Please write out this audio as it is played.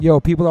Yo,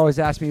 people always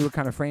ask me what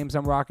kind of frames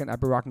I'm rocking. I've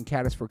been rocking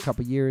Caddis for a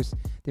couple years.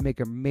 They make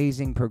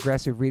amazing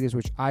progressive readers,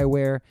 which I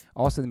wear.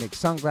 Also, they make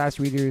sunglass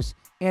readers,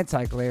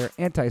 anti-glare,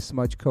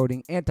 anti-smudge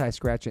coating,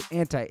 anti-scratch, and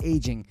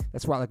anti-aging.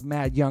 That's why I look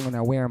mad young when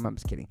I wear them. I'm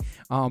just kidding.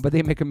 But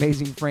they make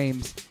amazing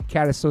frames.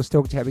 Caddis, so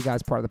stoked to have you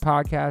guys part of the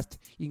podcast.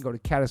 You can go to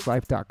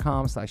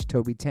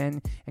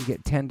caddislife.com/Toby10 and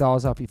get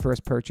 $10 off your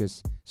first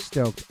purchase.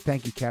 Stoked.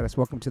 Thank you, Caddis.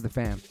 Welcome to the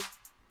fam.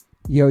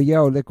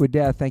 Yo, Liquid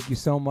Death, thank you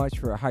so much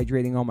for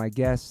hydrating all my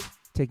guests,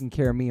 taking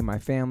care of me and my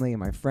family and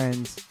my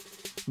friends.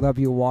 Love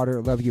your water,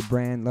 love your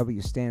brand, love what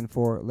you stand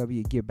for, love what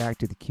you give back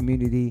to the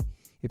community.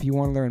 If you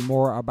want to learn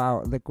more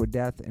about Liquid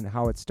Death and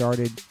how it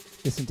started,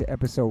 listen to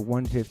episode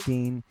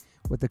 115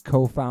 with the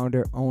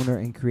co-founder, owner,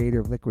 and creator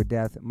of Liquid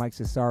Death, Mike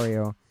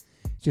Cesario.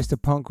 Just a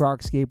punk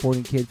rock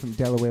skateboarding kid from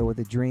Delaware with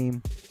a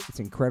dream. It's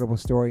an incredible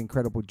story,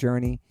 incredible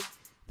journey.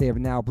 They have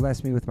now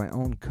blessed me with my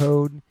own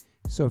code.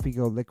 So if you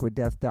go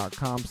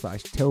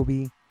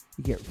liquiddeath.com/Toby,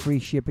 you get free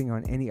shipping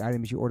on any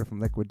items you order from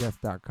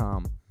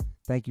liquiddeath.com.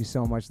 Thank you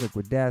so much,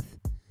 Liquid Death.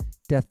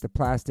 Death to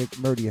plastic,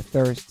 murder your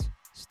thirst.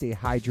 Stay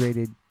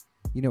hydrated.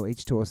 You know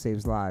H2O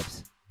saves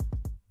lives.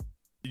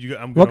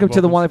 Welcome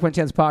to the One Life One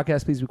Chance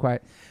podcast. Please be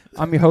quiet.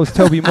 I'm your host,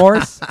 Toby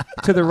Morris.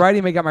 To the right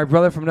of me, I got my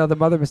brother from another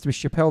mother, Mr.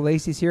 Chappelle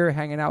Lacey's here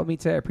hanging out with me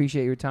today. I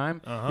appreciate your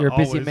time. You're a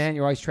busy man.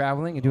 You're always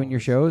traveling and doing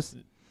your shows.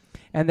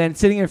 And then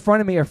sitting in front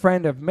of me, a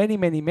friend of many,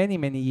 many, many,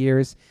 many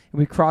years. And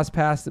we crossed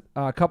paths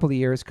a couple of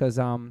years because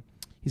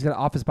he's got an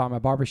office by my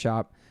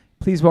barbershop.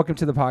 Please welcome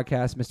to the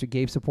podcast, Mr.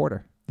 Gabe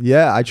Supporter.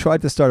 Yeah, I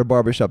tried to start a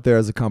barbershop there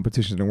as a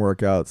competition didn't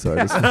work out, so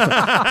I just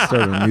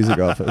started a music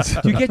office.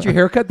 Do you get your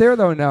haircut there,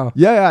 though, or no?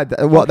 Yeah.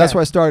 Well, that's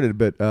where I started,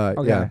 but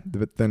okay. Yeah.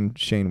 But then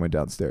Shane went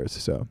downstairs,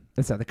 so.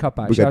 That's the cut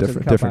by. We got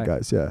different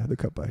guys, yeah, the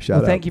cut by.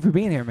 Shout out. Thank you for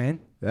being here, man.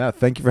 Yeah,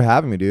 thank you for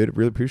having me, dude.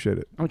 Really appreciate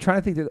it. I'm trying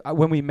to think that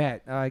when we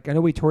met. I know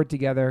we toured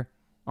together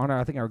on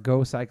our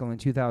Go cycle in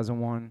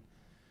 2001.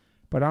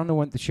 But I don't know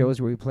what the shows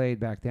where we played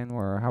back then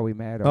were or how we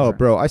met. Oh,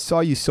 bro, I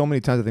saw you so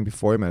many times, I think,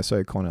 before you met. I saw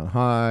you at Coney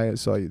High. I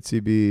saw you at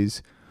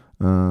CB's.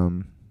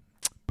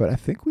 But I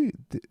think we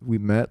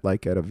met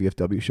like at a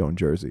VFW show in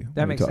Jersey.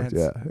 That makes sense.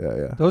 Yeah.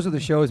 Those are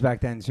the shows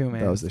back then too,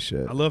 man. That was the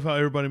shit. I love how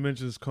everybody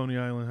mentions Coney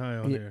Island High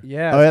on here.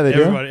 Yeah. Oh, yeah, they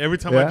everybody. do? Every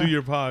time I do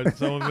your pod,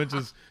 someone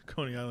mentions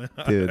Coney Island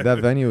High. Dude, that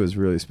venue was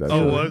really special.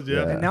 Oh, it was?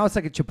 Yeah. And now it's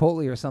like a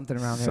Chipotle or something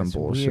around there. Some it's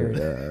bullshit.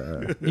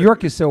 Weird. Yeah. New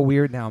York is so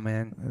weird now,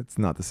 man. It's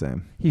not the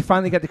same. He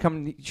finally got to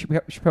come.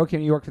 Chappelle came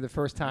to New York for the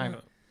first time.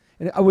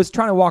 And I was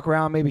trying to walk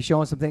around, maybe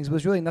showing some things, but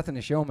there's really nothing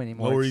to show him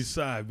anymore. Lower East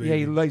Side,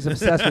 baby. Yeah, he's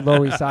obsessed with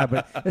Lower East Side,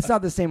 but it's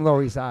not the same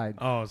Lower East Side.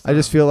 Oh, I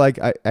just feel like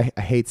I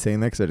hate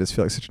saying that because I just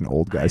feel like such an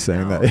old guy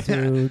saying that.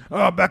 Dude.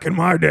 Oh, back in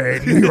my day,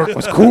 New York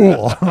was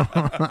cool.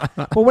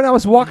 But when I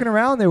was walking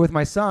around there with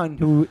my son,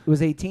 who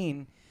was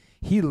 18,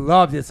 he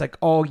loved it. It's like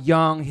all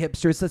young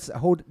hipsters. It's a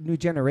whole new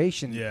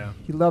generation. Yeah.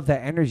 He loved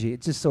that energy.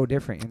 It's just so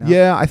different, you know?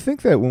 Yeah, I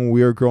think that when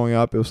we were growing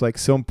up, it was like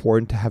so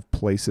important to have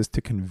places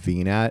to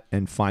convene at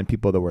and find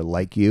people that were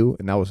like you.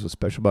 And that was what's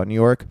special about New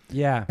York.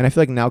 Yeah. And I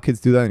feel like now kids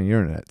do that on the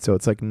internet. So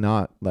it's like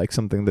not like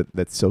something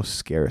that's so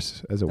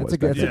scarce as it was.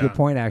 That's a good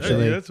point,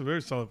 actually. Yeah, that's a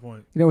very solid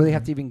point. You know, where they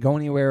have to even go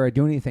anywhere or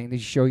do anything. They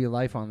just show you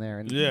life on there.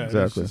 And, Yeah,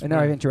 exactly. And now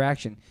I have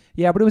interaction.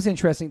 Yeah, but it was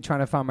interesting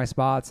trying to find my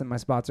spots, and my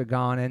spots are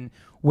gone. And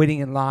waiting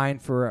in line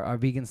for a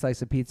vegan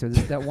slice of pizza.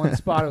 That one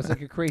spot, it was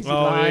like a crazy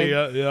line.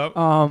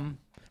 Yeah.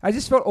 I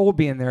just felt old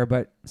being there,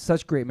 but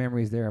such great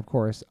memories there, of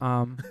course.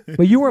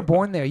 But you weren't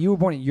born there. You were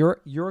born in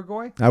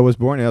Uruguay? I was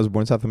born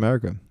in South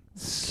America.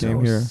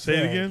 Came here. Say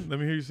it again. Let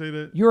me hear you say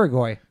that.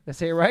 Uruguay. Did I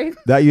say it right?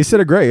 That you said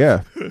it great,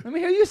 yeah. Let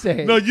me hear you say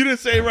it. No, you didn't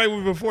say it right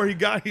before he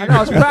got here. I know, I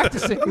was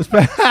practicing. He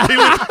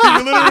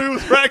literally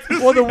was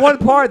practicing. Well, the one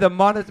part, the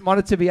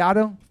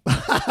Montevideo.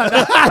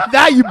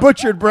 That you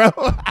butchered, bro.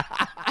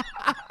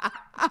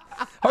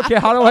 Okay,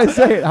 how do I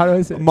say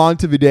it?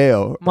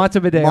 Montevideo.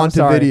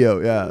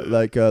 Montevideo, yeah,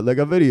 like a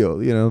video,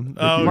 you know,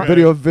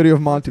 okay. video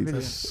of Monty.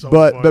 That's so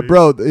but funny.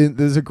 bro,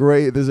 there's a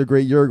great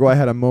Uruguay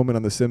had a moment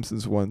on The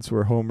Simpsons once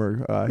where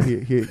Homer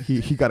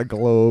he got a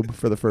globe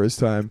for the first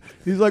time.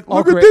 He's like,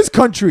 look at this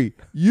country,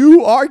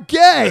 you are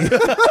gay.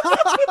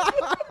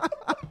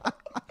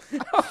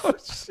 Oh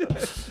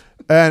shit.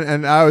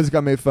 And I always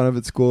got made fun of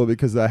at school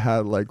because I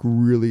had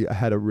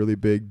a really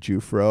big Jew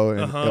fro,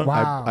 and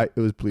Wow. it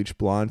was bleached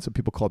blonde, so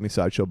people called me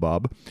Sideshow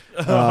Bob.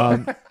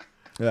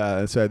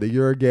 Yeah, so I had the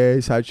You're Gay,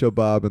 Sideshow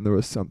Bob, and there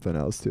was something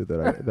else too that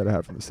I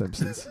had from The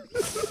Simpsons.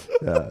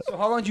 Yeah. So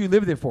how long did you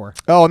live there for?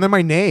 Oh, and then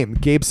my name,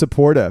 Gabe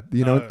Saporta.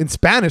 You know, in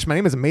Spanish, my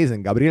name is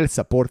amazing, Gabriel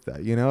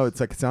Saporta. You know, it's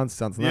like it sounds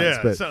nice, yeah,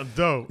 but it sounds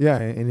dope. yeah,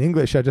 in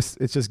English,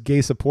 it's just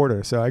gay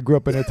supporter. So I grew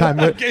up in a time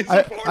when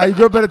I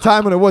grew up in a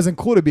time when it wasn't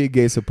cool to be a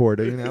gay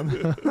supporter. You know.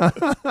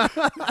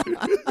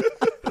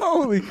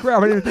 Holy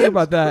crap! I didn't even think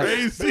about that.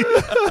 Crazy.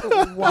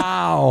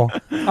 Wow.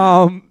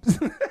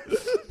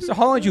 So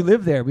how long did you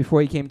live there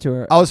before you came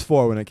to? I was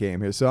 4 when I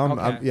came here, so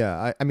Okay.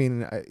 I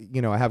mean,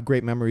 I have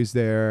great memories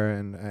there,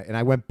 and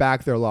I went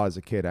back there a lot as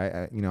a kid.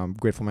 I'm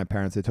grateful for my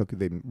parents.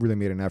 They really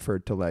made an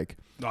effort to like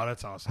Oh,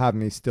 that's awesome. have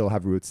me still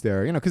have roots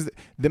there. Because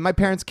my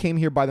parents came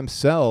here by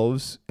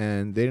themselves,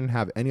 and they didn't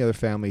have any other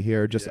family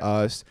here, just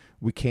us.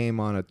 We came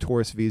on a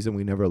tourist visa, and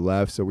we never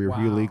left, so we were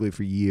here legally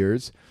for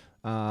years.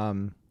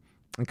 And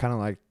kind of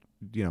like,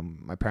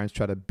 my parents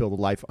tried to build a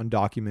life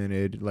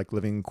undocumented, like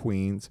living in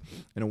Queens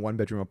in a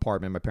 1-bedroom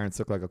apartment. My parents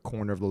took like a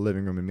corner of the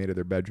living room and made it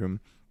their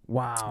bedroom.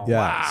 Wow. Yeah.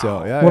 Wow.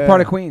 So yeah. What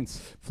part of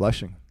Queens?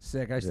 Flushing.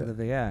 Sick. I used to live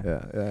there. Yeah.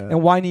 Yeah.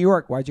 And why New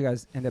York? Why'd you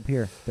guys end up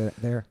here?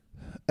 There.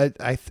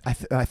 I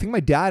think my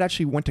dad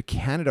actually went to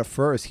Canada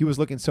first. He was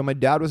looking. So my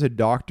dad was a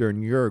doctor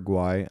in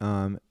Uruguay.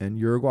 And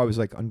Uruguay was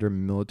like under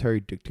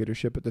military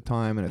dictatorship at the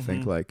time. And I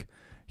think like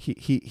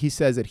he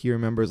says that he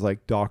remembers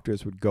like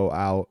doctors would go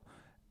out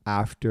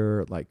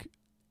after like,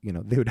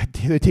 they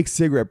would take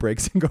cigarette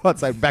breaks and go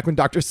outside back when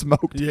doctors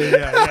smoked.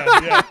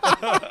 Yeah.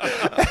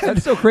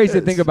 That's so crazy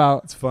to think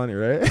about. It's funny,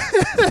 right?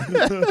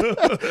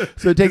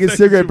 So taking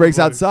cigarette breaks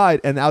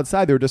outside, and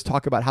outside they would just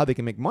talk about how they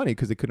can make money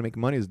because they couldn't make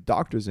money as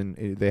doctors, and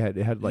they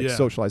had like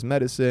socialized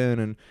medicine,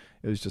 and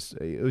it was just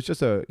a it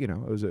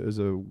was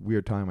a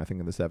weird time, I think,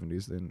 in the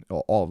 70s in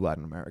all of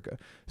Latin America.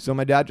 So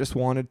my dad just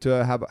wanted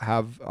to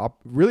have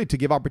really to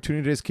give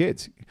opportunity to his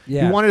kids.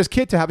 Yeah. He wanted his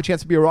kid to have a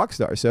chance to be a rock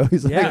star. So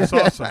he's like, That's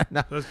awesome.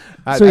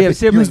 So you have he was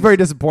siblings? very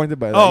disappointed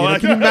by that. Oh,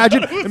 Can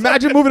you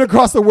imagine moving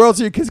across the world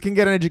so your kids can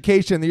get an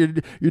education?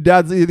 Your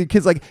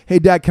kid's like, hey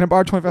dad, can I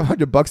borrow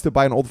 $2,500 to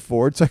buy an old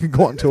Ford so I can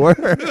go on tour?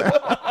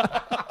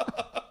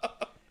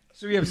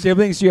 So you have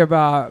siblings? You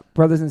have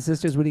brothers and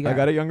sisters? What do you got? I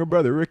got a younger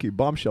brother, Ricky,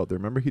 Bomb Shelter.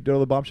 Remember, he did all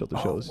the Bomb Shelter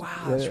shows. Wow,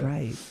 that's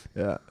right.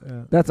 Yeah.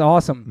 That's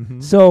awesome.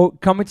 Mhm. So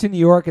coming to New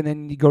York and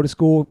then you go to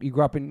school. You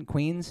grew up in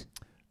Queens.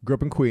 Grew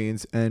up in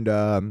Queens, and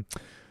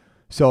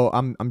so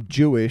I'm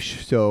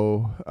Jewish.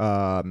 So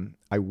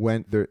I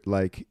went there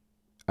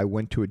I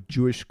went to a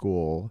Jewish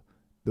school,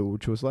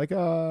 which was like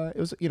it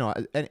was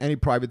any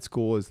private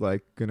school is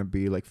like gonna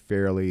be like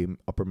fairly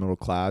upper middle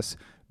class,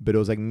 but it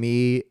was like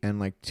me and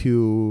like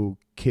 2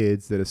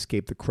 kids that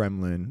escaped the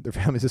Kremlin. Their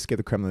families escaped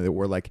the Kremlin that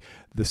were like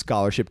the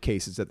scholarship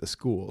cases at the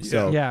school.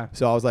 So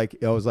so I was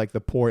like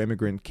the poor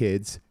immigrant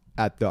kids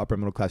at the upper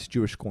middle class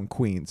Jewish school in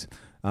Queens.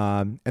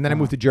 And then I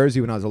moved to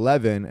Jersey when I was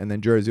 11, and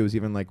then Jersey was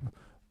even like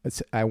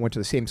I went to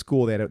the same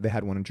school. They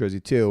had one in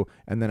Jersey too,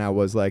 and then I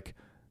was like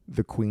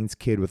the Queens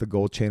kid with a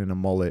gold chain and a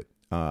mullet.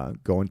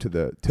 Going to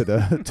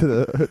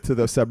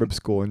the suburb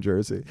school in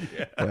Jersey.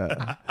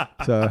 Yeah.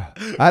 So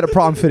I had a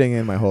problem fitting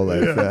in my whole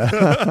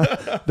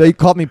life. They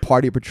called me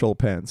Party Patrol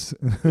Pants.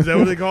 Is that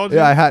what they called you?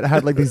 Yeah, I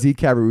had like the Z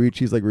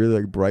Cavaricci's like really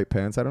like bright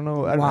pants. I don't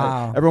know.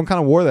 Wow. Everyone kind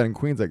of wore that in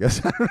Queens, I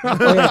guess.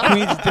 Oh, yeah,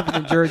 Queens is different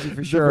than Jersey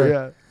for sure.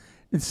 Yeah.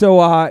 And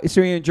so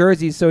you're in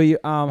Jersey. So you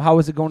how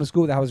was it going to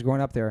school? How was it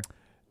growing up there?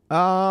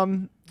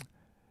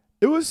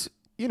 It was.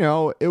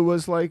 It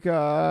was like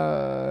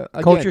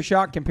again, Culture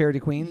shock compared to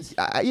Queens.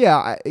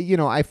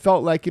 I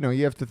felt like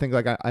you have to think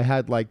like I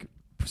had like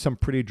some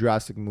pretty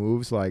drastic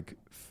moves like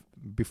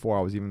before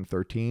I was even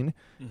 13.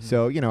 Mm-hmm.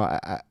 So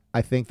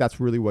I think that's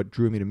really what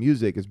drew me to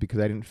music, is because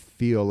I didn't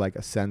feel like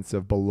a sense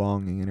of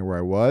belonging anywhere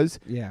I was.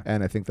 Yeah.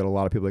 And I think that a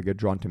lot of people that get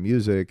drawn to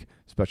music,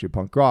 especially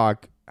punk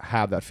rock,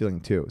 have that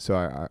feeling too. So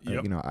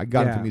I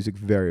got into music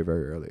very,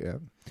 very early. Yeah.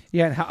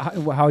 Yeah. And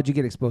how did you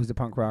get exposed to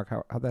punk rock?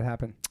 How'd that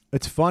happen?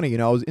 It's funny,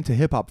 I was into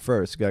hip hop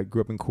first. I grew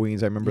up in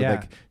Queens. I remember Yeah.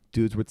 like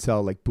dudes would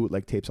sell like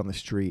bootleg tapes on the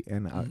street,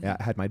 and I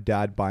had my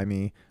dad buy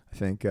me, I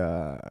think, like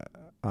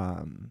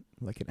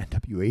an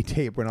NWA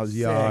tape when I was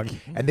young,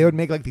 and they would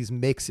make like these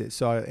mixes.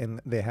 So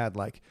and they had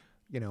like,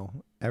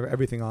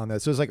 everything on there.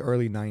 So it was like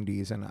early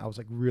 '90s, and I was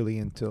like really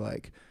into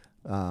like,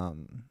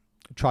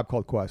 Tribe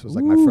Called Quest was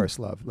like my first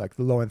love. Like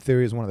the Low End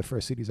Theory is one of the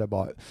first CDs I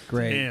bought.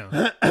 Great.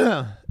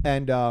 Damn.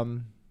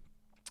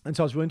 And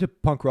so I was really into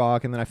punk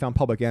rock, and then I found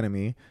Public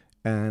Enemy,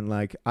 and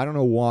like I don't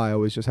know why I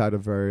always just had a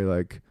very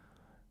like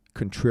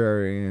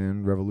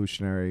contrarian,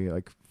 revolutionary,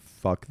 like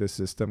fuck the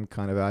system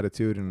kind of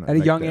attitude, and At a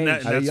like, young age.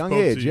 At a young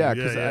age, yeah,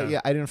 because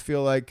I didn't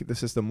feel like the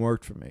system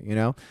worked for me,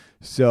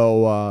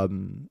 So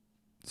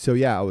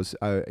yeah,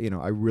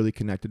 I really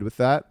connected with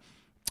that.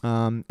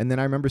 And then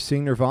I remember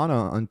seeing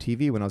Nirvana on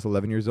TV when I was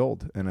 11 years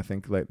old, and I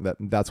think like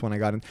that's when I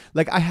got in.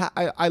 Like I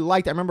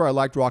remember I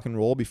liked rock and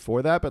roll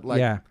before that, but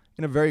like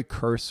in a very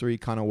cursory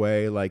kind of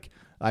way. Like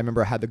I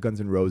remember I had the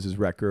Guns N' Roses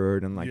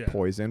record and like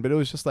Poison, but it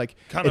was just like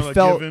kind of a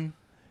given.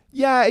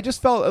 Yeah, it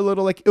just felt a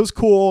little like it was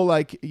cool,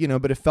 like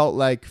but it felt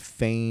like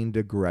feigned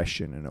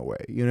aggression in a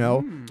way,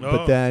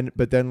 But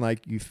then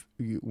like you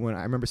when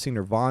I remember seeing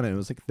Nirvana, it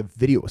was like the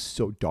video was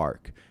so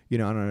dark, I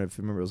don't know if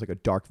you remember, it was like a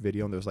dark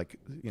video, and there was like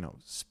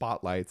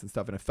spotlights and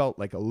stuff, and it felt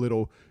like a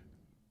little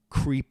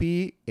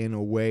creepy in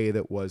a way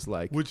that was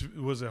like. Which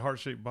was a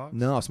Heart-Shaped Box?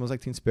 No, it Smells Like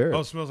Teen Spirit.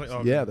 Oh, Smells Like.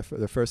 Okay. Yeah,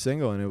 the first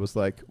single, and it was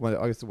like, well,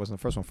 I guess it wasn't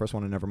the first one. First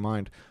one, never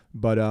mind.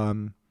 But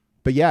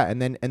yeah, and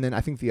then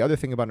I think the other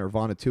thing about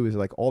Nirvana too is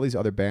like all these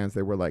other bands,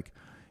 they were like,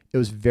 it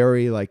was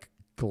very like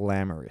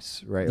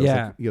glamorous, right?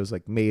 Yeah. It was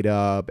like made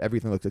up.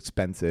 Everything looked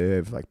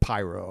expensive, like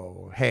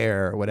pyro,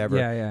 hair, whatever.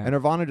 Yeah, yeah. And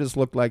Nirvana just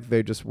looked like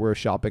they just were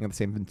shopping at the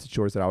same vintage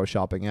stores that I was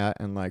shopping at,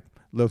 and like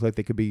looked like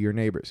they could be your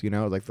neighbors,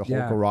 like the whole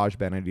Yeah. garage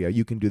band idea.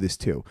 You can do this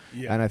too.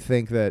 Yeah. And I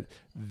think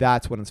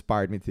that's what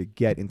inspired me to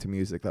get into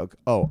music. Like,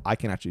 oh, I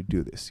can actually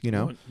do this,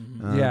 Mhm.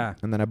 Yeah.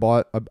 And then I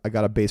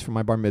got a bass for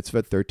my bar mitzvah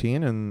at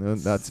 13, and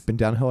that's been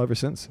downhill ever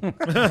since.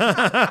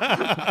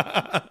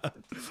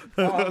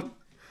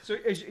 So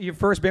your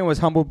first band was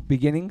Humble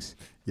Beginnings?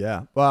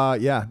 Yeah.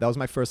 Yeah. That was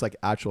my first like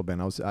actual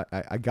band.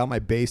 I got my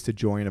bass to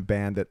join a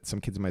band that some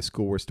kids in my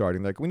school were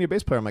starting. Like, we need a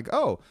bass player. I'm like,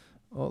 oh,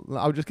 well,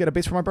 I'll just get a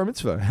bass for my bar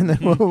mitzvah, and then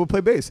we'll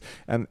play bass.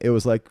 And it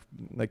was like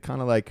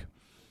kind of like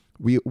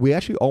we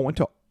actually all went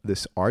to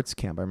this arts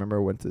camp. I remember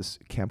I went to this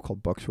camp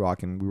called Bucks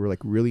Rock, and we were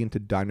like really into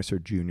Dinosaur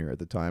Jr. at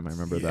the time. I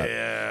remember that.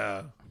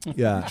 Yeah.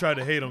 Yeah. You tried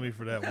to hate on me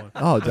for that one.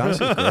 Oh,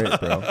 Dinosaur's great,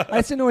 bro. I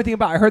just didn't know anything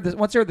about it. I heard this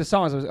once I heard the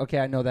songs, I was okay,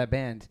 I know that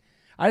band.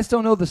 I just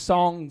don't know the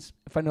songs.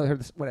 If I heard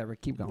this, whatever,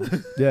 keep going.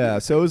 Yeah,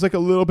 so it was like a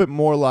little bit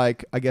more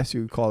like, I guess you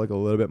would call it like a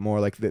little bit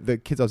more like the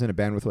kids I was in a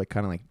band with, like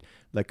kind of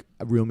like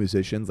real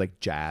musicians, like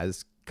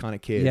jazz kind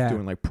of kids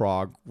doing like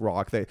prog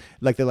rock. They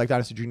like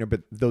Dinosaur Jr.,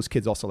 but those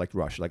kids also liked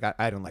Rush. Like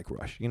I don't like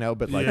Rush,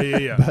 but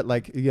like Yeah. but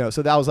like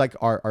so that was like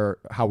our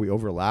how we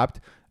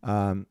overlapped.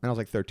 And I was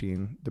like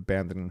 13. The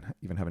band didn't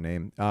even have a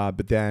name.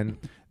 But then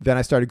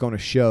I started going to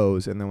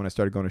shows, and then when I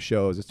started going to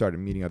shows, I started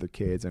meeting other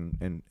kids.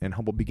 And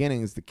Humble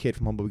Beginnings, the kid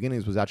from Humble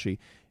Beginnings, was actually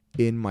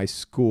in my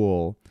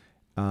school.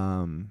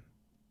 And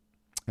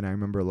I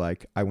remember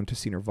like I went to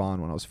see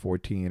Nirvana when I was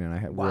 14, and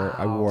I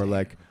wore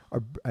like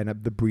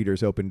the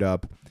Breeders opened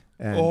up.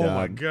 And, oh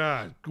my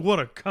God!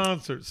 What a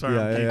concert! Sorry,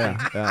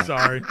 yeah.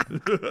 Sorry.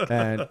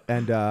 and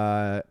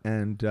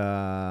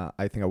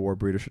I think I wore a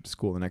Breeder shirt to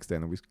school the next day,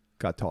 and then we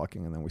got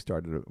talking, and then we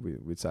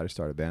decided to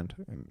start a band.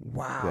 And,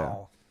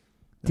 wow.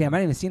 Damn, I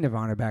didn't even see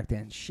Nirvana back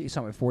then. She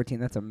saw me at 14.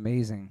 That's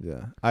amazing.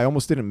 Yeah. I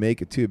almost didn't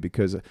make it, too,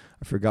 because I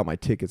forgot my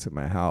tickets at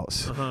my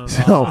house.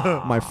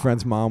 So my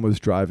friend's mom was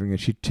driving, and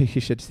she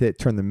should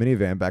turn the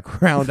minivan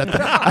back around at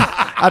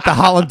the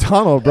Holland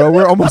Tunnel, bro.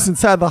 We're almost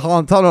inside the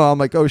Holland Tunnel. I'm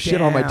like, oh,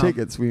 shit, all my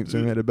tickets. So we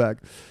made it back.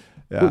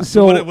 Yeah.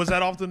 So was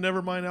that off the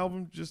Nevermind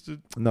album?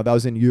 No, that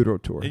was in Utero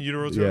Tour. In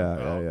Utero Tour?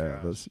 Yeah.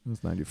 It was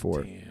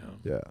 94. Damn.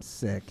 Yeah.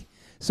 Sick.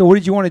 So what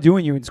did you want to do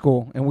when you were in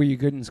school, and were you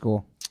good in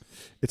school?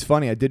 It's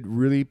funny. I did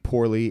really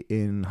poorly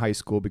in high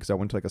school because I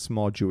went to like a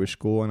small Jewish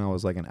school, and I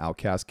was like an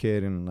outcast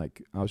kid, and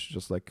like I was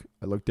just like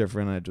I looked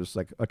different, and I just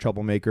like a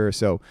troublemaker.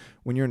 So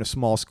when you're in a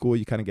small school,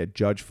 you kind of get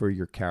judged for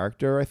your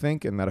character, I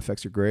think, and that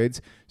affects your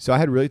grades. So I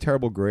had really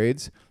terrible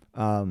grades,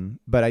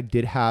 but I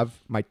did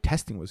have my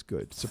testing was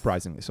good,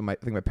 surprisingly. So I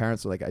think my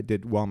parents were like I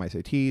did well on my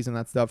SATs and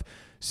that stuff.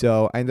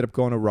 So I ended up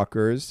going to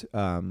Rutgers.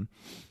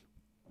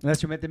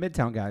 That's you met the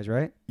Midtown guys,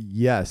 right?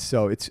 Yes.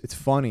 So it's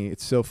funny.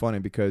 It's so funny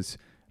because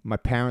my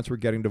parents were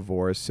getting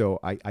divorced, so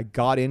I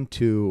got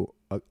into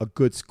a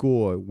good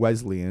school,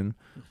 Wesleyan,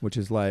 which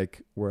is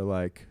like where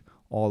like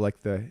all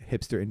like the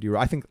hipster indie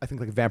rock. I think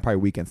like Vampire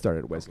Weekend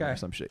started at Wesleyan or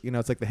some shit.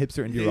 It's like the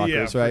hipster indie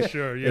rockers, right? For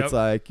sure. Yep. It's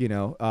like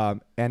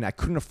and I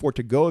couldn't afford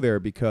to go there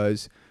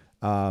because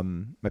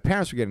my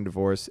parents were getting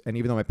divorced, and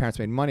even though my parents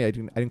made money, I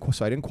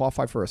didn't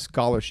qualify for a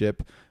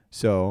scholarship.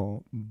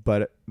 So,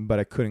 but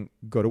I couldn't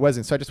go to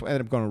Wesleyan, so I just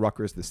ended up going to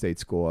Rutgers, the state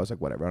school. I was like,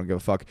 whatever, I don't give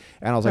a fuck,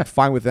 and I was like,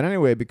 fine with it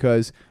anyway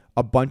because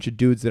a bunch of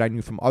dudes that I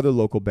knew from other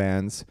local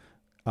bands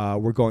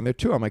were going there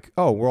too. I'm like,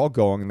 oh, we're all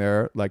going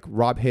there. Like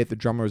Rob Hitt, the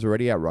drummer, was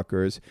already at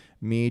Rutgers.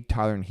 Me,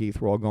 Tyler, and Heath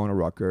were all going to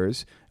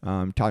Rutgers.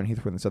 Tyler and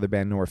Heath were in this other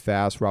band, Nowhere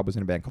Fast. Rob was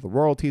in a band called The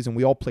Royalties, and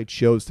we all played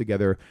shows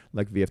together,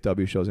 like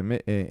VFW shows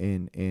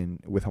in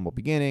with Humble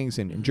Beginnings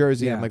in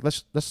Jersey. Yeah. I'm like,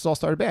 let's all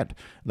start a band.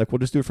 Like we'll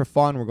just do it for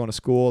fun. We're going to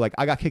school. Like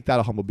I got kicked out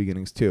of Humble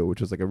Beginnings too,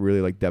 which was like a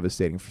really like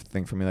devastating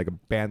thing for me. Like a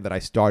band that I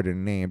started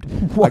and named,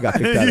 I got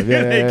kicked out of.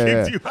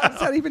 Yeah. How does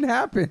that even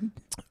happen?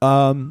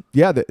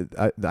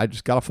 I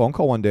just got a phone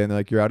call one day, and they're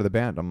like, "You're out of the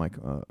band." I'm like,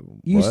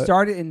 You what?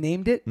 started and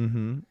named it?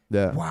 Mm-hmm.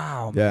 Yeah.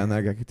 Wow. Yeah, Man. and then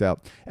I got kicked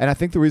out. And I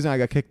think the reason I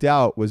got kicked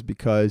out was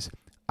because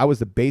I was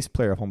the bass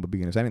player of Humble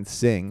Beginnings. I didn't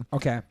sing.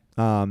 Okay.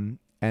 And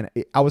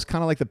I was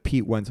kind of like the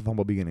Pete Wentz of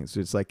Humble Beginnings. So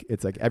it's like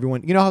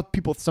everyone, you know how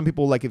some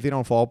people like if they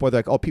don't Fall Out Boy, they're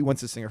like, oh, Pete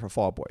Wentz is a singer for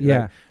Fall Out Boy. Yeah.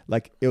 Right?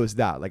 Like it was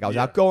that. Like I was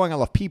outgoing. I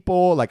love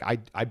people. Like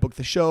I booked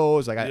the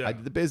shows. Like I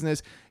did the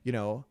business.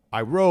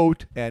 I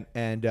wrote and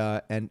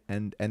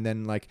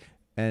then like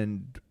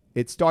and.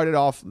 It started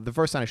off, the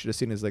first time I should have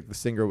seen is like the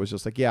singer was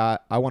just like, yeah,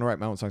 I want to write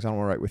my own songs. I don't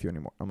want to write with you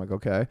anymore. I'm like,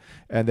 okay.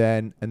 And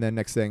then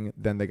next thing,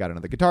 then they got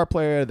another guitar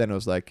player. Then it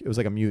was like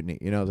a mutiny,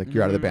 it was like,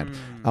 you're out of the band.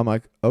 I'm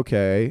like,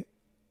 okay,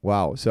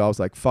 wow. So I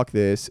was like, fuck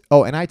this.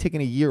 Oh, and I had taken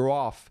a year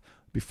off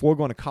before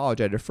going to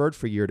college. I deferred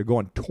for a year to go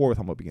on tour with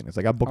Humble Beginnings.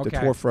 Like I booked a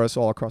tour for us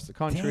all across the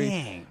country.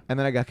 Dang. And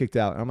then I got kicked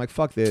out. And I'm like,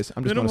 fuck this.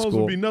 I'm just going to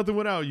school. Would be nothing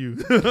without you.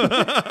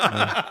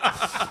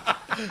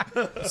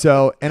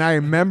 So, and I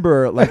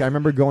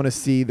remember going to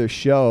see the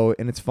show,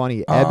 and it's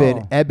funny.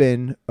 Oh.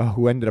 Eben,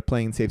 who ended up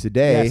playing Saves the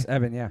Day. Yes,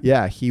 Evan. Yeah.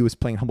 Yeah, he was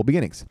playing Humble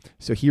Beginnings.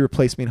 So he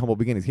replaced me in Humble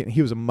Beginnings.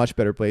 He was a much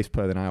better bass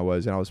player than I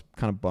was, and I was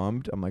kind of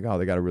bummed. I'm like, oh,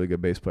 they got a really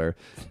good bass player.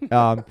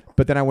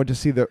 But then I went to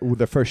see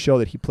the first show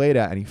that he played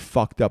at, and he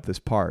fucked up this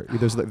part.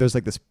 There's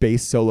like this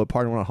bass solo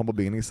part in one of Humble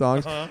Beginnings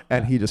songs,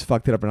 and he just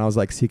fucked it up, and I was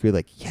like secretly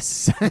like,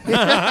 yes.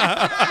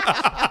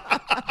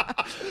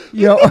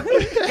 Yo,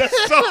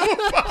 That's so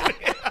funny.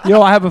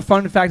 yo, I have a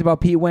fun fact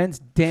about Pete Wentz.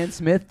 Dan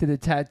Smith did a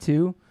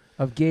tattoo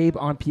of Gabe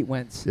on Pete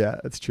Wentz. Yeah,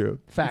 that's true.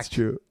 Fact. That's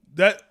true.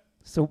 That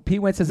So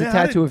Pete Wentz has a man,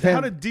 tattoo of him.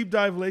 How did Deep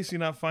Dive Lacey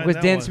not find Because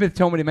that Dan one? Smith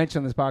told me to mention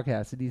on this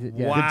podcast. And he said,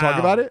 yeah. Wow. Did talk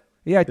about it?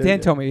 Yeah, Dan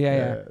told me.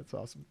 Yeah. That's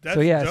awesome. That's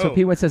So yeah, so dope.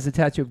 Pete Wentz has a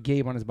tattoo of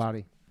Gabe on his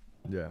body.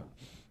 Yeah,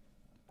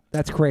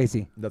 That's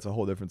crazy. that's a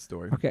whole different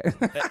story. Okay.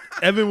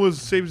 Evan was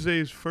Save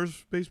Day's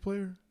first bass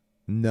player.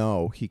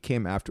 No, he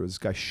came afterwards. This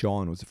guy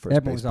Sean was the first.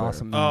 Evan bass was player.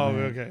 awesome. Oh,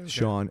 man. okay.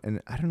 Sean,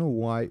 and I don't know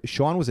why.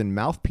 Sean was in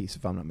Mouthpiece,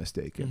 if I'm not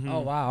mistaken. Mhm.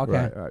 Oh wow. Okay.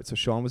 Right, all right. So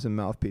Sean was in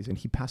Mouthpiece, and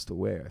he passed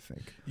away, I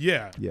think.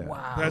 Yeah. Yeah.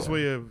 Wow. Passed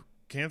away of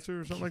cancer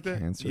or something like that.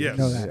 Cancer. Yes.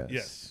 Know that.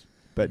 Yes.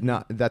 But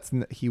not.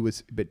 He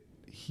was. But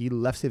he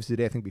left Saves the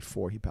Day, I think,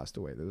 before he passed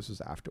away. This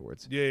was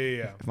afterwards.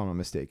 Yeah. If I'm not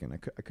mistaken,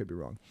 I could be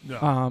wrong. No.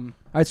 All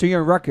right. So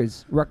you're in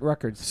Rutgers.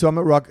 Rutgers. So I'm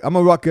a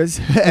Rutgers.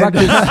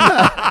 Rutgers.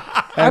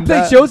 I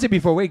played shows there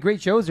before. Wait, great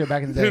shows there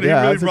back in the day. Dude, Yeah,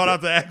 he really that's brought a-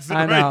 out the accent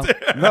I know. right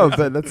there. No,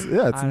 but it's I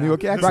a New know.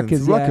 York accent. Rutgers,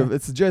 It's yeah. Rutgers.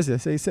 It's Jersey.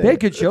 Say They had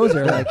good shows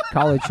there, like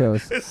college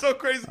shows. It's so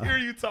crazy to hear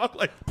you talk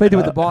like. Played it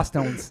with the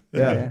Boston's.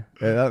 Yeah,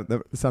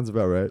 that sounds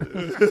about right.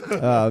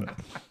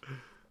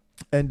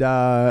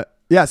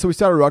 So we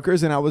started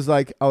Rutgers, and I was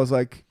like,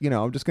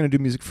 I'm just gonna do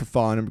music for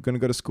fun. I'm gonna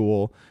go to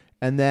school,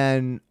 and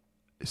then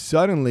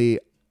suddenly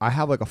I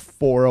have like a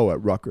 4.0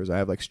 at Rutgers. I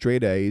have like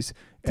straight A's,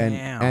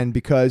 Damn. and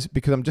because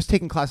I'm just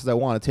taking classes I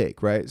want to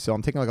take, right? So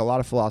I'm taking like a lot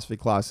of philosophy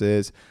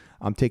classes.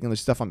 I'm taking the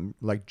stuff I'm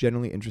like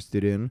generally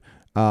interested in.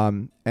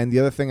 And the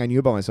other thing I knew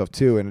about myself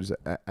too, and it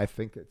was, I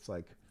think it's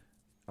like,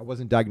 I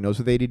wasn't diagnosed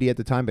with ADD at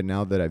the time, but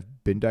now that I've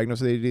been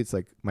diagnosed with ADD, it's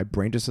like my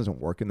brain just doesn't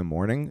work in the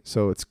morning.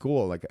 So it's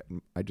cool. Like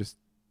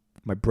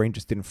my brain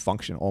just didn't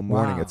function all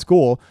morning Wow. at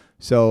school.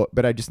 So,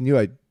 but I just knew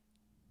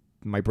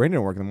my brain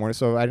didn't work in the morning,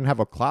 so I didn't have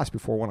a class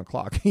before 1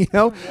 o'clock, you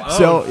know? Wow.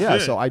 So Oh, yeah,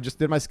 shit. so I just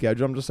did my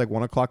schedule. I'm just like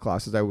 1 o'clock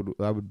classes. I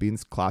would be in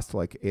class till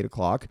like 8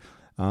 o'clock.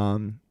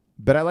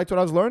 But I liked what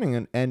I was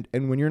learning, and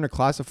when you're in a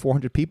class of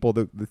 400 people,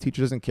 the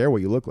teacher doesn't care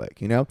what you look like,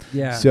 you know?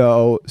 Yeah.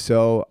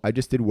 So I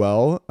just did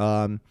well.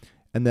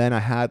 And then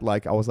I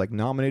was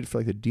nominated for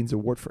like the Dean's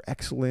Award for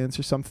Excellence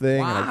or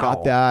something, and I Wow.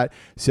 got that.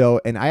 So,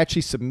 and I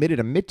actually submitted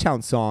a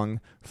Midtown song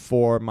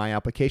for my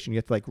application. You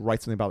have to like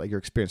write something about like your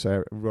experience. So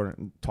I wrote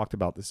and talked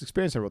about this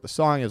experience. I wrote the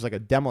song. It was like a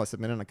demo I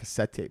submitted on a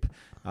cassette tape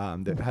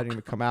that hadn't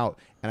even come out,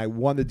 and I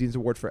won the Dean's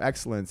Award for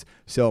Excellence.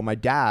 So my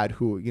dad,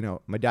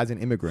 my dad's an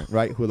immigrant,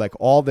 right? Who like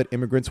all that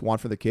immigrants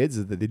want for the kids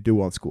is that they do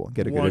well in school,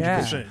 get a good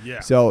education. 100%. Yeah.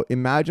 So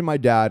imagine my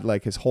dad,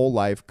 like his whole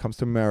life, comes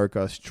to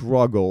America,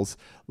 struggles,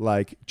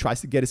 like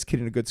tries to get his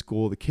kid in a good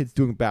school. The kid's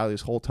doing badly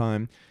this whole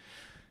time.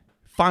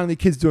 Finally,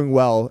 kid's doing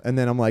well. And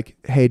then I'm like,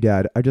 hey,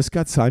 Dad, I just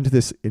got signed to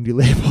this indie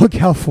label in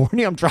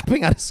California. I'm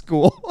dropping out of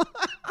school.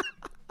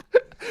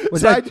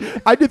 Was So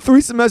that I did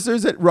 3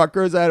 semesters at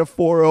Rutgers. I had a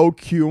 4.0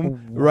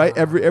 cum, right?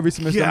 Every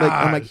semester.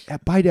 I'm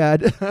like, bye,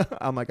 Dad.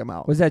 I'm like, I'm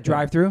out. was that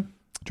drive through?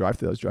 Drive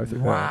through. Drive through.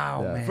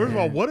 Wow, man. First of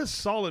all, what a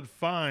solid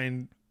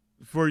find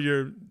for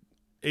your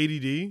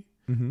ADD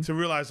Mm-hmm. to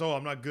realize, oh,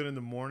 I'm not good in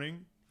the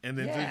morning, and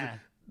then Yeah.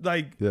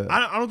 Yeah.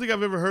 I don't think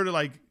I've ever heard of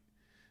like,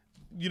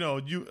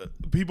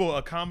 people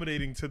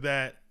accommodating to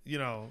that,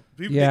 people,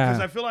 Yeah.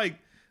 because I feel like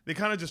they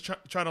kind of just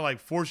try to like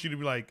force you to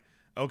be like,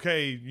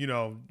 okay, you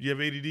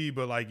have ADD,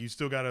 but like you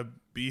still gotta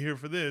be here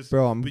for this,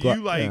 Bro, I'm but glad.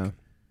 you like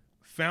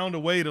found a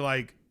way to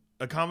like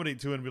accommodate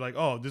to it and be like,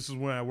 oh, this is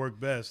when I work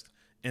best,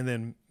 and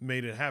then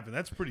made it happen.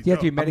 That's pretty. You have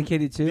to be dope.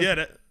 medicated too?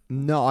 Yeah.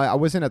 No, I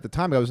wasn't at the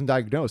time. I wasn't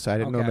diagnosed. So I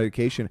didn't know Okay.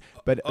 medication.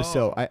 But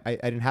so Oh. I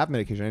didn't have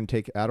medication. I didn't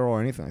take Adderall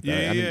or anything like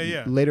that. Yeah, I mean, yeah,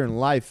 yeah. Later in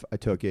life, I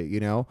took it.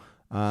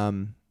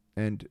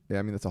 And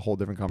I mean that's a whole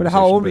different But conversation.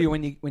 how old were you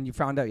when you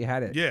found out you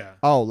had it? Yeah.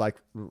 Oh, like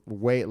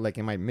like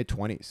in my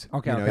mid-20s.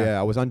 Okay, You know, okay. Yeah,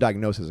 I was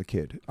undiagnosed as a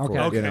kid. Okay. you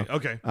Okay. know.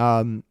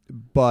 Okay.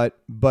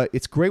 But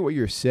it's great what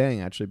you're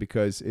saying actually,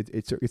 because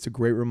it's a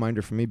great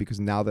reminder for me, because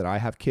now that I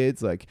have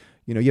kids, like,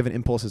 you have an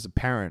impulse as a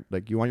parent,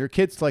 like you want your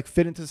kids to like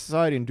fit into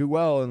society and do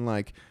well, and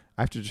like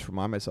I have to just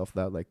remind myself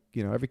that, like,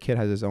 every kid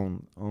has his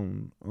own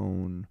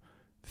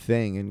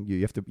thing, and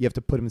you have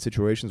to put them in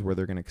situations where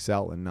they're going to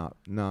excel, and not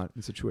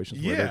in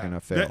situations where they're going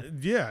to fail.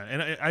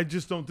 And I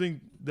just don't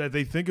think that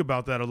they think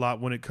about that a lot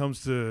when it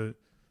comes to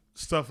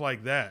stuff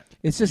like that.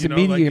 It's just You know,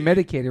 immediately like,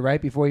 medicated,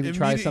 right? Before you even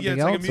try something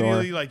it's else? like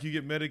immediately like you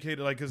get medicated,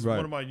 like, because Right.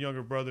 one of my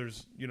younger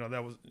brothers,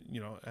 that was,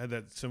 had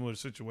that similar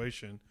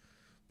situation,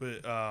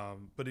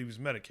 but he was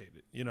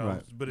medicated,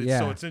 Right. But it's, Yeah.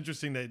 so it's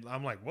interesting that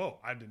I'm like, whoa,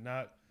 I did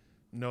not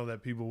know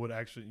that people would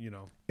actually,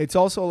 It's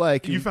also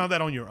like you found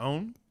that on your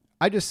own.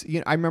 I just,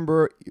 I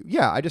remember,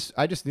 I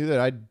just knew that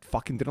I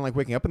fucking didn't like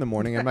waking up in the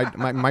morning, and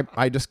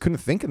I just couldn't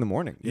think in the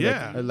morning.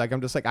 Yeah. Like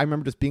I'm just like, I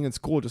remember just being in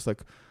school, just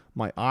like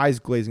my eyes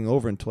glazing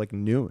over until like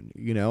noon,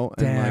 and like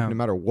Damn. no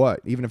matter what,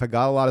 even if I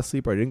got a lot of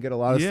sleep or I didn't get a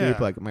lot of Yeah. sleep,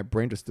 like my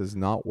brain just does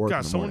not work. God,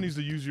 in the someone morning. needs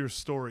to use your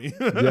story.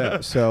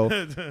 Yeah, so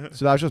that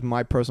was just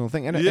my personal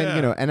thing, and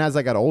Yeah. and as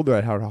I got older,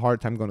 I had a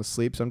hard time going to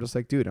sleep. So I'm just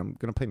like, dude, I'm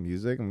gonna play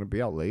music. I'm gonna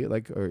be out late,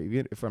 like, or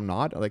even if I'm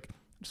not, like,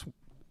 just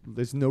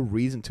there's no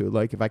reason to.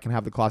 Like, if I can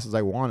have the classes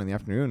I want in the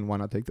afternoon, why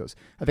not take those?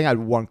 I think I had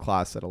one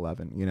class at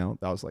 11.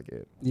 That was like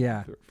it.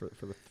 Yeah. For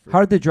How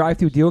did the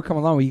drive-through deal come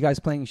along? Were you guys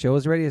playing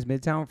shows already as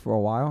Midtown for a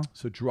while?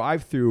 So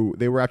drive through,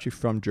 they were actually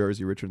from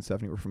Jersey. Richard and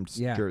Stephanie were from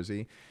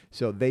Jersey,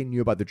 so they knew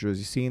about the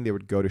Jersey scene. They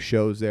would go to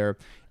shows there,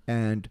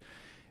 and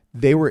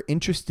they were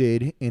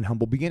interested in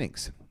Humble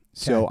Beginnings.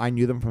 So I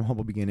knew them from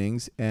Humble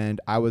Beginnings, and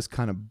I was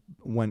kind of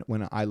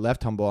when I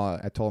left Humble,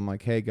 I told them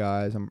like, hey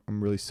guys, I'm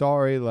really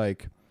sorry,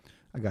 like,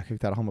 I got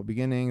kicked out of Humble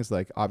Beginnings.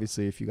 Like,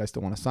 obviously, if you guys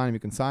still want to sign them, you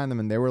can sign them.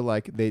 And they were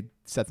like, they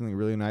said something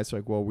really nice.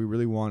 They're like, well, we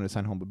really wanted to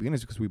sign Humble Beginnings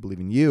because we believe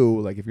in you.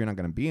 Like, if you're not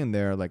going to be in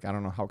there, like, I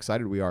don't know how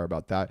excited we are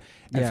about that.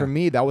 And for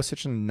me, that was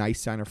such a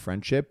nice sign of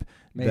friendship.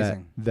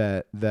 Amazing.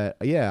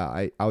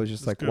 I was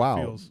just It's like, good wow.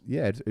 feels.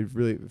 Yeah, it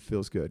really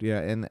feels good. Yeah.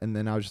 And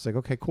then I was just like,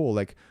 okay, cool.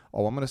 Like,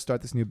 oh, I'm going to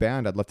start this new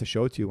band. I'd love to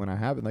show it to you when I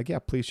have it. Like, yeah,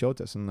 please show it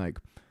to us. And like,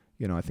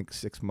 I think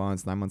 6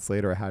 months, 9 months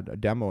later, I had a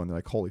demo, and they're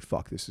like, holy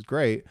fuck, this is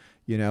great,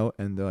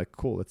 and they're like,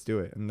 cool, let's do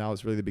it. And that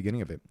was really the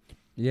beginning of it.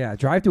 Yeah,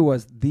 Drive-Thru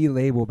was the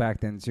label back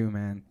then too,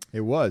 man.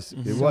 It was.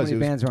 Mhm. It So was. many It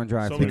was bands were on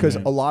Drive-Thru. because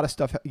bands. a lot of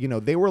stuff,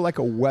 they were like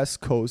a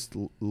West Coast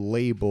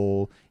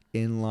label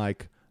in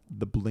like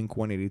the Blink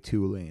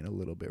 182 lane a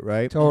little bit,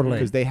 right? Totally.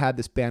 Because they had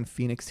this band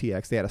Phoenix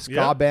TX. They had a ska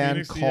Yep, band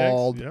Phoenix TX,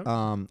 called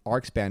yep.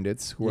 RX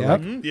Bandits, who were Yep.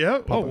 like Mhm, yeah.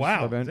 Oh, Papa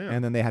wow. Band, Damn.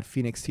 and then they had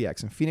Phoenix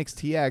TX. And Phoenix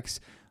TX,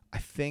 I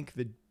think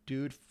the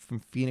dude from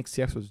Phoenix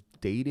TX was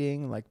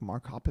dating like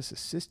Mark Hoppus'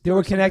 sister. They or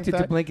were something connected like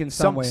to that. Blink in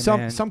some way,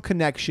 man. Some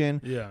connection,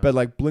 Yeah. but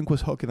like Blink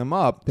was hooking them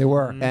up. They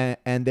were. Mhm.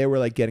 And they were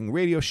like getting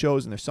radio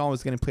shows, and their song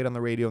was getting played on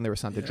the radio, and they were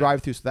signed to Yeah.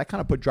 Drive-Thru, so that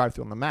kind of put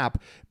Drive-Thru on the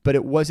map. But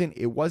it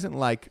wasn't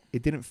like,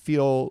 it didn't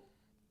feel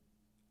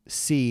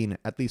seen,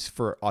 at least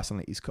for us on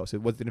the East Coast.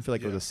 Didn't feel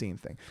like it was Yeah. a scene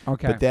thing.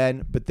 Okay.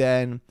 But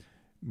then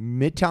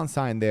Midtown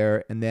signed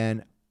there, and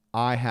then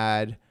I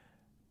had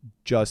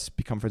just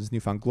become friends with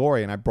Newfound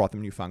Glory, and I brought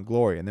them Newfound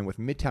Glory, and then with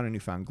Midtown and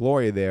Newfound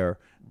Glory there,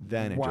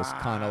 then it just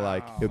kind of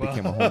like it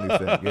became a whole new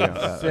thing.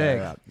 Yeah,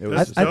 Sick. It was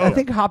That's just, I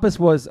think Hoppus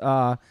was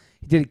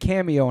he did a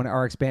cameo in an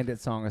RX Bandit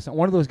song or something.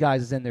 One of those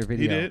guys is in their He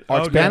video. did. RX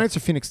Okay. Bandits or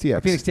Phoenix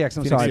TX? Phoenix TX.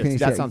 I'm Phoenix sorry. TX. Phoenix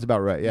That TX. sounds about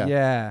right. Yeah.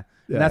 Yeah.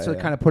 Yeah, And that's yeah, what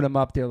yeah. kind of put him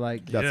up there.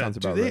 Like, That sounds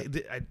about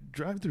right.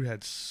 Drive-Thru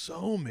had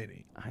so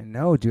many. I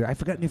know, dude. I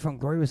forgot Newfound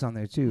Glory was on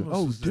there too.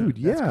 Oh, dude,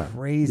 That's yeah.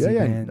 crazy,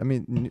 Yeah. man. I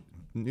mean,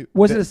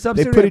 Was it a they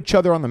subsidiary put of- each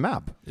other on the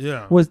map,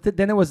 Yeah.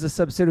 then it was the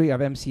subsidiary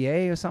of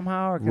MCA or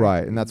somehow? Or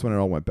right? And that's when it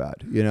all went bad,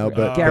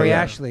 But Gary but,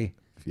 Ashley.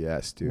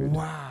 yes, dude.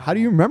 Wow. How do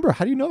you remember?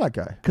 How do you know that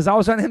guy? Because I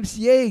was on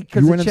MCA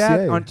because You were of on chat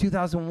MCA. on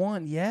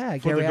 2001. Yeah,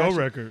 For Gary the Go Ashley.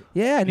 record.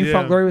 Yeah,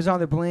 Newfound Yeah. Glory was on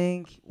the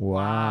Blink.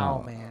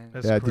 Wow. Man.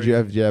 That's Yeah. crazy.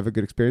 Did you have a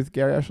good experience with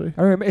Gary Ashley?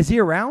 I remember. Is he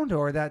around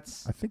or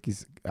that's I think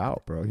he's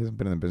out, bro. He hasn't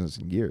been in the business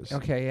in years.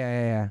 okay?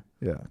 Yeah.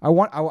 Yeah. I don't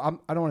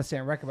want to say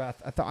on record,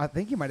 but I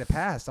think he might have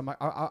passed. I'm like,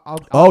 I'll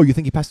Oh, you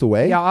think he passed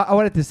away? yeah. I'll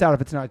edit this out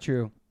if it's not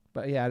true.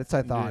 But yeah, that's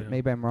what I thought. Yeah.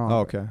 Maybe I'm wrong. Oh,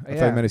 okay. I thought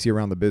Yeah. you meant is he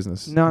around the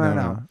business?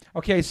 No.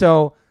 Okay,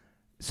 so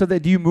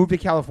do you move to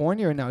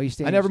California or no? You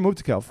stay. I never moved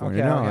to California.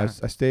 Okay, No,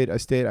 okay. I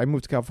stayed. I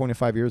moved to California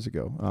 5 years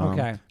ago.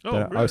 Okay. Oh,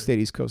 but really? I stayed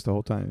East Coast the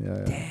whole time.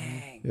 Yeah.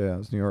 Dang. Yeah, it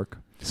was New York.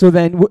 So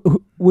then,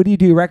 what do you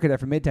do record at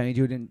for Midtown? You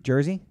do it in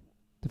Jersey,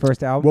 the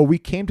first album. Well, we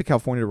came to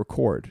California to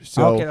record.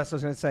 So okay, that's what I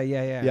was gonna say.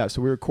 Yeah. yeah,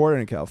 so we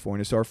recorded in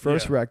California. So our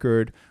first Yeah.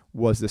 record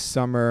was the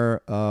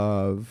summer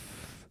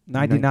of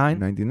 99?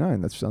 99.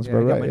 That sounds Yeah, I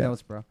about got right. my Yeah.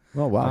 notes, bro.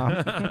 Oh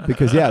wow. Um,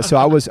 Because so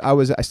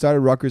I started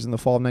Rutgers in the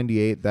fall of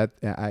 '98. That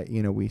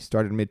we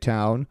started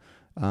Midtown,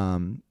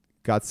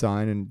 got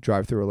signed, and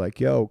Drive-Thru were like,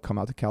 "Yo, come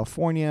out to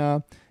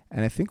California."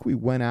 And I think we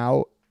went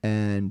out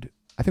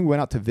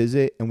to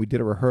visit, and we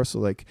did a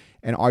rehearsal.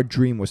 And our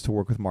dream was to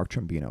work with Mark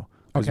Trombino.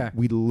 'Cause Okay.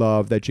 we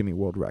love that Jimmy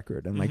World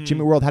record, and Mhm.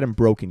 Jimmy World hadn't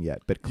broken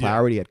yet, but Yeah.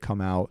 Clarity had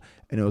come out,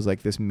 and it was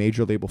like this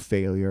major label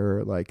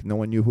failure. Like no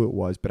one knew who it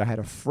was, but I had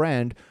a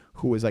friend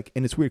who was like,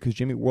 and it's weird because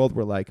Jimmy World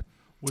were like,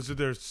 Was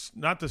it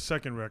not the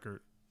second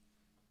record?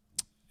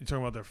 You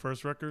talking about their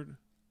first record?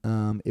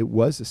 it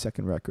was the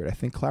second record. I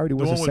think Clarity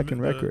was one the with second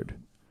the- record.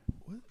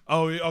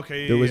 Oh, yeah,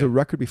 okay. There was yeah. a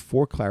record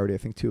before Clarity, I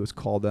think too. It was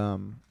called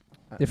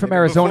They're from maybe-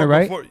 Arizona,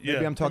 right? Yeah,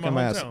 Maybe I'm from talking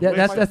my ass. hometown. Yeah,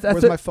 Wait, that's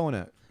Where's it. my phone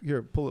at?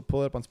 Here, pull it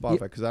up on Spotify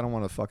because I don't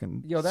want to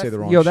fucking say the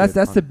wrong shit.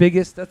 That's the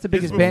biggest. That's the it's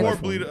biggest before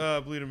band.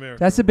 Bleed America.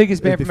 That's the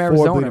biggest band It's from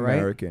before Arizona, Bleed right?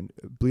 American.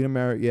 Bleed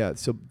America, yeah.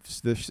 So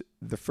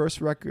the first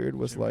record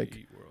was Jimmy like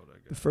Eat World, I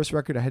the guess. first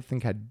record I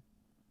think had.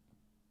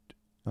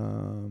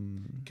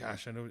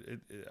 Gosh, I know it.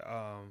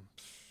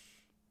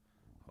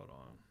 Hold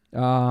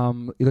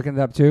on. You looking it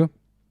up too?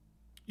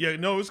 Yeah,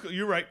 no,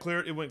 you're right.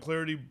 It went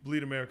Clarity,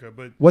 Bleed America.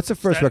 But What's the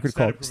first record Static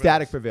called? Prevails.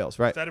 Static Prevails,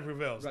 right? Static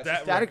Prevails. Right,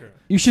 That Static- record.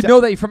 You should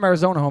know that you're from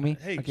Arizona, homie.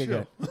 Hey, okay,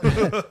 chill.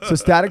 good. So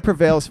Static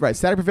Prevails, right?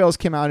 Static Prevails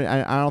came out, and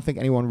I don't think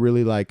anyone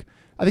really like.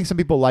 I think some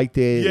people liked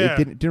it. Yeah.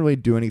 It didn't really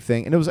do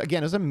anything, and it was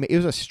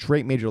a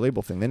straight major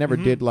label thing. They never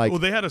did like. Well,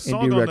 they had a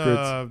song indie on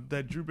records.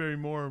 that Drew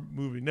Barrymore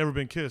movie, Never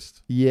Been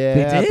Kissed.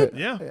 Yeah, They did? but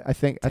Yeah. I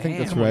think that's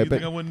Damn. right. You But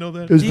think I wouldn't know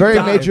that? it was Deep very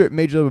dive.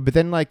 major label. But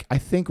then like I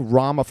think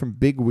Rama from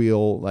Big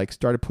Wheel like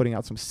started putting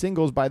out some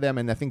singles by them,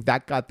 and I think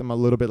that got them a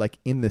little bit like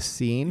in the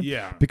scene.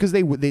 Yeah. Because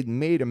they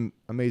made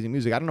amazing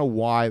music. I don't know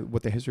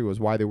what the history was,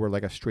 why they were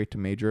like a straight to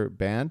major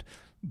band,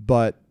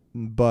 but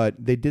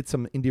they did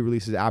some indie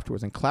releases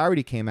afterwards. And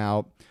Clarity came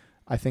out,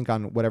 I think,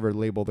 on whatever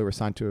label they were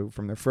signed to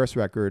from their first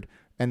record,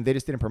 and they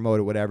just didn't promote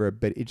it, whatever.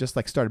 But it just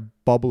like started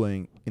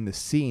bubbling in the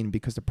scene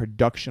because the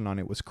production on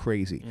it was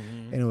crazy,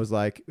 and it was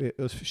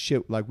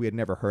shit like we had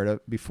never heard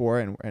of before,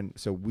 and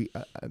so we.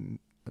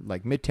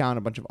 Like Midtown,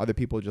 a bunch of other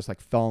people just like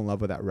fell in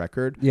love with that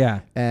record. Yeah.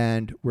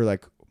 And we're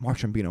like, Mark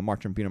Trombino.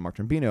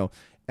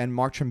 And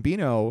Mark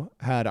Trombino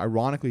had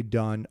ironically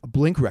done a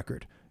Blink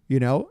record,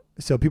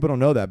 So people don't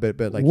know that,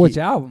 but like Which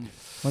album?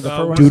 Was the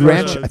first one? Dude Dude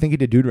Ranch. Ranch. I think he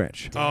did Dude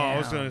Ranch. Oh, I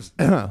was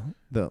gonna.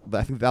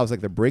 I think that was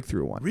like the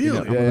breakthrough one. Really?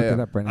 I'm gonna Yeah, look yeah. it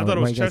up right now. I thought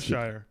it Why was you guys keep-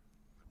 Cheshire.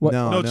 What?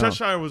 No, No,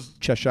 Cheshire was.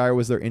 Cheshire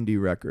was their indie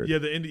record. Yeah,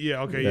 the indie.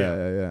 Yeah, okay,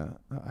 yeah.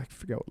 yeah. I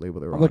forget what label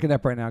they were I'm on. looking it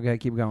up right now. Go ahead,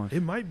 keep going.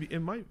 It might be.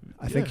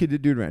 I think he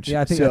did Dude Ranch.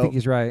 Yeah, I think So,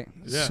 he's right.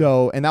 Yeah.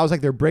 So, and that was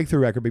like their breakthrough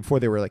record before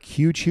they were like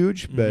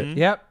huge, but Mhm.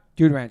 Yep.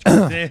 Dude Ranch.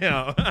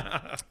 Damn.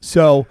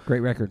 so.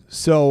 Great record.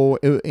 So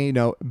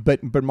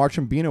but Mark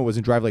Trombino was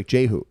in Drive Like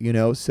Jehu,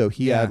 so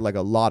he Yeah. had like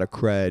a lot of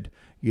cred,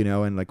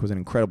 and like was an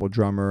incredible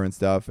drummer and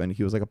stuff, and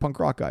he was like a punk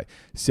rock guy.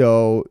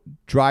 So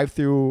Drive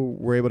Through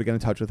were able to get in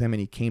touch with him,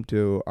 and he came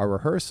to our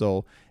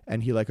rehearsal,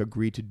 and he like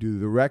agreed to do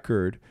the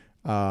record.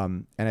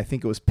 And I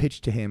think it was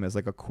pitched to him as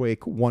like a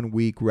quick 1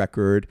 week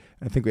record.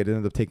 I think it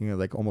ended up taking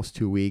like almost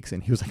 2 weeks,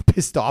 and he was like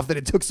pissed off that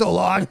it took so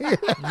long.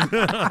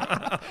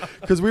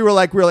 Because we were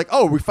like,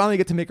 oh, we finally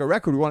get to make a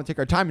record. We want to take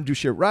our time and do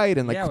shit right,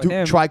 and like Yeah, with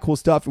him. try cool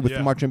stuff with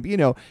Yeah. Mark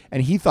Trombino.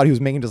 And he thought he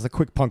was making just a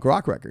quick punk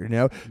rock record,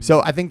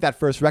 So I think that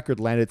first record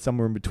landed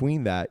somewhere in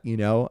between that,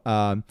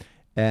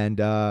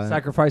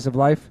 Sacrifice of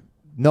Life.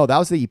 No, that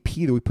was the EP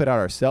that we put out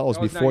ourselves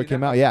Oh, it's before not it came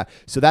that out. one. Yeah,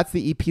 so that's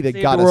the EP that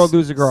Save got the us. World,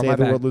 Lose a Girl, my Save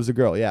the bad. World, Lose a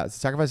Girl. Yeah,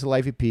 Sacrifice of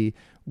Life EP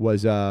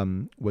was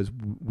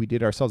we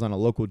did ourselves on a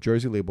local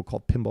Jersey label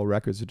called Pinball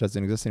Records, which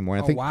doesn't exist anymore.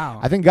 And Oh, wow.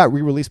 I think it got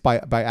re-released by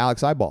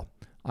Alex Eyeball.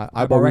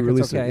 Eyeball Records,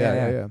 re-released okay,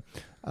 it.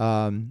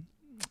 Yeah.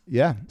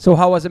 Yeah. So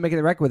how was it making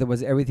the record with it?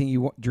 Was it everything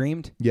you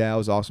dreamed? Yeah, it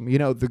was awesome.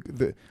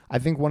 I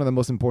think one of the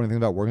most important things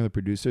about working with a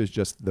producer is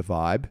just the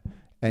vibe.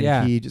 And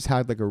Yeah. he just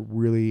had like I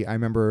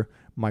remember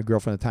my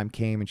girlfriend at the time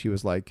came and she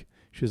was like,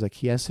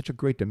 he has such a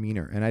great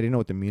demeanor. And I didn't know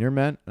what demeanor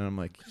meant. And I'm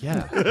like,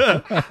 yeah.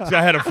 So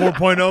I had a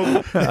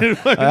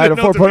 4.0. I had a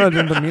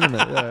 4.0 demeanor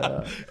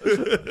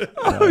meant.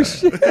 Oh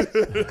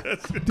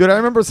shit! Dude, I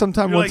remember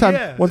one like, time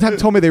yeah. one time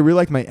told me they really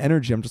liked my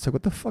energy. I'm just like,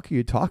 what the fuck are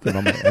you talking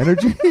about? My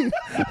energy?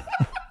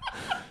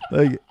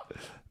 Like,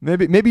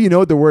 maybe you know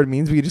what the word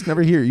means, but you just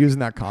never hear it used in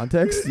that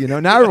context. Now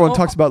everyone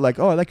talks about like,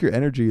 oh, I like your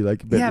energy.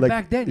 Like, but Yeah, like,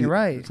 back then, you're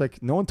right. It's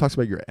like no one talks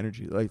about your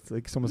energy.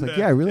 Like someone's like, Yeah.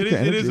 yeah, I really like your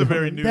It energy. is a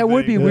very new That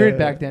would be thing. weird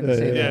back then to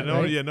say Yeah, that.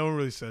 no, right? no one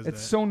really says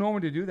It's that. so normal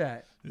to do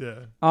that.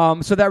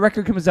 Yeah. So that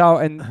record comes out,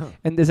 and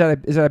is that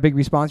a big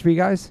response for you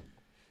guys?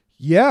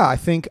 Yeah, I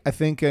think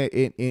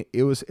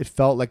it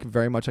felt like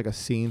very much like a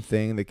scene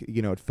thing. Like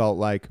it felt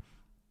like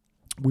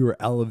we were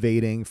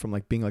elevating from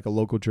like being like a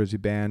local Jersey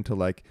band to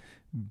like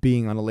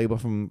being on a label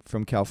from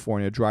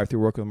California, Drive Through,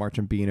 working with Mark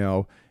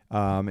Trombino.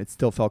 It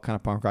still felt kind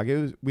of punk rock.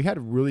 We had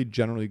a really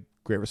generally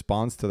great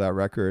response to that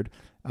record.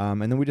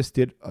 And then we just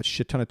did a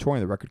shit ton of touring.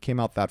 The record came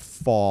out that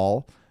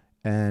fall,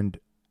 and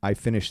I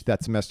finished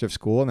that semester of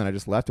school, and then I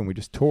just left and we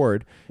just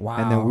toured. Wow.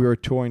 And then we were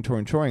touring.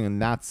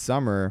 And that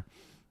summer,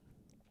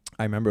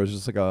 I remember it was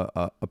just like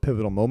a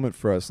pivotal moment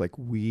for us. Like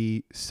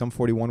Sum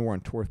 41 were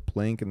on tour with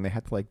Blink, and they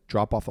had to like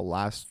drop off the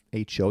last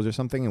 8 shows or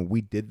something, and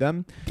we did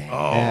them.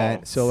 Oh,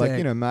 And so like,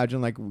 sick.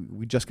 imagine like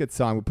we just get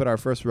signed, we put our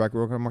first record,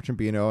 we're on Mark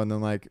Trombino, and then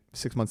like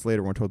 6 months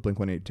later we're on tour with Blink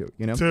 182,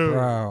 Dude.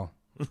 Bro,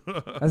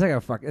 that's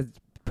like it's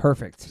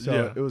perfect. So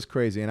Yeah. it was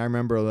crazy. And I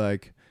remember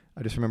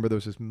I just remember there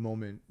was this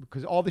moment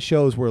because all the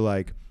shows were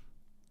like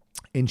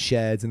in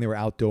sheds and they were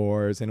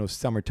outdoors and it was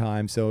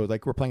summertime. So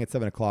like we're playing at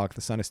 7:00,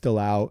 the sun is still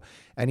out.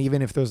 And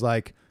even if there's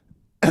like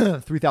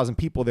 3,000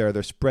 people there,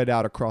 they're spread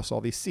out across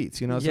all these seats,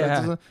 So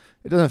Yeah.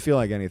 it doesn't feel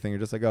like anything. You're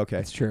just like, okay.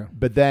 That's true.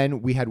 But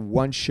then we had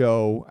one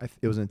show,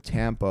 it was in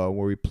Tampa,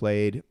 where we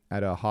played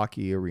at a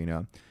hockey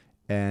arena,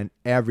 and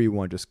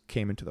everyone just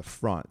came into the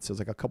front. So it was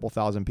like a couple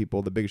thousand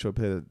people, the biggest show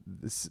played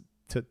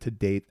to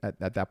date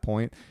at that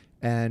point.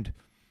 And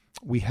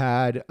we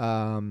had,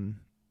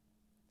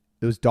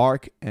 it was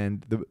dark,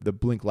 and the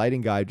Blink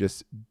lighting guy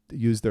just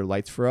used their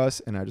lights for us,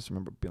 and I just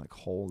remember being like,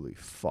 holy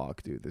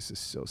fuck, dude, this is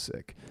so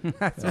sick.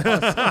 That's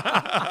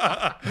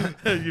awesome.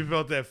 You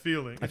felt that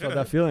feeling. I felt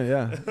that feeling,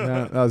 yeah.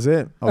 That was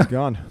it. I was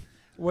gone.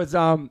 What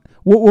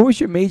was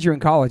your major in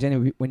college?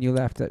 Anyway, when you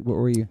left, what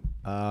were you?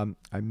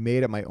 I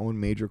made up my own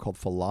major called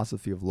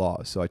philosophy of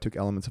law. So I took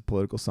elements of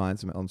political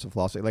science and elements of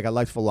philosophy. Like I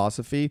liked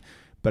philosophy,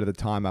 but at the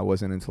time I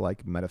wasn't into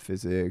like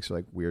metaphysics or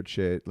like weird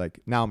shit. Like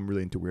now I'm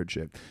really into weird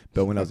shit.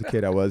 But when I was a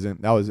kid, I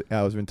wasn't. I was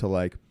into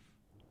like,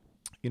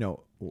 you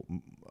know,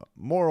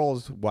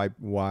 morals,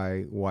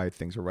 why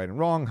things are right and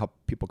wrong, how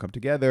people come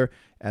together.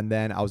 And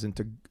then I was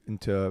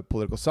into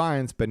political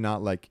science, but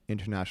not like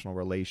international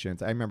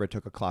relations. I remember I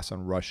took a class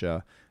on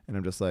Russia, and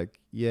I'm just like,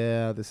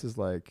 yeah, this is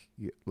like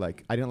I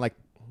didn't like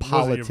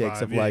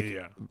politics of like,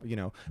 you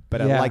know,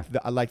 but Yeah.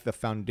 I like the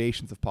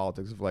foundations of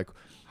politics of like,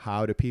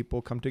 how do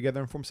people come together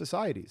and form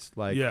societies?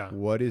 Like,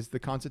 what is the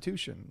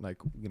Constitution? Like,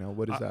 you know,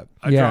 what is that?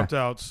 I Yeah. dropped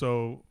out.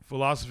 So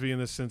philosophy in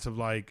the sense of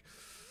like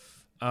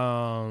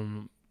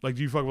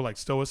do you fuck with like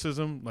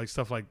stoicism, like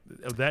stuff like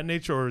of that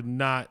nature, or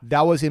not?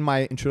 That was in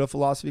my intro to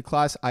philosophy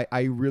class.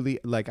 I really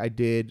like, I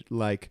did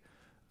like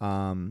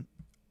I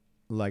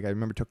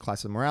remember took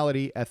classes of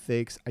morality,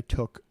 ethics. I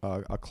took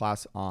a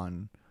class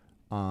on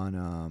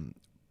a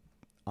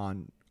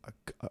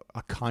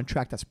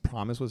contract as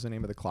promise was the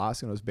name of the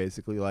class, and it was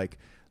basically like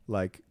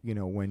you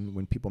know,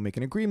 when people make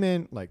an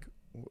agreement, like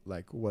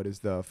what is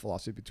the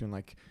philosophy between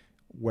like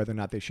whether or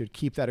not they should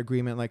keep that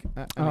agreement, like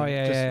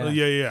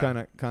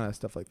kind of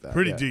stuff like that.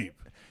 Pretty deep.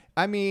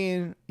 I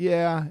mean,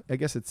 yeah, I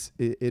guess it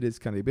is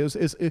kind of deep.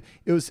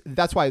 It was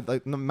that's why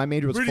like my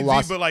major was Pretty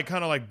philosophy. deep, but like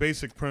kind of like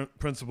basic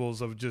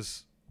principles of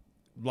just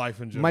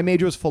life in general. My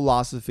major was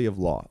philosophy of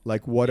law.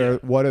 Like what are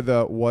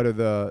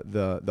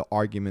the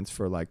arguments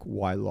for like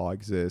why law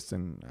exists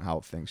and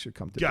how things should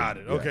come to Got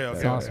be. it. Okay.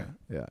 That's awesome.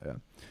 Yeah.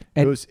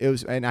 And It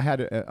was, and I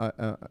had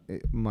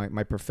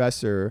my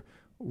professor.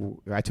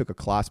 I took a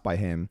class by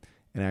him,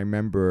 and I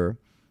remember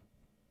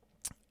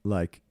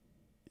like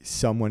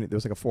there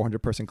was like a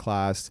 400-person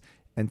class,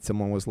 and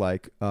someone was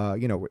like,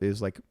 you know, it was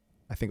like,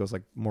 I think it was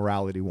like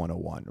morality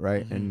 101,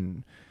 right? Mm-hmm.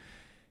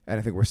 And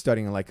I think we're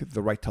studying like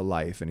the right to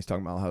life, and he's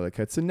talking about how like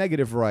it's a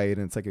negative right,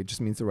 and it's like it just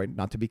means the right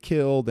not to be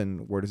killed,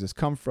 and where does this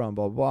come from,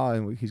 blah blah blah.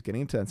 And he's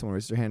getting into that, and someone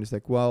raised their hand. He's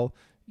like, well,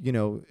 you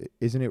know,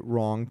 isn't it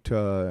wrong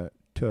to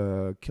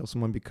kill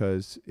someone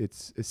because it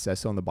says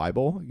so in the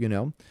Bible, you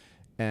know?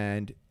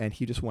 And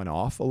he just went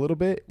off a little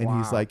bit, and Wow.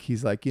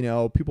 he's like, you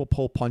know, people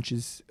pull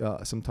punches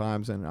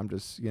sometimes, and I'm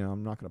just, you know,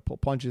 I'm not going to pull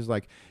punches.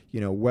 Like, you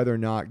know, whether or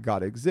not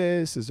God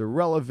exists is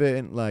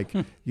irrelevant. Like,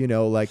 you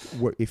know, like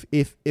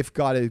if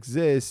God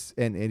exists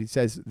and he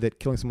says that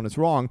killing someone is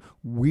wrong,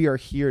 we are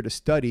here to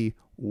study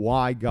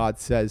why God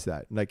says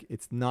that. Like,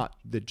 it's not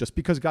that just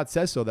because God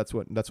says so, that's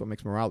what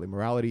makes morality.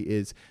 Morality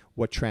is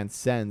what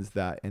transcends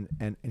that.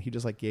 And he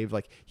just like gave,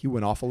 like, he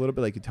went off a little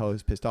bit, like you could tell he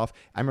was pissed off.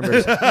 I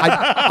remember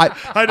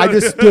I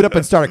just stood up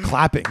and started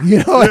clapping, you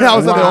know, and I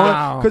was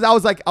Wow. because I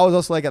was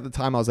also like at the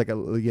time I was like,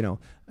 you know,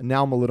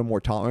 now I'm a little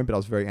more tolerant, but I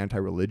was very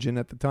anti-religion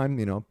at the time,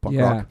 you know, punk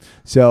rock.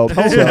 So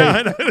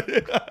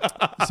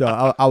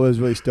I was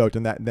really stoked,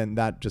 and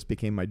that just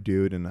became my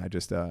dude, and I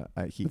just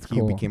he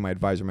cool. became my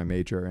advisor, my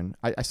major, and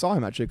I saw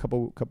him actually a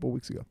couple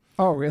weeks ago.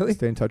 Oh, really?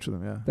 Stay in touch with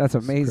him. Yeah, That's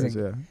It's amazing. crazy,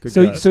 yeah. Good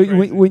So guy. so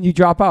crazy. when you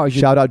drop out,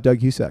 Shout out Doug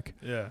Husek.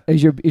 Yeah.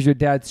 is your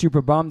dad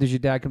super bummed? Does your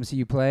dad come see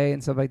you play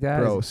and stuff like that?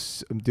 Bro,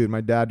 dude,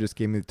 my dad just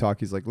gave me the talk.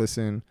 He's like,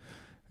 listen,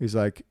 he's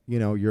like, you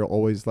know, you're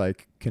always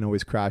like, can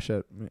always crash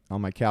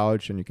on my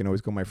couch, and you can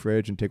always go in my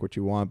fridge and take what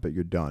you want, but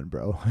you're done,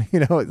 bro. You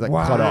know, it's like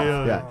cut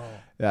off.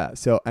 Yeah.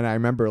 So, and I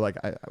remember like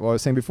what I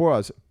was saying before,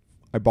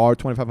 I borrowed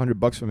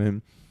 $2,500 from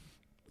him.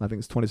 I think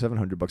it's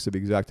 $2,700 to be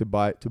exact, to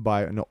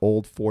buy an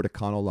old Ford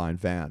Econoline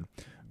van,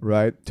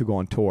 right, to go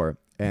on tour.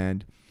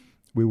 And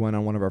we went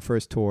on one of our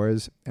first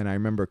tours, and I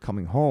remember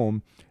coming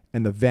home,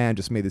 and the van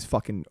just made this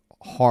fucking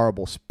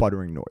horrible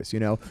sputtering noise, you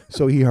know?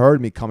 So he heard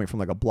me coming from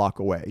like a block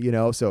away, you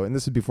know? So, and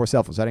this is before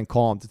cell phones. I didn't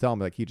call him to tell him,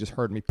 like, he just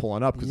heard me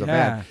pulling up because the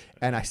van.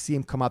 And I see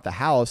him come out the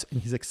house,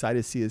 and he's excited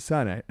to see his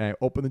son. And I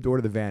open the door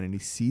to the van, and he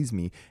sees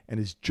me, and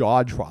his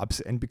jaw drops.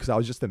 And because I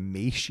was just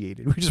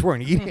emaciated, we just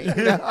weren't eating. You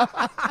know?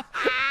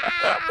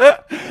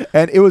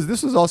 And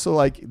this was also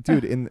like,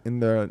 dude, in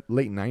the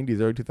late 90s,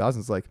 early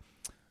 2000s, like,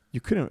 you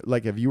couldn't,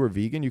 like, if you were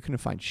vegan, you couldn't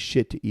find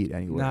shit to eat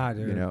anywhere. Nah,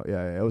 dude. You know,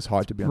 yeah, it was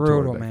hard to be Brutal,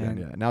 on tour back man.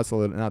 then. Yeah, now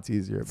it's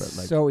easier, but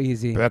like so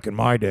easy. back in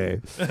my day,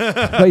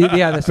 But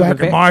yeah,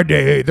 my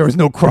day, there was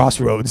no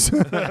crossroads.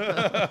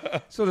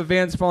 so the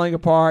van's falling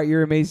apart.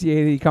 You're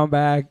emaciated. You come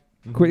back,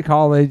 Mm-hmm. quit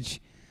college.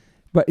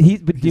 But do you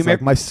He's like,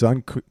 remember? my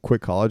son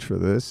quit college for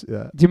this.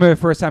 Yeah. Do you remember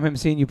the first time him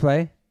seeing you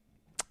play?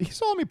 He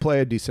saw me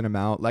play a decent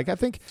amount. Like, I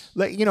think,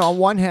 like, you know, on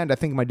one hand, I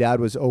think my dad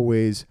was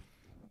always,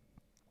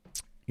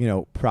 you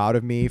know, proud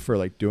of me for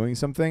like doing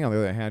something. On the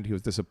other hand, he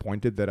was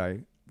disappointed that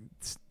I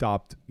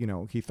stopped. You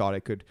know, he thought I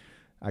could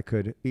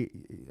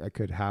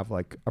have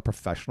like a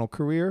professional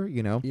career.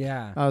 You know,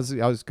 Yeah. I was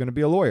going to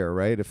be a lawyer,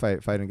 right? If I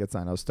didn't get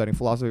signed, I was studying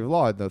philosophy of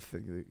law.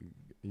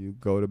 you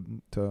go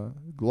to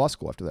law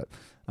school after that.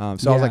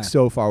 So I was like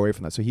so far away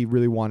from that. So he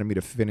really wanted me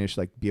to finish,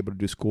 like be able to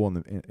do school.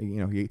 And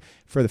he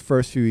for the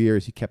first few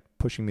years, he kept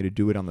pushing me to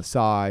do it on the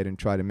side and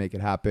try to make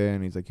it happen.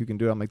 And he's like, you can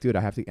do it. I'm like, dude, I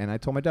have to. And I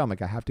told my dad, I'm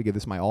like, I have to give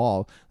this my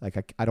all.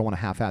 Like, I don't want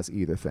to half-ass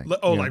either thing.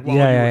 Like while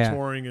you were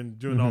touring and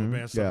doing all the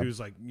band stuff, he was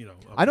like, Okay.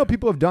 I know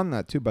people have done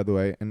that too, by the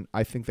way. And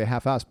I think they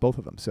half-ass both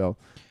of them. So.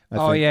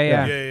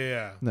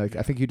 Yeah. Like,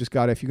 I think you just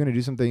got to, if you're going to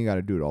do something, you got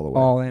to do it all the way.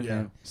 All in,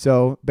 man.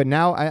 So, but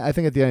now I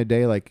think at the end of the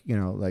day, like,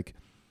 like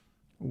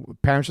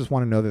parents just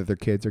want to know that their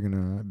kids are going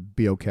to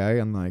be okay.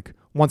 And like,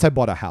 once I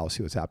bought a house,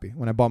 he was happy.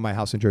 When I bought my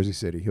house in Jersey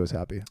City, he was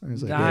happy. He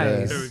was like,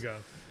 nice. There we go.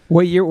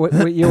 What year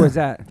was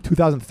that?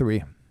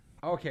 2003.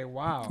 Okay,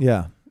 wow.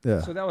 Yeah.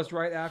 So that was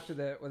right after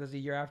a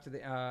year after the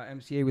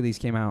MCA release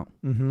came out.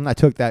 Mm-hmm. I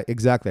took that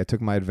exactly. I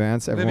took my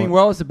advance. Living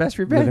Well is the best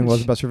revenge. Living Well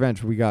is the best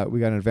revenge. We got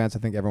an advance. I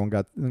think everyone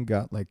got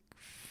like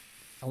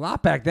a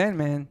lot back then,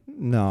 man.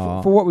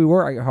 No, for what we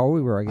were, how old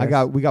we were. I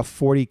guess we got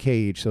 40K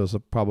each, so it was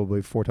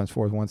probably 4 times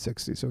 4 is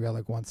 160. So we got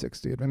like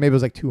 160. Maybe it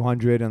was like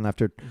 200, and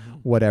after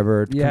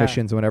whatever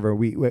commissions and whatever,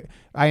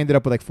 I ended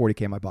up with like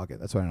 40K in my pocket.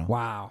 That's what I know.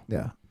 Wow.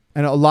 Yeah,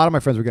 and a lot of my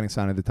friends were getting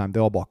signed at the time.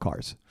 They all bought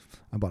cars.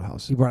 I bought a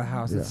house. You bought a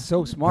house. It's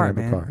so smart,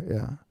 man. Car.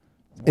 Yeah.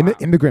 Wow.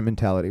 Immigrant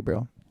mentality,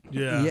 bro.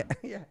 Yeah.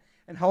 Yeah.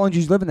 And how long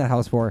did you live in that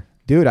house for?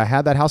 Dude, I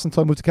had that house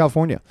until I moved to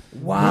California.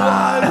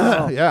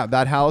 Wow. Yeah,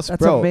 that house, That's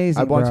bro.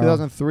 amazing, I bought in bro.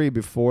 2003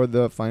 before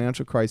the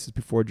financial crisis,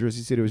 before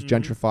Jersey City was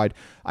gentrified.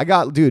 I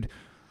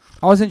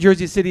was in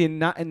Jersey City in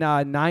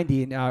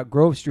 90 in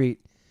Grove Street.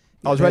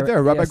 I was right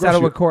there, right by Grove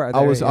Saddlewood Street. Court.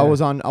 I was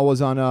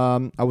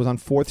on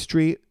 4th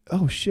Street.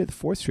 Oh shit,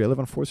 4th Street. I live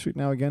on 4th Street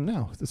now again.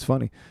 That's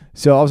funny.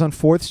 So I was on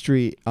 4th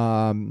Street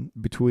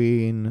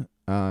between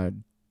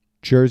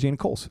Jersey and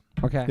Coles.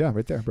 Okay. Yeah,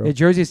 right there, bro. Yeah,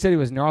 Jersey City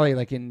was gnarly,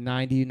 like in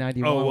 90,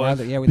 91. Oh, what?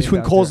 Yeah, we between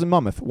lived out Coles there. and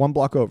Monmouth, one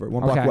block over,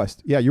 one block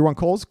west. Yeah, you were on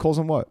Coles? Coles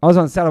and what? I was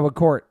on Saddlewood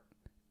Court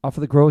off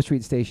of the Grove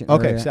Street station.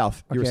 Okay, area.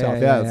 south. You were Okay,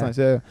 south. yeah, Yeah, that's nice.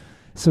 Yeah.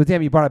 So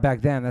damn, you brought it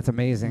back then. That's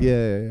amazing.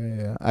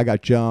 Yeah. I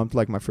got jumped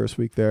like my first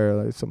week there.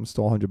 Like someone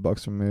stole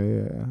 $100 from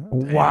me.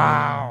 Yeah.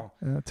 Wow.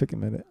 Yeah, it took a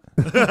minute.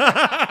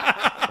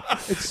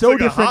 It's so like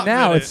a different hot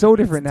now. minute. It's so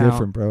different now.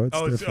 Different, bro. It's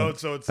different.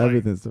 So it's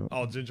Everything's like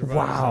all gentrified.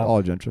 Wow.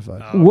 all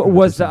gentrified. Oh.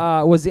 Was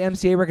the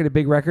MCA record a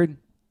big record?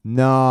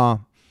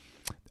 No,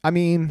 I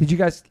mean, Did you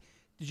guys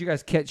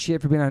catch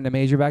shit for being on the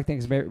major back then?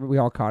 'Cause we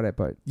all caught it,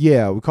 but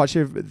yeah, we caught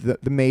shit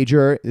the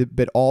major,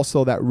 but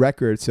also that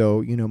record.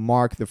 So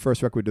Mark, the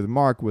first record to the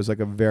Mark was like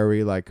a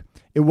very like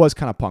it was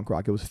kind of punk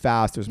rock. It was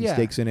fast. There's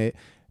mistakes in it.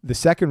 The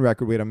second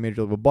record we had a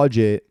major level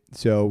budget,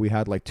 so we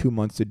had like 2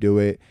 months to do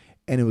it,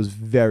 and it was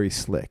very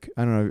slick.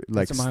 I don't know,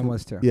 like that's what mine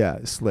was too. Yeah,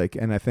 slick.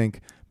 And I think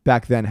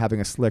back then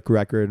having a slick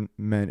record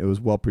meant it was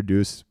well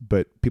produced,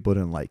 but people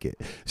didn't like it.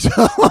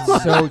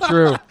 So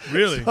true.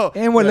 Really?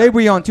 And with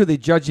label you on too, they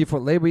judged you for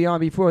label you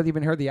on before they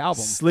even heard the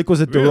album. Slick was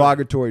a Really?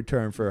 derogatory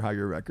term for how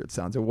your record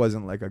sounds. It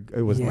wasn't like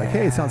like,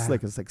 hey, it sounds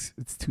slick. It's like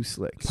it's too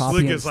slick. Poppy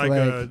Slick and is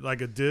slick.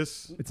 like a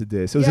diss. It's a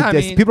diss. It was Yeah, a I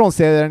diss. mean- People don't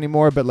say that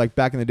anymore, but like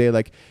back in the day,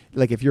 like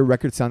if your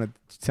record sounded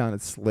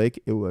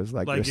slick, it was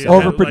like, Like you're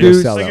it selling- Overproduced. you're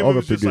Like, selling, it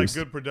was just like overproduced.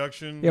 good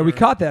production. Yeah, we or-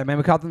 caught that, man.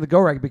 We caught them the Go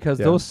record because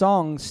Yeah. those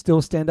songs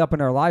still stand up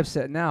in our live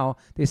set now.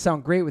 They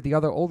sound great with the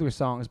other older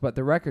songs, but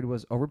the record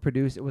was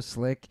overproduced. It was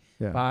slick.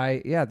 Yeah.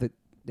 I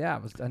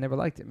never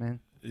liked it, man.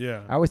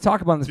 Yeah. I always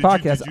talk about on this Did you-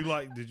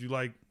 podcast. Did you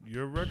like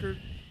your record?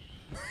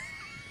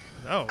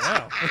 Oh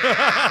wow.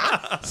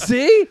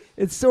 See,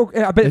 it's so.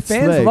 I bet It's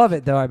fans slick. love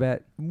it, though. I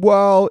bet.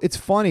 Well, it's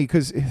funny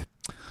because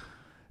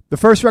the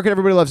first record,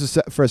 everybody loves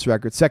the first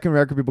record. Second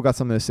record, people got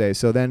something to say.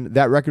 So then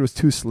that record was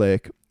too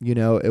slick.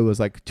 It was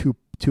like too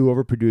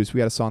overproduced. We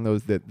had a song that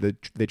was that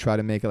they tried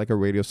to make it like a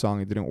radio song.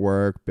 It didn't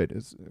work, but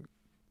it's a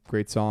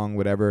great song,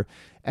 whatever.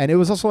 And it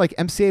was also like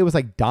MCA was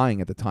like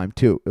dying at the time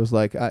too. It was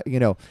like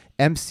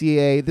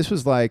MCA. This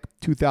was like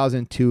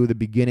 2002, the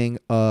beginning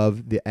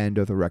of the end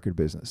of the record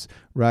business,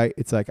 right?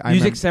 It's like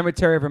Music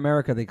Cemetery of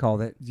America, they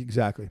called it.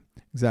 exactly.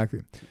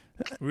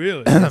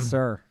 Really? Yes,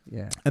 sir.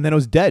 Yeah. And then it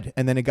was dead.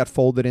 And then it got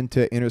folded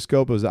into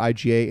Interscope. It was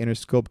IGA,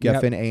 Interscope,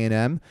 Geffen,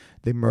 A&M.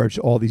 They merged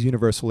all these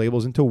Universal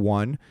labels into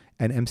one.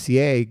 And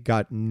MCA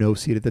got no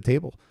seat at the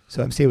table.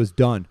 So MCA was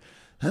done.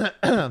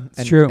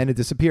 It's true. And it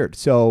disappeared.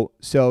 So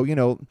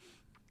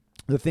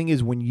the thing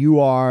is, when you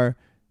are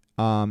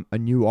a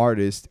new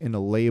artist in a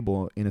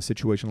label in a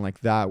situation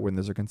like that, when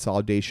there's a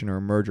consolidation or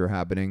a merger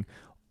happening,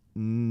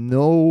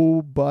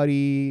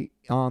 nobody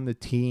on the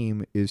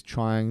team is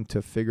trying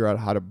to figure out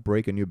how to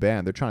break a new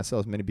band. They're trying to sell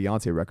as many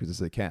Beyonce records as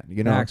they can.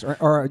 Max,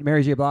 or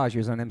Mary J. Blige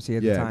was on MC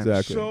at the time.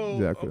 Exactly. So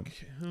exactly.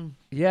 okay.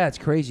 Yeah, it's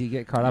crazy. You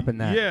get caught up in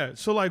that. Yeah.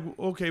 So like,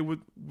 okay, with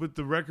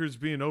the records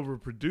being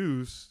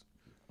overproduced,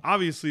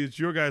 obviously it's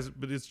your guys,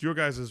 but it's your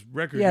guys'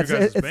 record, Yeah, your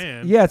guys' it's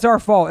band. yeah, it's our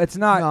fault. It's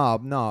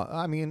not. No.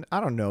 I mean, I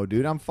don't know,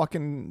 dude. I'm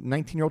fucking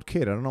 19-year-old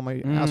kid. I don't know my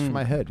ass from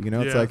my head. It's Yeah.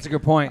 like That's a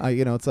good point.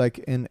 it's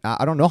like, and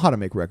I don't know how to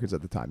make records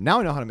at the time.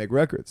 Now I know how to make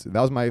records. That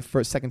was my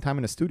second time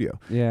in a studio.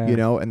 Yeah.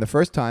 And the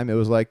first time it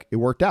was like it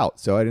worked out,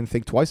 so I didn't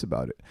think twice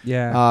about it.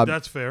 Yeah.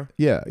 That's fair.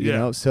 Yeah,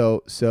 Yeah.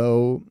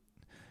 so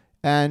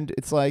and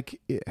it's like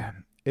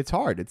it's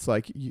hard. It's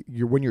like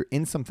you're when you're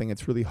in something,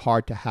 it's really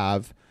hard to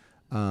have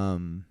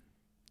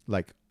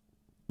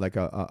like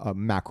a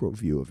macro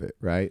view of it,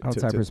 right?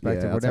 Outside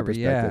perspective, outside whatever.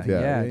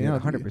 perspective, Yeah, you know,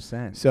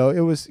 100%. So it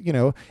was, you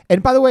know,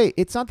 and by the way,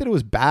 it's not that it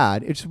was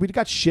bad. It's just we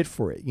got shit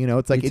for it. You know,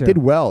 it's like Me it too. did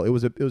well. It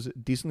was a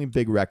decently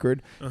big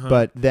record, Uh-huh.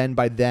 but then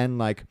by then,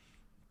 like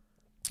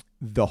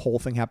the whole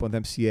thing happened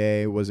with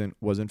MCA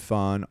wasn't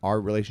fun. Our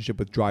relationship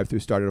with Drive Thru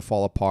started to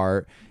fall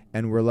apart,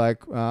 and we're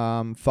like,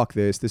 fuck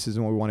this. This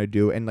isn't what we want to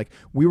do. And like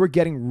we were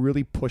getting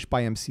really pushed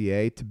by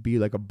MCA to be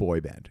like a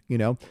boy band. You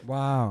know.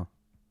 Wow.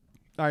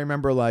 I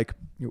remember like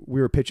we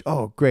were pitched,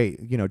 oh great,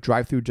 you know,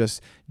 Drive Thru just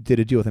did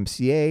a deal with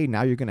MCA.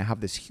 Now you're gonna have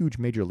this huge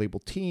major label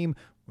team.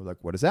 We're like,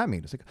 what does that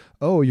mean? It's like,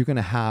 oh, you're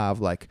gonna have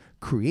like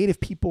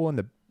creative people in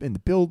the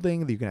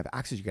building. You're gonna have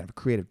access. You're gonna have a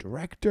creative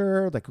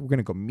director. Like we're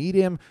gonna go meet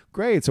him.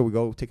 Great. So we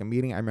go take a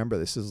meeting. I remember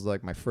this is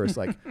like my first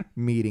like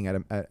meeting at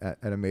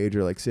a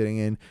major, like sitting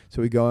in.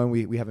 So we go and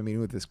we have a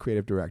meeting with this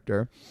creative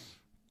director.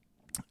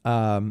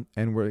 And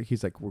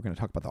he's like, we're going to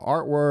talk about the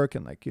artwork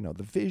and like, you know,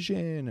 the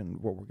vision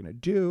and what we're going to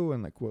do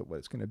and like what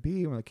it's going to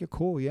be. And we're like, yeah,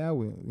 cool. Yeah.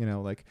 We, you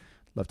know, like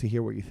love to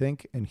hear what you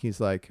think. And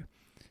he's like,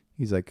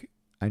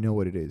 I know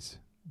what it is.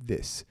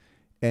 This.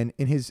 And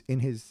in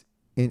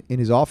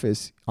his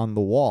office on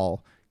the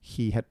wall,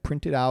 he had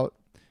printed out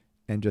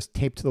and just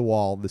taped to the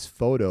wall this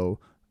photo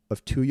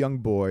of two young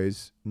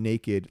boys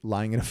naked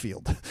lying in a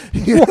field.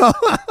 You know?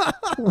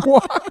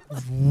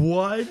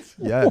 What?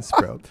 Yes,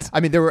 bro.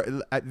 I mean,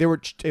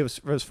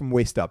 it was from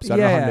waist up, so I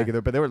don't know how naked they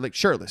were, but they were like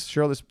shirtless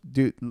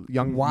dude,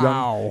 young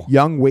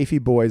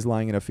wafy boys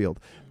lying in a field.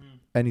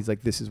 And he's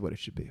like, this is what it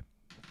should be.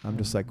 I'm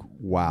just like,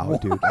 wow,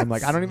 dude. I'm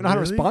like, I don't even know how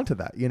to respond to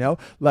that, you know?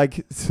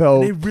 Like, so.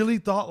 And they really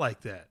thought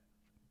like that.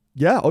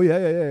 Yeah. Oh,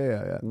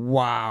 yeah.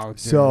 Wow. Dude.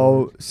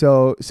 So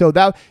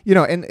that, you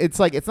know, and it's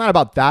like, it's not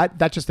about that.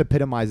 That just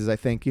epitomizes, I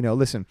think, you know,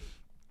 listen,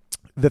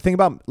 the thing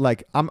about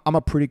like, I'm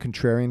a pretty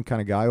contrarian kind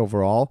of guy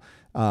overall.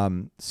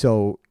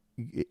 So,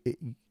 you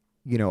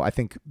know, I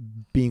think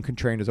being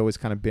contrarian has always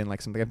kind of been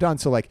like something I've done.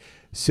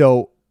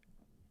 So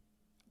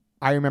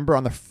I remember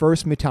on the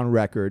first Midtown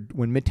record,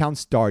 when Midtown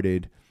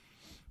started,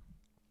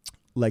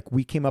 like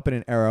we came up in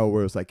an era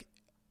where it was like,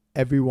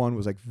 everyone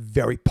was like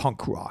very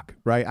punk rock,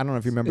 right? I don't know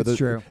if you remember. It's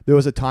true. There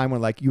was a time when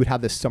like you would have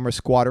this summer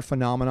squatter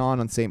phenomenon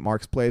on St.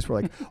 Mark's Place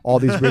where like all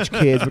these rich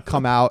kids would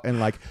come out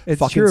and like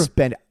fucking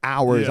spend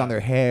hours on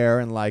their hair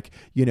and like,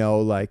 you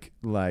know, like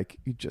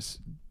you just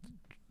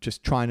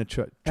trying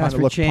to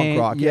look punk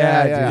rock.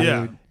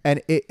 Yeah.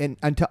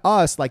 And to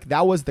us, like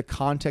that was the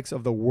context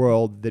of the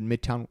world that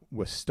Midtown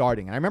was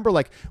starting. And I remember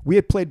like we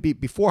had played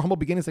before Humble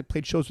Beginnings, like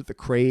played shows with The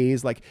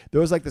Craze. Like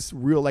there was like this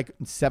real like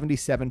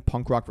 77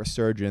 punk rock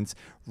resurgence.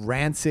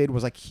 Rancid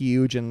was like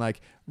huge, and like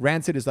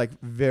Rancid is like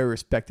very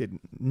respected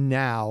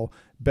now.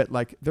 But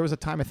like there was a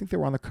time I think they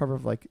were on the cover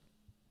of like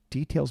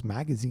Details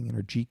magazine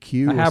or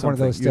GQ. I have or one of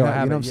those still. You know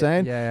what I'm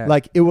saying? Yeah.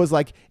 Like it was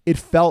like it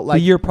felt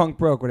like the year punk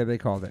broke, whatever they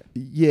called it.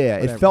 Yeah,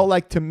 Whatever. it felt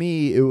like to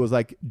me it was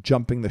like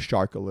jumping the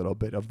shark a little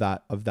bit of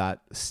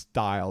that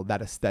style,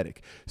 that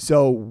aesthetic.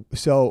 So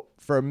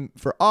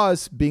for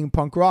us, being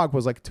punk rock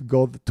was like to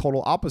go the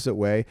total opposite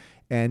way,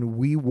 and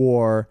we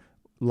wore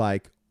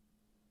like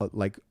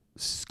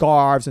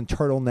scarves and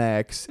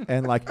turtlenecks,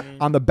 and like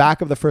on the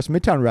back of the first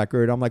Midtown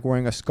record, I'm like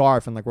wearing a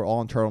scarf and like we're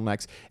all in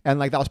turtlenecks, and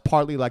like that was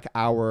partly like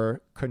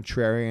our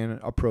contrarian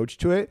approach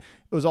to it.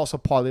 It was also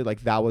partly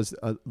like that was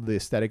the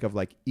aesthetic of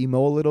like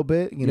emo a little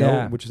bit, you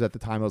know, which is at the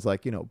time I was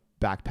like, you know,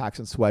 backpacks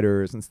and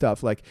sweaters and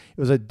stuff. Like it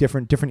was a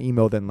different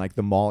emo than like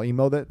the mall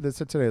emo that's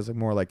today. It was like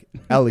more like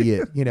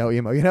Elliot, you know,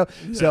 emo, you know.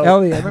 So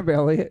Elliot, I remember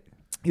Elliot.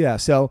 Yeah.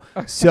 So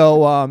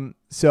and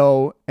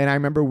I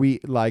remember we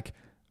like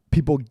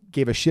people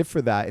gave a shit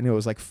for that, and it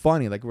was like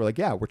funny. Like we're like,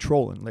 yeah, we're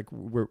trolling. Like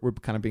we're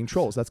kind of being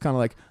trolls. That's kind of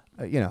like,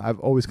 you know, I've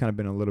always kind of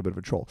been a little bit of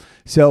a troll.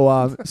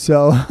 So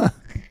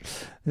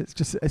it's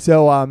just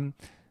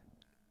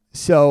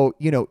so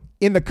you know,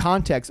 in the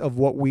context of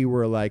what we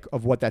were like,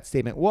 of what that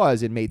statement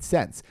was, it made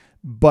sense.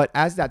 But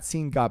as that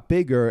scene got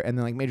bigger, and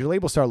then like major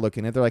labels started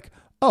looking at it, they're like,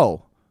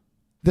 oh,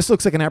 this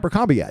looks like an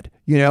Abercrombie ad,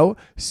 you know?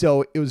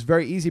 So it was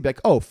very easy to be like,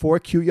 oh, 4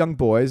 cute young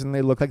boys, and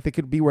they look like they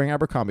could be wearing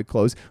Abercrombie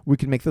clothes. We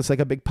could make this like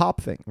a big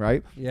pop thing,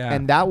 right? Yeah.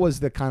 And that was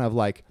the kind of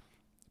like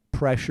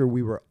pressure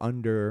we were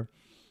under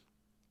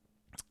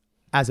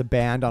as a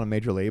band on a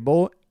major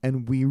label.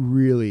 And we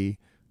really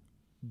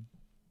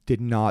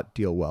did not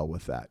deal well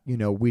with that. You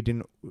know, we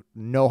didn't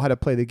know how to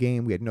play the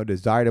game. We had no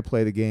desire to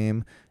play the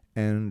game.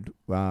 And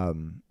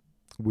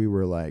we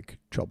were like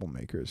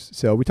troublemakers.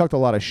 So we talked a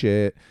lot of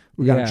shit.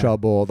 We got in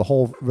trouble. The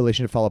whole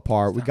relationship fell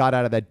apart. We got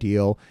out of that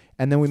deal.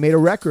 And then we made a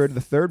record,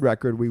 the third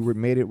record. We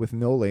made it with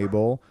no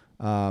label.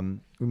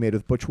 We made it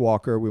with Butch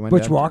Walker. We went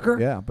Butch Walker?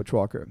 Yeah, Butch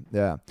Walker.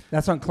 Yeah.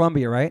 That's on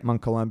Columbia, right? On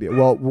Columbia.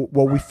 Well,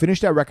 we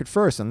finished that record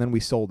first, and then we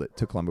sold it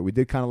to Columbia. We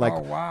did kind of like,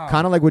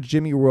 what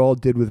Jimmy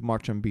World did with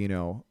Mark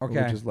Ciambino,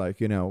 which is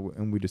like, you know,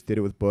 and we just did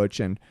it with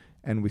Butch, and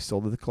we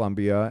sold it to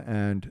Columbia,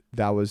 and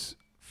that was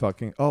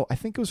fucking. Oh, I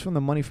think it was from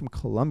the money from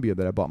Columbia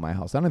that I bought my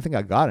house. I don't think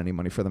I got any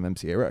money for the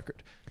MCA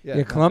record.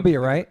 Yeah, Columbia,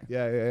 right?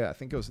 Yeah. I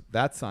think it was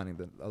that signing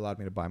that allowed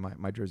me to buy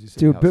my Jersey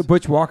City Dude, house.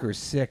 Butch Walker is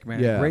sick, man.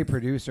 Yeah. Great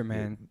producer,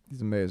 man.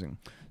 He's amazing.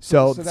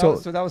 So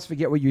that was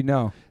Forget What You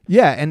Know.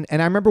 Yeah, and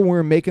I remember when we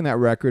were making that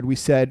record, we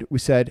said,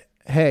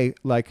 hey,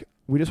 like,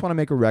 we just want to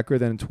make a record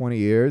that in 20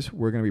 years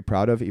we're going to be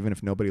proud of, even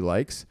if nobody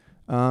likes.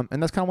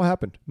 And that's kind of what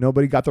happened.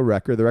 Nobody got the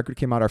record. The record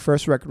came out. Our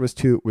first record was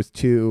too.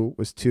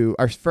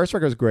 Our first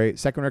record was great.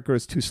 Second record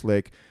was too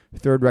slick.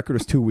 Third record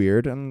was too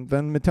weird. And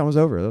then Midtown was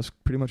over. That was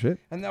pretty much it.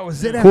 And that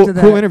was it Cool, after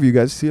that. cool interview,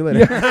 guys. See you later.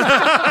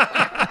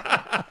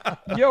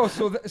 Yo,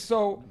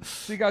 so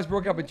you guys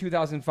broke up in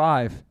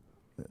 2005.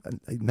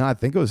 No, I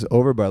think it was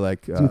over by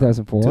like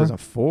 2004.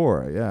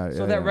 2004. Yeah.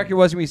 So that record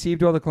wasn't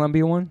received, or the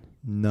Columbia one?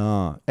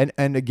 No.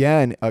 And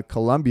again,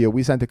 Columbia,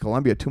 we signed to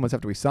Columbia 2 months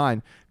after we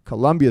signed.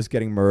 Columbia's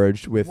getting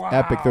merged with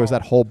Epic. There was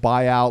that whole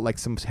buyout, like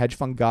some hedge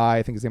fund guy,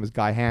 I think his name was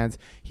Guy Hands.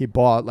 He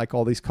bought like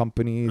all these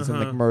companies and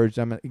like merged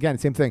them. And again,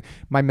 same thing.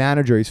 My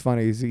manager, he's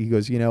funny. He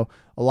goes, you know,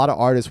 a lot of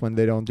artists, when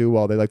they don't do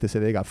well, they like to say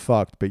they got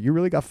fucked, but you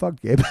really got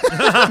fucked, Gabe.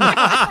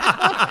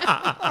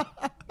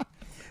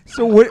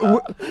 So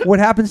what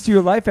happens to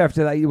your life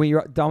after that when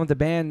you're done with the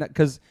band?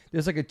 Because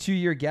there's like a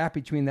 2-year gap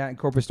between that and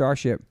Corporate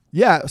Starship.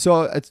 Yeah,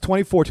 so it's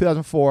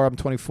 2004. I'm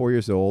 24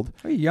 years old.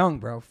 You're young,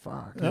 bro.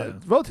 Fuck.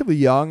 Relatively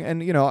young,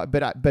 and you know,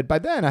 but by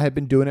then I had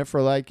been doing it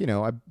for like, you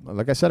know,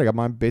 like I said, I got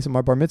my base of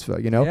my bar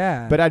mitzvah, you know.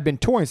 Yeah. But I'd been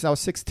touring since I was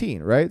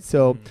 16, right?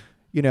 So,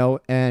 you know,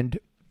 and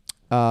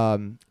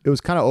it was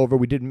kind of over.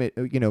 We did,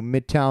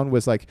 Midtown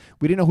was like,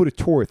 we didn't know who to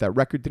tour with. That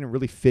record didn't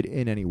really fit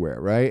in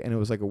anywhere, right? And it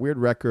was like a weird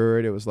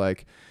record. It was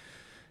like,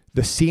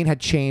 the scene had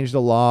changed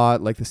a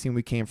lot. Like the scene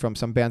we came from,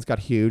 some bands got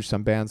huge,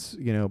 some bands,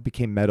 you know,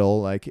 became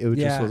metal. Like it was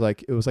just was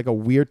like a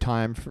weird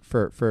time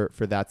for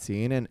that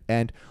scene.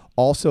 And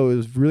also it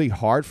was really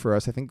hard for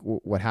us. I think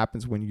what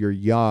happens when you're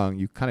young,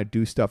 you kind of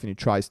do stuff and you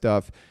try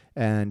stuff.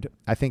 And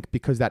I think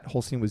because that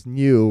whole scene was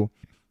new,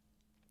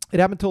 it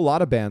happened to a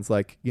lot of bands.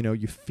 Like, you know,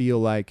 you feel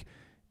like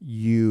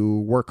you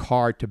work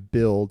hard to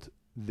build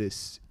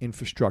this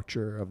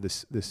infrastructure of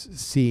this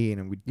scene,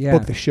 and we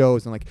book the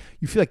shows, and like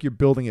you feel like you're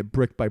building it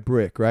brick by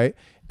brick, right?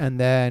 And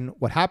then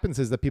what happens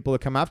is that people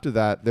that come after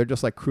that, they're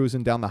just like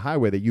cruising down the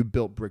highway that you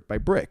built brick by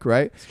brick,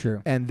 right? It's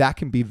true. And that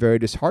can be very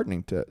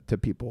disheartening to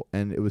people,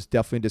 and it was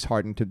definitely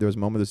disheartening there was a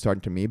moment that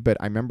started to me. But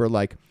I remember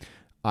like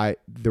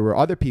there were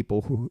other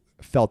people who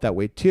felt that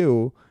way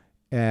too,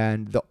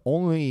 and the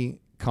only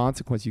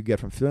consequence you get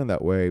from feeling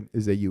that way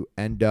is that you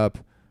end up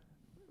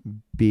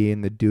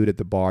being the dude at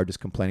the bar just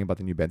complaining about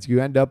the new bands.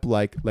 You end up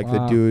like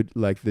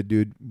the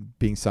dude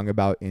being sung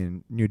about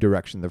in New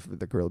Direction,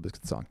 the Gorilla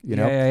Biscuit song, you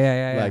know?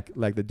 Yeah.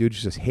 Like the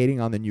dude's just hating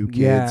on the new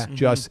kids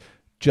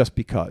just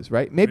because,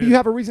 right? Maybe you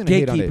have a reason to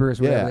hate on it. Gatekeepers,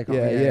 whatever they call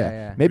it.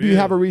 Yeah. Maybe you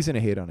have a reason to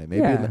hate on it.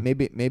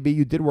 Maybe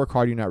you did work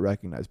hard, you're not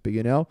recognized, but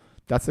you know,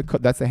 that's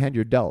the hand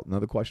you're dealt. Now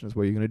the question is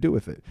what you're going to do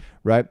with it,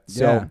 right?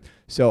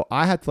 So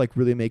I had to like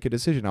really make a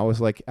decision. I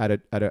was like at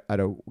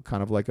a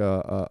kind of like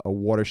a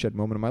watershed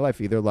moment in my life.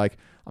 Either like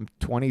I'm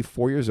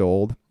 24 years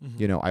old,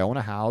 you know, I own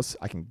a house,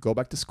 I can go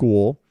back to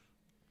school.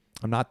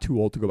 I'm not too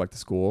old to go back to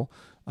school,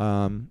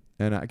 and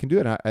I can do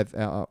it.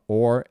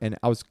 And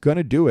I was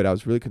gonna do it. I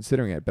was really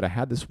considering it, but I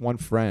had this one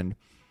friend.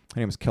 Her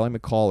name was Kelly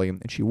McCauley,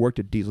 and she worked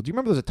at Diesel. Do you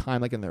remember there was a time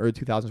like in the early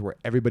 2000s where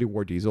everybody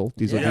wore Diesel?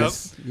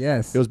 Yes.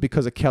 It was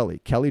because of Kelly.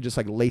 Kelly just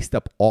like laced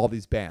up all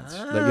these bands,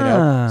 like, you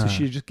know. So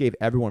she just gave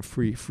everyone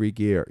free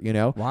gear, you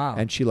know. Wow.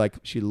 And she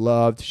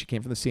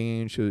came from the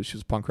scene. She was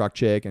a punk rock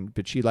chick,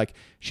 but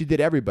she did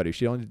everybody.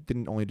 She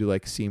didn't only do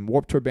like Scene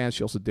Warped Tour bands.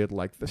 She also did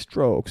like the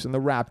Strokes and the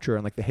Rapture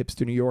and like the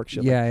Hipster New York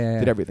shit.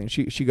 Did everything.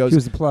 She goes. She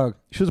was the plug.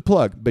 She was a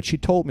plug, but she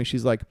told me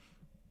she's like,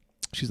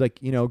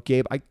 you know,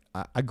 Gabe,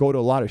 I go to a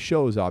lot of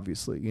shows,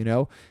 obviously, you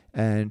know,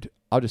 and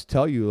I'll just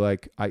tell you,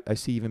 like, I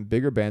see even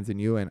bigger bands than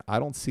you, and I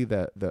don't see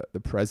the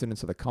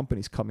presidents of the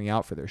companies coming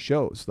out for their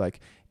shows, like,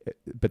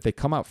 but they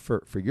come out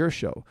for your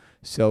show.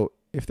 So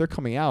if they're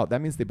coming out,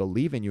 that means they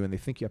believe in you and they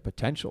think you have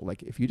potential.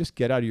 Like, if you just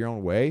get out of your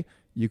own way,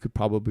 you could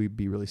probably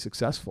be really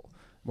successful.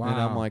 Wow.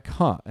 And I'm like,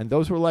 huh. And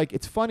those were like,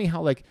 it's funny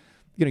how like,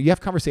 you know, you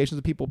have conversations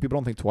with people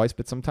don't think twice,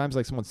 but sometimes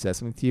like someone says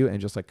something to you and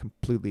just like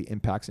completely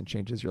impacts and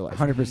changes your life.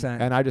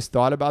 100%. And I just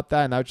thought about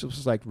that, and that just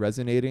was like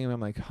resonating, and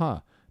I'm like, huh,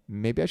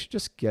 maybe I should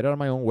just get out of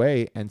my own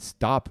way and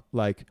stop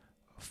like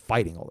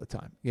fighting all the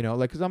time, you know,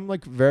 like, cause I'm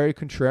like very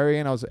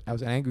contrarian. I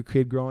was an angry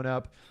kid growing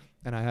up,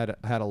 and I had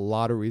a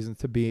lot of reasons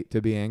to be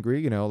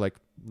angry, you know, like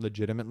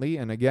legitimately.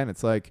 And again,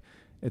 it's like,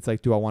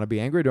 do I want to be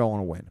angry or do I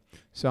want to win?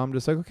 So I'm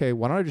just like, okay,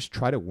 why don't I just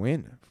try to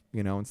win,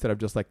 you know, instead of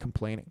just like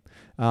complaining.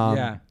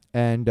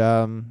 And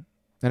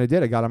I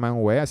did. I got on my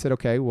own way. I said,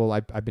 okay, well,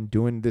 I've been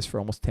doing this for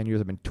almost 10 years.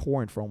 I've been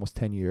touring for almost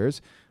 10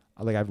 years.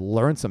 Like, I've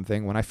learned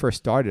something. When I first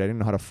started, I didn't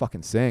know how to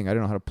fucking sing. I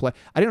didn't know how to play.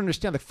 I didn't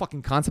understand the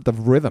fucking concept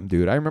of rhythm,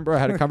 dude. I remember I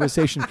had a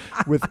conversation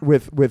with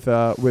one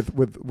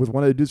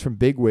of the dudes from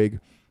Bigwig.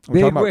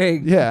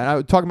 Bigwig. Yeah, and I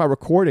was talking about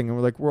recording,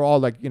 and we're all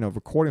like, you know,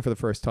 recording for the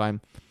first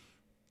time.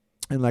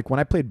 And like when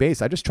I played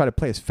bass, I just try to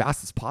play as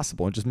fast as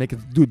possible and just make it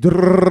do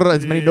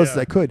as many notes as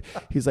I could.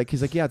 He's like,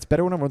 yeah, it's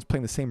better when everyone's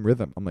playing the same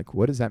rhythm. I'm like,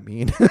 what does that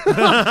mean?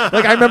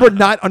 Like I remember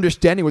not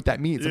understanding what that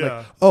means. I'm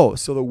like, oh,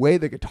 so the way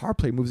the guitar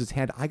player moves his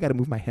hand, I got to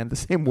move my hand the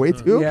same way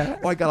too. Yeah.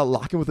 Oh, I got to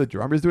lock in with the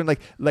drummer's doing.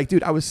 Like,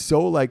 dude, I was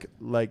so like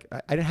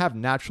I didn't have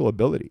natural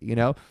ability, you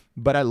know,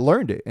 but I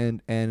learned it,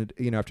 and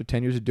you know, after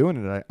 10 years of doing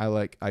it,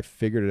 I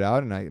figured it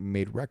out, and I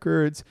made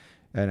records.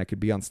 And I could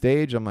be on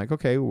stage. I'm like,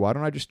 okay, why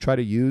don't I just try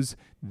to use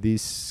these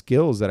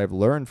skills that I've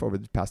learned for over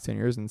the past 10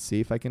 years and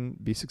see if I can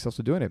be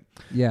successful doing it.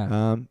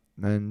 Yeah.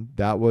 And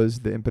that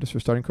was the impetus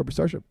for starting Cobra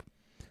Starship.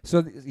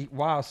 So,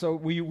 wow. So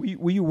were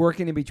you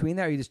working in between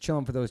that, or were you just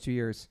chilling for those 2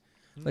 years?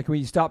 Like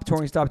when you stopped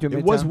touring, stopped doing Midtown?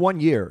 It was 1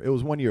 year. It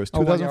was 1 year. It was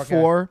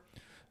 2004.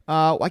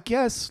 I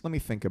guess, let me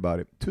think about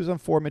it.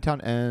 2004,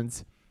 Midtown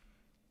ends.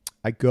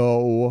 I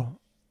go...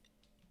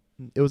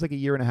 It was like a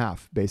year and a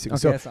half, basically.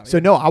 Okay, so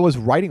no, I was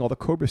writing all the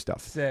Cobra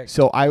stuff. Sick.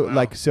 So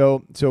I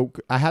so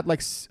I had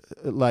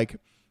like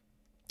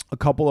a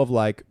couple of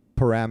like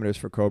parameters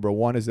for Cobra.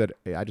 One is that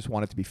I just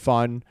want it to be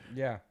fun.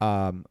 Yeah.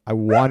 I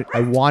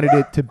wanted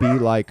it to be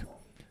like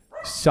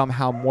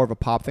somehow more of a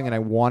pop thing, and I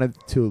wanted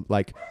to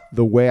like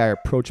the way I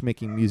approach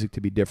making music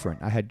to be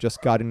different. I had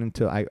just gotten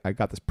into I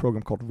got this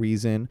program called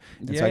Reason,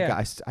 and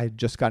I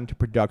just got into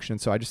production.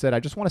 So I just said I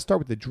just want to start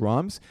with the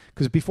drums,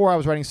 because before I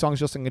was writing songs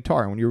just on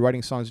guitar, and when you're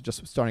writing songs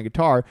just starting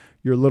guitar,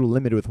 you're a little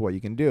limited with what you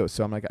can do.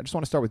 So I'm like, I just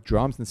want to start with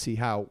drums and see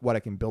what I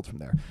can build from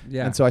there.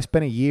 Yeah. And so I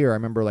spent a year. I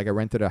remember like I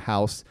rented a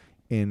house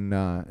in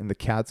the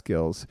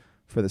Catskills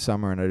for the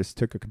summer, and I just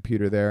took a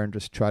computer there and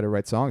just tried to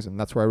write songs, and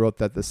that's where I wrote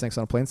the Snakes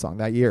on a Plane song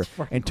that year.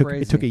 And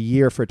it took a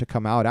year for it to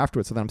come out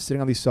afterwards. So then I'm sitting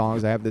on these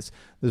songs. I have this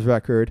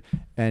record,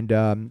 and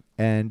I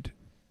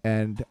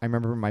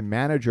remember my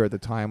manager at the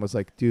time was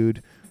like,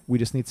 "Dude, we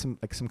just need some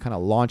kind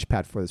of launch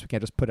pad for this. We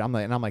can't just put it." I'm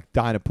like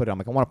dying to put it. I'm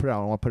like, I want to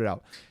put it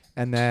out.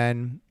 And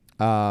then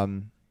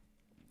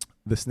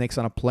the Snakes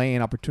on a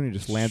Plane opportunity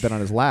just landed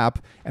on his lap,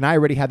 and I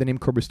already had the name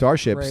Cobra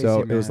Starship, Crazy, so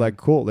man. it was like,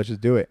 cool, let's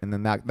just do it. And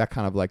then that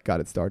kind of like got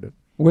it started.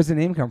 Where's the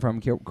name come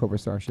from, Cobra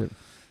Starship?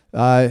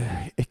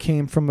 It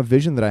came from a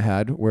vision that I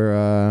had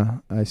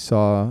where I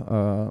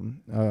saw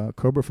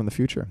Cobra from the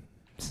future.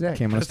 Sick.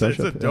 Came on a It's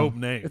starship. a dope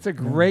name. It's a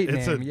great name.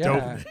 It's a yeah.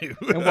 dope name.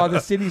 And While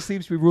the City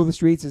Sleeps, We Rule the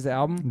Streets is the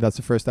album. That's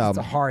the first It's a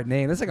album. hard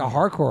name. That's like a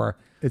hardcore.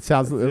 It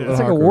sounds a little It's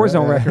like a hardcore,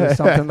 Warzone right? record or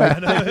something.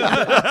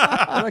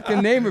 Like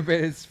the name of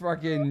it is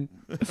fucking.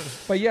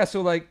 But yeah,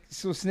 so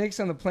Snakes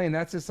on the Plane.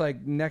 That's just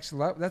like next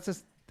level.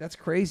 That's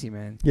crazy,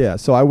 man. Yeah,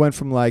 so I went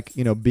from like,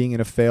 you know, being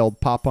in a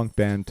failed pop punk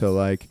band to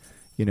like,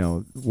 you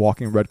know,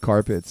 walking red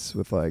carpets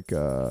with like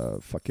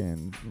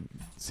fucking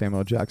Samuel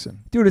L. Jackson.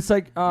 Dude, it's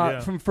like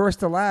from first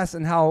to last,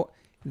 and how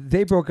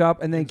they broke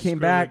up and then came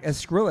back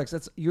as Skrillex.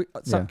 That's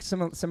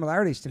some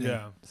similarities to me.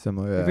 Yeah.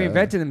 Similar. He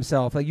reinvented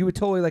himself. Like you were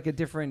totally like a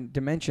different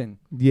dimension.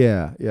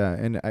 Yeah, yeah,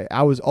 and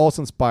I was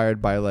also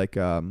inspired by like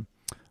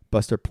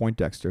Buster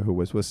Poindexter, who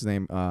what's his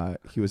name?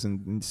 He was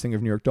in Singer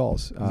of New York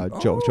Dolls.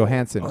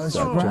 Johansson. That's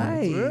So,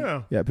 right.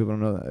 Yeah. Yeah, people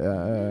don't know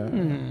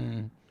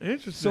that.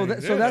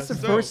 Interesting. So that's the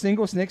first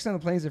single. Snakes on the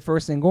Plane is the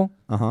first single.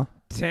 Uh-huh.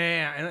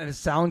 Damn, and a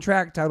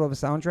soundtrack. Title of a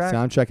soundtrack.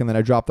 Soundtrack, and then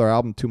I dropped our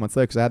album 2 months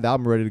later because I had the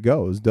album ready to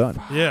go. It was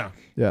done. Yeah.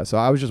 Yeah, so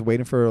I was just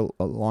waiting for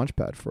a launch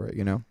pad for it,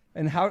 you know.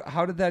 And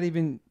how did that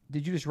even?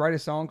 Did you just write a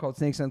song called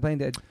Snakes on the Plane?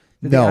 Did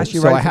they No,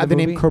 actually so write I it for had the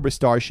name movie? Cobra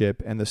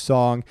Starship, and the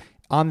song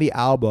on the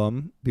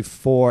album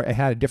before it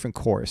had a different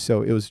chorus.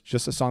 So it was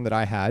just a song that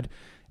I had,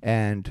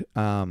 and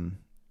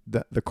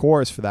the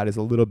chorus for that is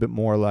a little bit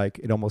more like,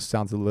 it almost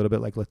sounds a little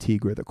bit like La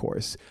Tigre, the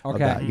chorus of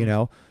that, you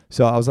know.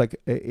 So I was like,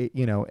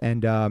 you know,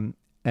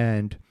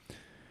 and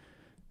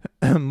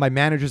my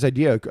manager's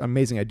idea,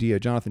 amazing idea,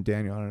 Jonathan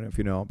Daniel. I don't know if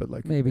you know, but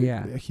like Maybe,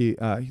 yeah.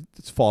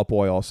 It's Fall Out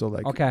Boy also,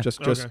 like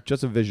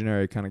just a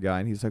visionary kind of guy.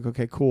 And he's like,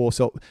 okay, cool.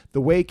 So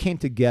the way it came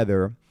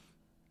together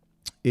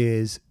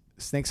is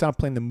Snakes on a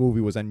Plane, the movie,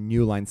 was on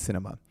New Line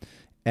Cinema,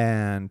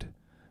 and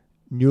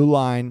New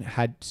Line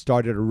had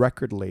started a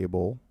record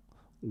label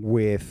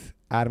with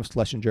Adam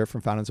Schlesinger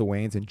from Fountains of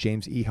Wayne's and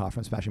James Iha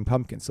from Smashing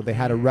Pumpkins. So they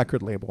had a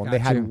record label, and they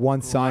had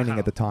one signing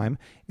at the time.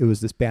 It was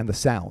this band, The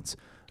Sounds.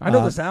 I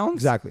know The Sounds.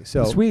 Exactly.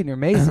 So Sweden, they're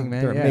amazing,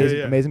 man.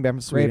 They're amazing band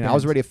from Sweden. I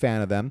was band. already a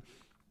fan of them.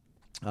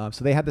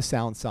 So they had The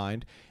Sound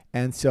signed.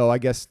 And so I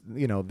guess,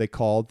 you know, they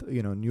called,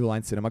 you know, New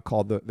Line Cinema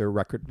called their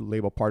record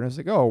label partners,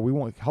 like, oh, we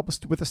want help us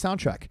with the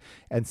soundtrack.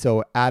 And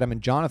so Adam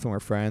and Jonathan were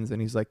friends,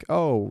 and he's like,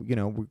 oh, you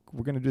know,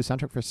 we're going to do a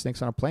soundtrack for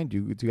Snakes on a Plane. Do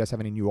you guys have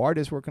any new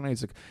artists working on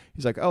it?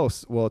 He's like, oh,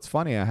 well, it's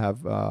funny. I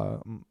have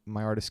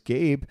my artist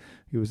Gabe.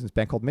 He was in this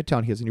band called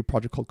Midtown. He has a new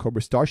project called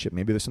Cobra Starship.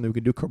 Maybe there's something we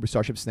can do, Cobra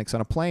Starship, Snakes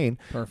on a Plane.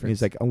 Perfect. And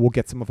he's like, and we'll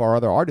get some of our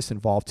other artists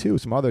involved too,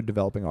 some other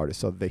developing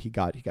artists. So that he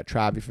got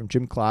Travi from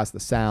Gym Class,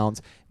 The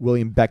Sounds,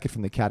 William Beckett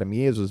from the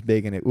Academias was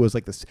big, and it was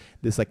like this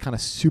like kind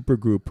of super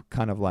group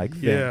kind of like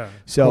thing. Yeah.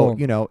 So, Cool.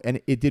 you know, and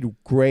it did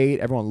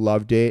great. Everyone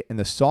loved it. And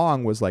the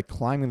song was like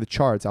climbing the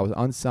charts. I was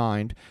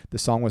unsigned. The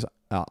song was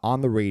on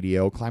the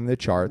radio, climbing the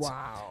charts.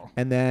 Wow.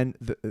 And then,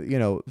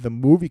 the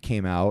movie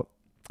came out,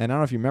 And I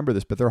don't know if you remember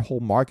this, but their whole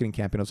marketing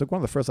campaign, it was like one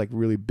of the first like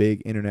really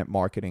big internet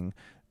marketing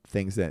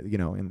things that, you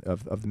know,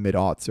 of the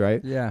mid-aughts,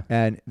 right? Yeah.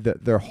 And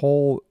their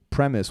whole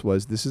premise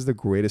was, this is the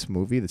greatest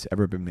movie that's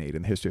ever been made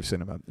in the history of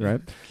cinema, right?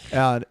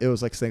 And it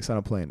was like Snakes on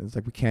a Plane. It's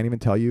like, we can't even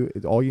tell you.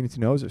 All you need to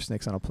know is there's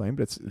snakes on a plane,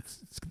 but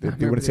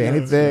they wouldn't say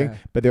anything. Yeah.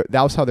 But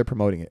that was how they're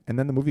promoting it. And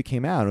then the movie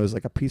came out, and it was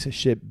like a piece of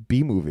shit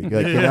B movie,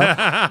 like, you know?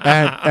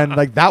 And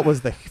like that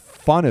was the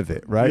fun of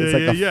it, right? It's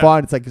like the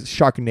fun. It's like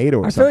Sharknado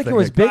or something. I feel like it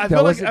was big, I though.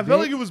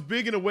 felt like it was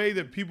big in a way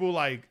that people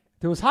like.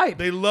 There was hype.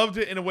 They loved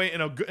it in a way,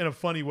 in a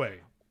funny way.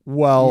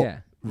 Well, yeah.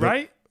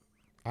 Right?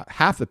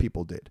 Half the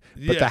people did,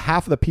 but Yeah. the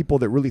half of the people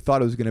that really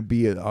thought it was going to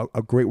be a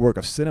great work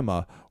of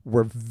cinema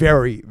were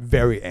very,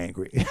 very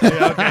angry.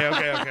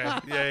 Yeah,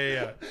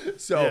 okay.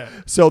 Yeah.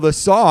 So the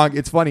song,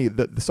 it's funny.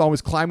 The song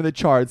was climbing the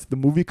charts. The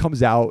movie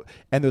comes out,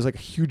 and there's like a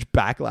huge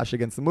backlash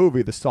against the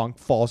movie. The song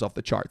falls off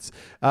the charts.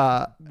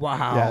 Wow.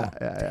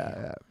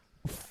 Yeah.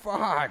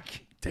 Fuck.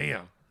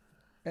 Damn.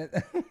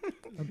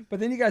 But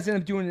then you guys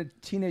ended up doing the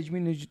Teenage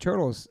Mutant Ninja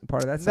Turtles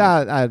part of that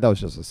song. That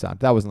was just a sound.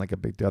 That wasn't like a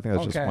big deal. I think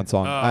that was just one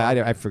song.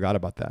 I forgot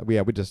about that. We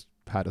just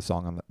had a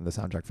song on the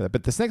soundtrack for that.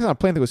 But the Snakes on a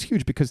Plane thing was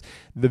huge because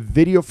the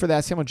video for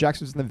that, Samuel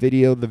Jackson was in the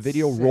video. The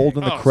video Sick. rolled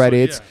in the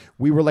credits. So, yeah.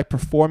 We were like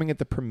performing at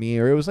the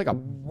premiere. It was like a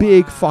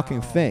big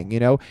fucking thing, you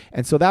know?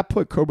 And so that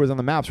put Cobras on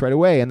the maps right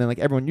away. And then like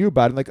everyone knew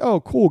about it. Like,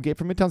 oh, cool, Gabe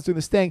from Midtown's doing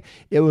this thing.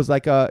 It was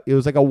like a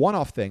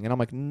one-off thing. And I'm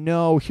like,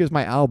 no, here's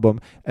my album.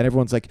 And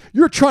everyone's like,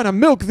 you're trying to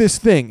milk this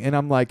thing. And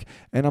I'm like,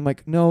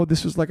 no,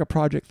 this was like a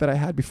project that I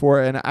had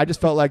before. And I just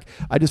felt like,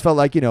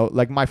 you know,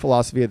 like my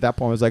philosophy at that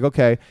point was like,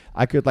 okay,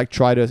 I could like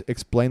try to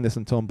explain this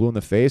until I'm blue in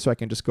the face, so I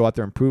can just go out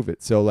there and prove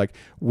it. So like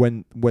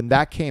when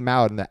that came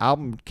out and the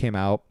album came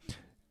out,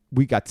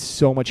 we got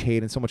so much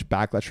hate and so much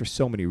backlash for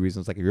so many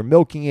reasons. Like, you're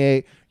milking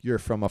it, you're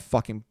from a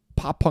fucking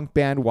pop punk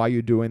band, why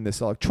you doing this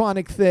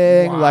electronic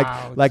thing,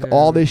 like dude.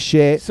 All this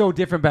shit. So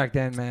different back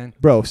then, man.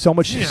 Bro, so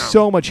much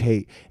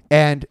hate.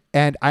 And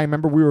I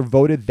remember we were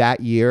voted that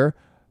year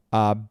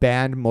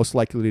band most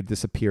likely to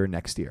disappear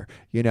next year,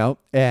 you know,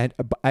 and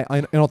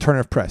in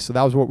alternative press. So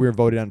that was what we were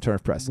voted on,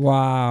 alternative press.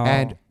 Wow.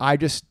 And I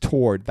just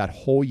toured that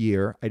whole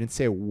year. I didn't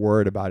say a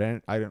word about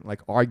it. I didn't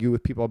like argue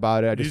with people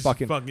about it. I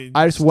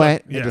just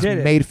went and just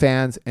made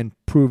fans and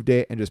proved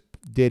it and just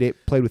did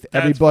it, played with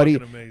everybody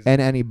and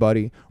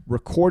anybody,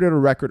 recorded a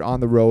record on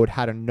the road,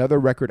 had another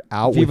record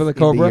out Viva La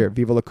Cobra. the year,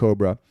 Viva La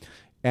Cobra,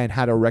 and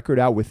had a record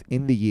out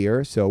within the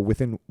year. So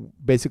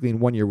basically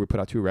in 1 year, we put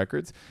out 2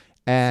 records.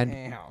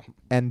 And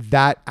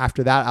that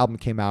after that album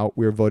came out,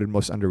 we were voted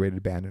most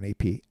underrated band in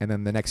AP. And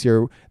then the next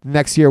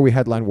year we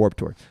headlined Warped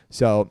Tour.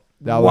 So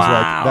that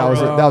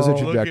was a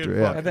trajectory.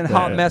 Yeah. And then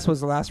Hot Mess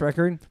was the last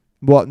record.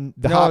 Well,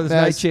 there's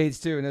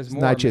Nightshades too, and there's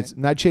more.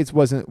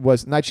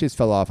 Nightshades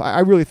fell off. I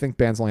really think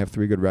bands only have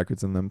 3 good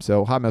records in them.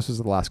 So Hot Mess was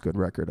the last good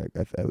record,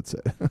 I would say.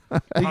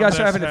 You guys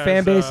are having a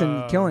fan base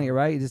and killing it,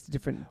 right? Just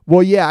different.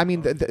 Well, yeah. I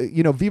mean,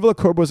 you know, Viva La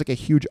Cobra was like a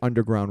huge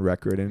underground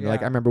record, and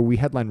like I remember we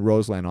headlined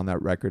Roseland on that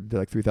record. There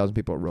were like 3,000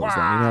 people at Roseland.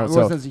 Wow. You know,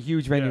 Roseland's a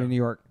huge venue in New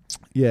York.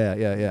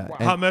 Yeah. Wow.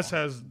 Hot Mess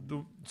has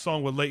the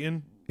song with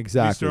Leighton.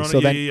 Exactly.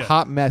 So then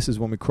Hot Mess is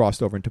when we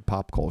crossed over into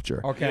pop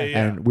culture. Okay.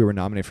 And we were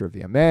nominated for a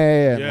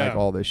VMA and like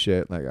all this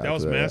shit. Like that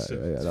was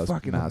massive. Yeah, that was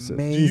fucking massive.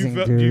 Amazing,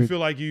 do you feel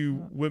like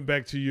you went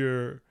back to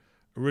your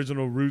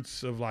original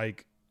roots of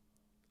like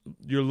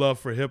your love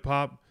for hip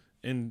hop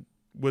and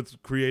with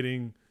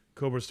creating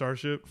Cobra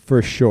Starship?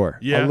 For sure.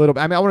 Yeah. A little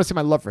bit. I mean, I want to say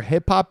my love for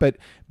hip hop, but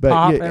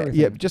pop,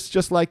 yeah,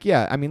 just like,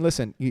 yeah. I mean,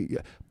 listen,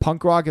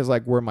 punk rock is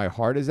like where my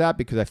heart is at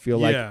because I feel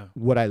like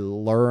what I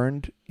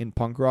learned in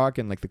punk rock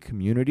and like the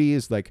community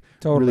is like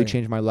really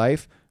changed my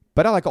life.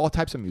 But I like all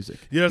types of music.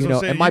 Yeah, that's what I'm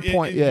saying. And my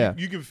point,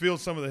 you can feel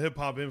some of the hip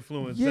hop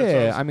influence.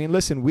 Yeah, I mean,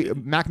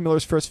 listen, Mac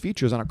Miller's first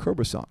feature is on a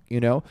Cobra song, you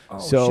know? Oh,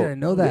 shit, I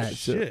didn't know that.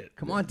 Shit.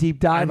 Come on, deep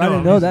dive. I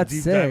didn't know that's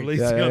sick.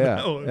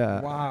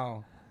 Yeah.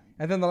 Wow.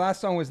 And then the last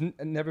song was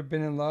Never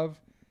Been in Love.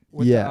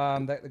 With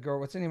the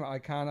girl, what's her name?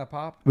 Icona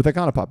Pop? With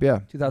Icona Pop, yeah.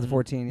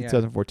 2014, yeah.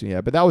 2014,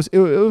 yeah. But that was it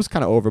was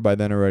kind of over by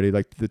then already.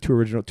 Like the two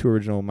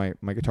original my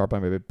guitar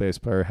player, my bass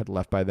player had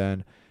left by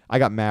then. I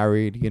got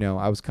married, you know.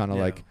 I was kind of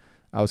like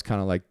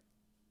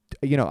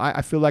you know,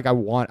 I feel like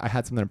I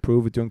had something to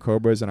prove with doing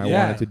Cobras, and I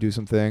wanted to do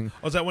something.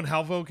 Was that when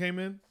Halvo came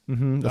in?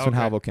 Mm-hmm. That's when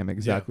Halvo came in,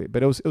 exactly. Yeah.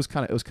 But it was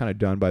kind of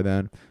done by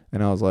then,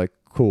 and I was like,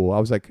 cool. I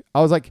was like,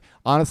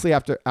 honestly,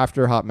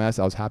 after Hot Mess,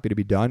 I was happy to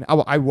be done.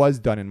 I was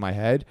done in my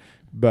head,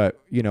 but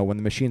you know, when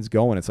the machine's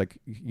going, it's like,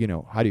 you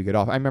know, how do you get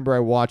off? I remember I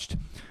watched.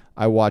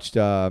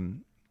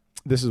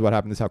 This is what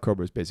happened. This is how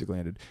Cobras basically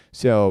ended.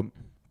 So.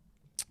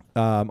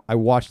 I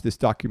watched this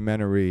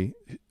documentary,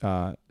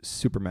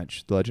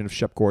 Supermensch, The Legend of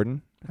Shep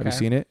Gordon. Have you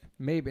seen it?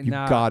 Maybe. You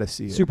gotta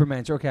see it.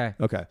 Supermensch, okay.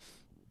 Okay.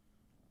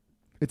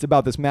 It's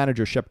about this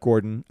manager, Shep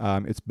Gordon.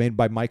 It's made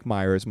by Mike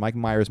Myers. Mike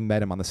Myers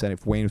met him on the set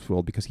of Wayne's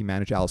World because he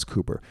managed Alice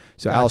Cooper.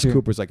 So Alice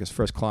Cooper's like his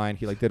first client.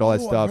 He like did all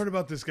that stuff. I heard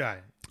about this guy.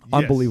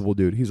 Unbelievable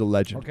dude. He's a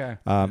legend. Okay.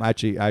 I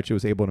actually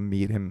was able to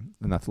meet him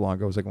not too long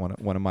ago. It was like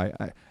one of my.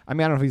 I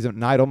mean, I don't know if he's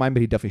an idol of mine,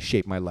 but he definitely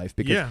shaped my life.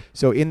 Because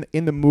so in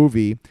the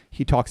movie,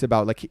 he talks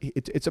about like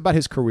it's about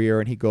his career,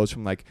 and he goes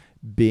from like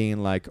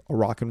being like a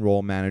rock and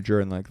roll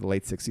manager in like the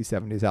late 60s,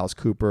 70s, Alice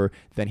Cooper.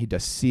 Then he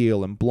does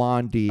Seal and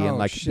Blondie, and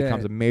like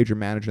becomes a major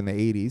manager in the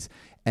 80s,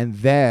 and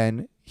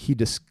then he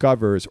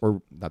discovers,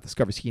 or not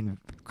discovers, he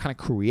kind of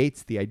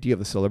creates the idea of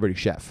the celebrity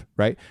chef,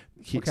 right?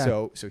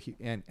 So he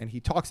and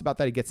he talks about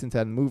that. He gets into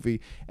that in the movie,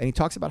 and he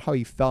talks about how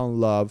he fell in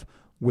love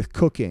with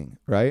cooking,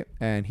 right?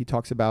 And he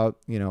talks about,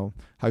 you know,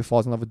 how he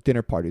falls in love with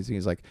dinner parties. And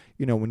he's like,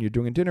 you know, when you're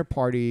doing a dinner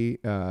party,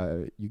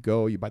 you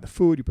go, you buy the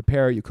food, you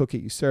prepare it, you cook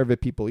it, you serve it,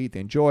 people eat, they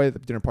enjoy it, the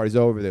dinner party's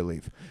over, they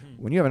leave.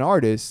 Mm-hmm. When you have an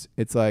artist,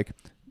 it's like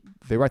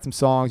they write some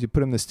songs, you put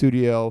them in the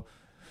studio,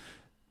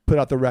 put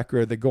out the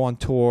record, they go on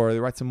tour, they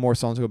write some more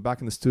songs, go back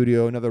in the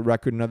studio, another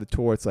record, another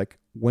tour. It's like,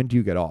 when do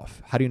you get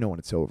off? How do you know when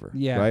it's over?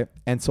 Yeah. Right?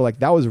 And so like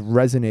that was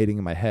resonating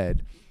in my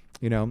head,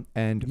 you know,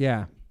 and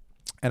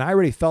and I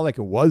already felt like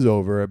it was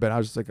over, but I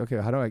was just like, okay,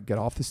 how do I get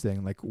off this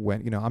thing? Like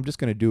when, you know, I'm just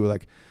going to do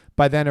like,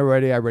 by then I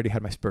already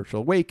had my spiritual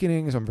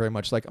awakenings. I'm very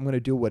much like, I'm going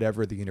to do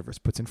whatever the universe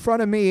puts in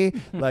front of me.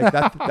 Like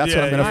that's what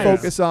I'm going to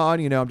focus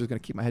on. You know, I'm just going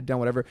to keep my head down,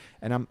 whatever.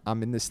 And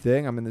I'm in this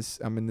thing, I'm in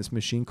this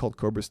machine called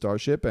Cobra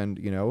Starship. And,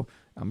 you know,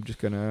 I'm just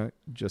going to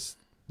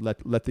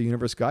let the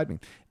universe guide me.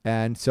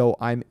 And so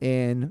I'm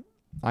in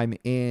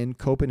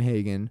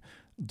Copenhagen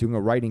doing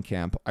a writing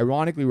camp,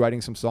 ironically writing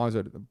some songs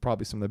that are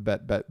probably some of the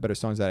better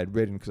songs that I'd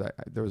written, because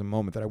there was a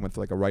moment that I went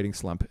through like a writing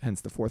slump,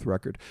 hence the fourth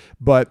record.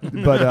 But so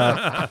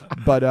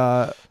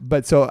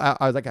I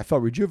was like, I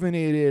felt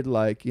rejuvenated,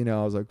 like, you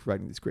know, I was like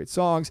writing these great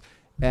songs,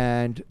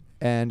 and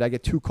I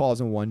get 2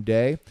 calls in one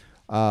day.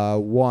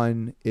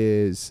 One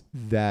is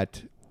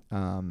that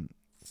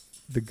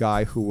the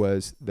guy who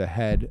was the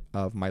head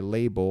of my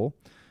label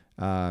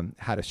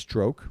had a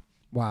stroke.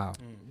 Wow.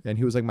 And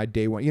he was like my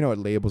day one. You know, at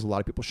labels, a lot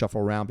of people shuffle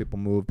around, people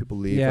move, people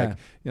leave. Yeah. Like,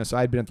 you know, so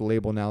I'd been at the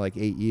label now like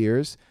 8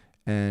 years,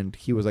 and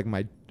he was like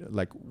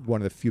one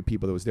of the few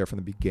people that was there from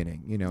the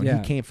beginning. You know, and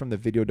he came from the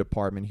video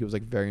department. He was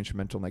like very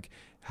instrumental in like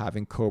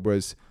having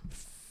Cobras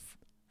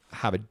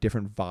have a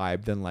different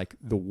vibe than like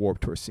the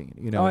Warped Tour scene.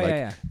 You know,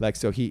 like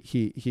so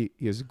he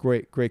was a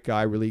great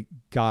guy. Really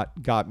got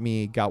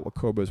what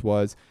Cobras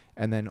was.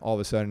 And then all of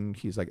a sudden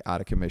he's like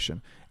out of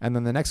commission. And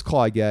then the next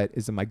call I get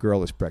is that my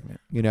girl is pregnant,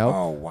 you know?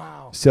 Oh,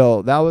 wow.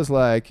 So that was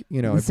like,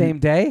 you know. The same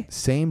day?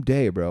 Same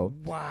day, bro.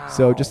 Wow.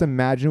 So just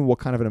imagine what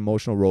kind of an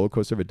emotional roller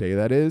coaster of a day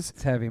that is.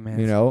 It's heavy, man.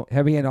 You know?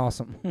 Heavy and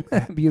awesome.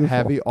 Beautiful.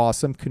 Heavy,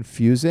 awesome,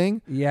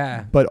 confusing.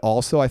 Yeah. But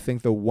also I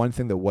think the one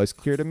thing that was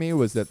clear to me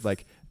was that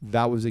like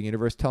that was the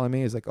universe telling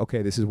me is like,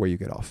 okay, this is where you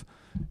get off.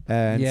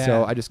 And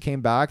so I just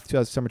came back,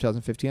 summer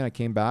 2015, I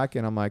came back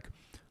and I'm like,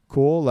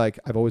 cool. Like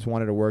I've always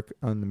wanted to work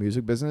on the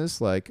music business.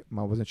 Like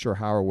I wasn't sure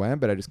how or when,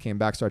 but I just came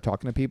back, started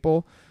talking to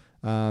people,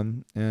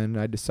 and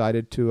I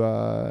decided to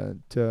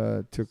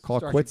call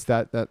it quits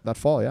that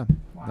fall. Yeah,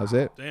 wow. That was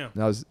it. Damn.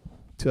 That was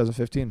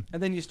 2015.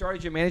 And then you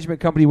started your management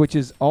company, which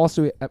is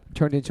also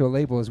turned into a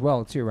label as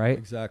well, too, right?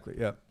 Exactly.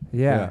 Yeah.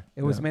 Yeah.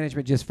 It was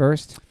management just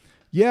first.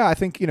 Yeah, I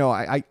think, you know,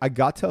 I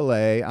got to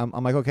LA.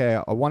 I'm like,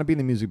 okay, I want to be in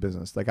the music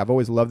business. Like I've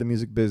always loved the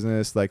music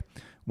business. Like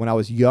when I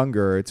was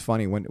younger, it's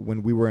funny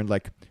when we were in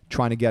like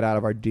trying to get out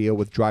of our deal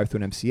with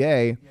Drive-Thru and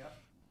MCA,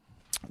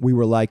 we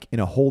were like in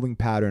a holding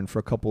pattern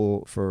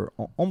for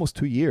almost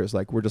 2 years.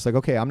 Like we're just like,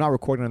 okay, I'm not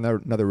recording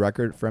another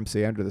record for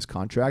MCA under this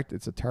contract.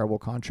 It's a terrible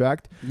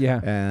contract. Yeah.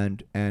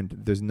 And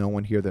there's no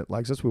one here that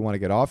likes us. We want to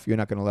get off. You're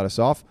not going to let us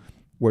off.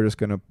 We're just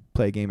going to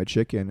play a game of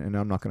chicken, and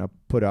I'm not going to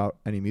put out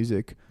any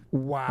music.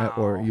 Wow.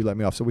 Or you let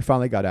me off. So we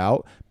finally got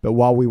out. But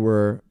while we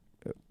were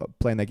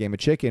playing that game of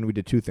chicken, we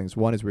did 2 things.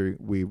 One is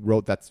we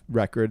wrote that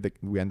record that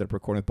we ended up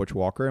recording with Butch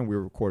Walker, and we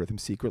recorded with him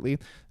secretly.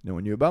 No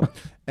one knew about.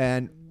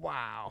 And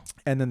wow.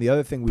 And then the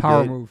other thing we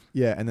Power did, move.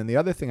 Yeah. And then the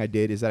other thing I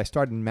did is that I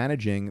started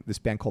managing this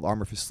band called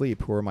Armor for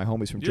Sleep, who are my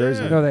homies from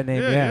Jersey. I know that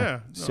name. Yeah.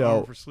 No,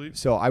 Armor for Sleep.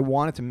 So I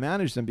wanted to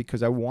manage them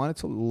because I wanted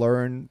to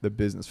learn the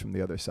business from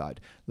the other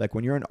side. Like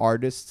when you're an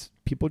artist,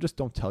 people just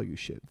don't tell you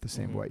shit the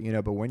same way, you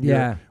know. But when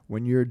you're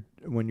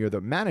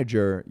the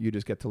manager, you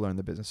just get to learn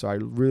the business. So I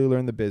really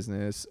learned the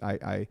business.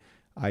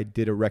 I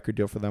did a record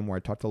deal for them where I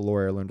talked to the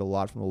lawyer, learned a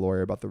lot from the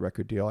lawyer about the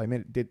record deal. I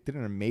mean, did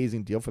an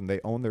amazing deal for them. They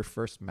owned their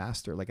first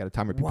master, like at a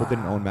time where people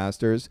didn't own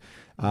masters.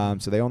 So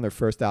they owned their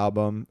first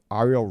album.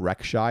 Ariel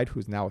Rechtshaid,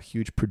 who's now a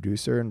huge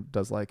producer and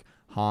does like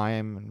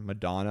Haim and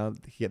Madonna.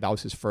 That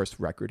was his first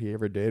record he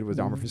ever did, was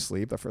Armor for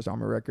Sleep, the first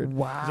Armor record.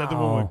 Wow. Is that the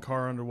one with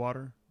Car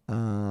Underwater?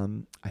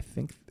 I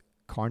think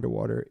Car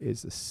Underwater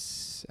is the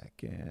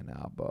second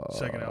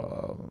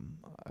album.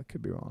 I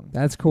could be wrong.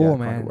 That's cool,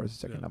 man. Car Underwater is the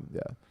second album,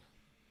 yeah.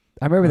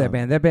 I remember that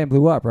band. That band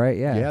blew up, right?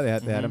 Yeah. Yeah,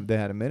 they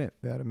had a minute.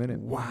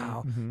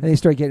 Wow. Mm-hmm. And they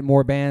started getting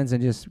more bands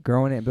and just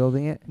growing it and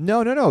building it.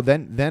 No.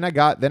 Then I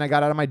got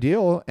out of my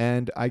deal,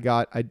 and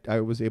I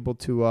was able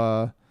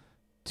to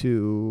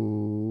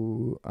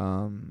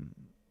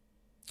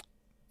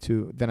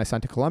then I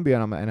signed to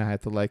Columbia, and I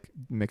had to like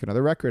make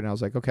another record. And I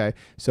was like, okay.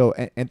 So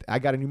and I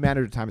got a new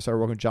manager at the time. I started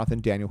working with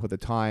Jonathan Daniel, who at the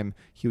time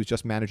he was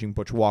just managing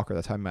Butch Walker.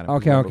 That's how I met him.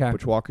 Okay.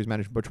 Butch Walker's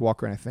managing Butch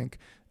Walker, and I think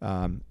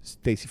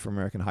Stacy from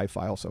American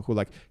Hi-Fi also, who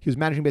like he was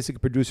managing basically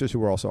producers who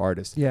were also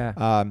artists.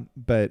 Yeah.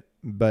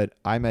 But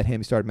I met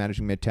him. He started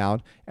managing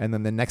Midtown, and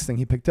then the next thing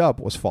he picked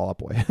up was Fall Out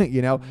Boy.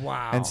 You know.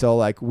 Wow. And so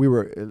like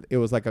it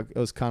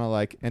was kind of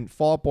like, and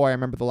Fall Out Boy. I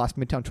remember the last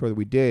Midtown tour that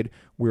we did.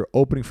 We were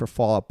opening for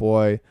Fall Out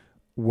Boy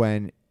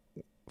when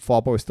Fall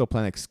Out Boy was still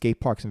playing like skate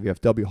parks and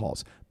VFW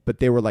halls, but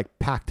they were like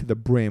packed to the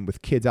brim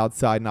with kids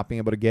outside not being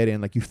able to get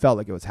in. Like you felt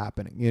like it was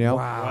happening, you know?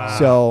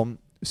 Wow.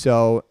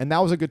 So, and that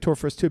was a good tour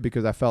for us too,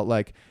 because I felt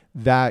like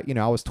that, you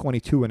know, I was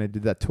 22 when I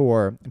did that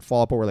tour, and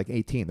Fall Out Boy were like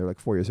 18. They're like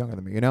 4 years younger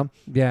than me, you know?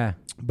 Yeah.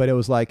 But it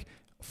was like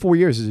 4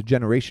 years is a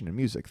generation in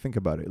music. Think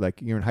about it.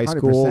 Like you're in high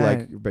school, 100%.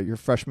 like, but you're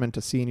freshman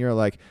to senior.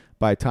 Like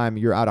by the time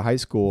you're out of high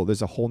school,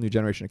 there's a whole new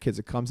generation of kids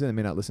that comes in and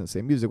may not listen to the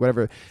same music,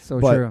 whatever. So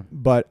true.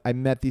 But I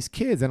met these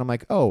kids, and I'm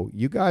like, oh,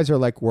 you guys are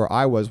like where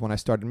I was when I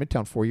started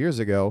Midtown 4 years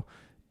ago,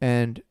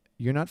 and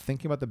you're not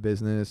thinking about the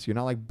business. You're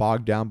not like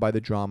bogged down by the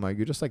drama.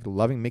 You're just like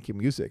loving making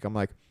music. I'm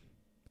like,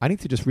 I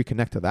need to just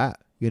reconnect to that,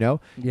 you know?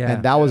 Yeah.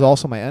 And that was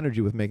also my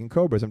energy with making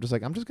Cobras. I'm just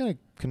like, I'm just going to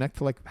connect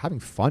to like having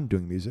fun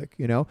doing music,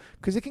 you know?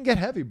 Because it can get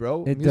heavy,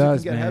 bro. It music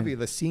does, can get man. heavy.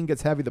 The scene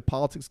gets heavy. The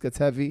politics gets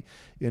heavy,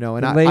 you know?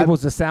 And the I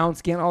labels, the sound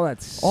scan, all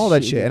that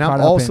shit. And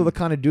I'm also the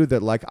kind of dude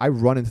that like I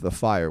run into the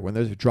fire. When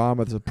there's a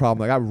drama, there's a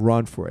problem, like I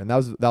run for it. And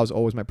that was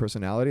always my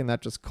personality, and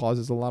that just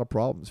causes a lot of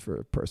problems for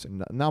a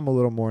person. Now I'm a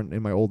little more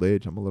in my old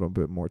age, I'm a little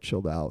bit more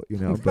chilled out, you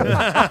know? But,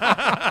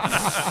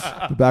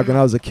 but back when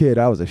I was a kid,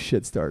 I was a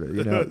shit starter,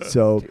 you know?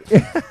 So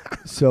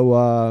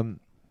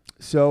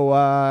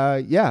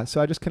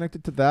I just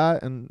connected to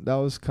that, and that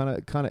was kind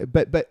of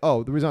but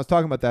the reason I was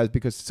talking about that is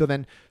because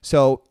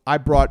so I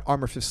brought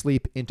Armor for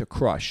Sleep into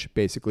Crush,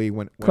 basically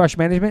when Crush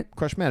Management.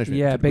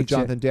 Yeah, big with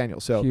Jonathan Daniel.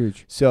 So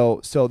huge.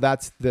 So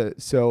that's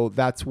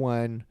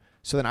when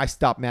then I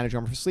stopped managing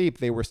Armor for Sleep.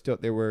 They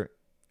were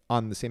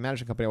on the same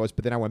management company I was,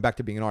 but then I went back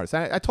to being an artist.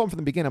 I told them from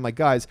the beginning, I'm like,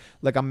 guys,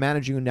 like I'm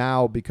managing you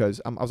now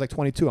because I was like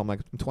 22. I'm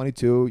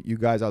 22. You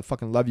guys, I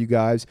fucking love you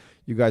guys.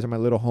 You guys are my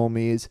little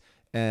homies.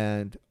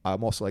 And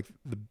I'm also like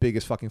the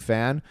biggest fucking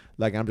fan.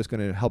 Like I'm just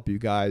going to help you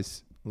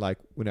guys like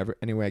whenever,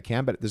 any way I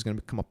can. But there's going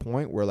to come a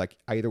point where like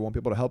I either won't be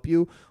able to help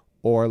you,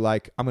 or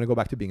like I'm going to go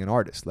back to being an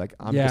artist. Like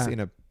I'm just in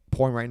a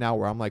point right now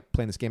where I'm like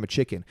playing this game of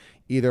chicken.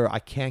 Either I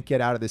can't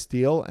get out of this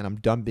deal and I'm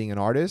done being an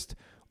artist,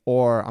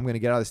 or I'm going to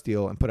get out of this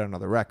deal and put out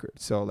another record.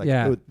 So like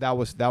that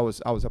was I was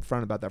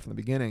upfront about that from the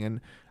beginning,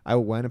 and I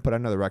went and put out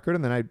another record,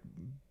 and then I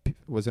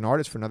was an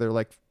artist for another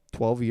like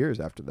 12 years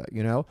after that,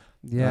 you know?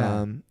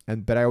 Yeah.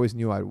 But I always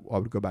knew I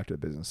would go back to the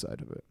business side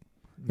of it.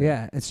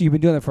 Yeah. And so you've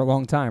been doing it for a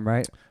long time,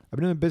 right? I've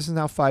been doing business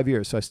now 5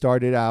 years. So I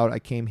started out, I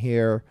came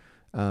here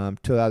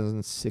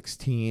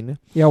 2016.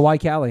 Yeah. Why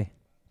Cali?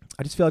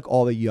 I just feel like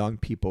all the young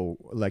people,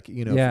 like,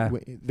 you know,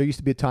 there used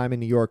to be a time in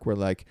New York where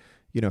like,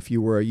 you know, if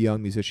you were a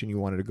young musician, you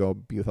wanted to go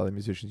be with other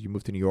musicians, you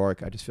moved to New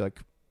York. I just feel like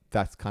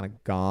that's kind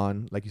of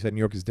gone. Like you said, New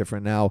York is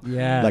different now.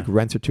 Yeah. Like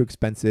rents are too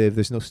expensive.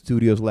 There's no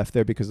studios left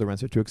there because the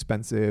rents are too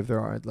expensive. There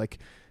aren't like,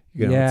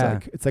 you know,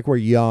 it's like where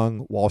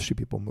young Wall Street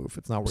people move.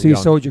 It's not where So you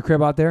sold your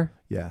crib out there?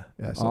 Yeah.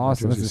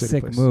 Awesome. That's a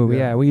sick move.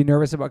 Yeah. Were you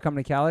nervous about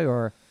coming to Cali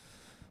or?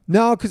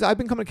 No, because I've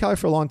been coming to Cali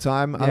for a long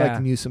time. Yeah. I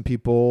like knew some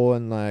people,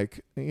 and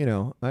like, you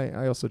know,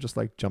 I also just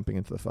like jumping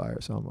into the fire.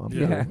 So I'm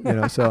you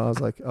know, so I was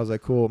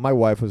like, cool. My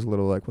wife was a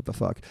little like, what the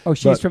fuck? Oh,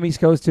 she's from East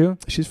Coast too?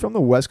 She's from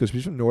the West Coast.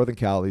 She's from Northern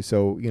Cali.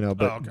 So, you know,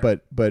 but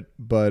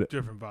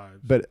different vibes.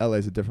 But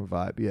LA's a different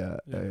vibe.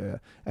 Yeah.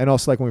 And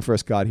also like when we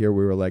first got here,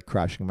 we were like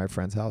crashing at my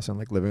friend's house and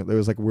like living. It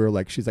was like we were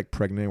like, she's like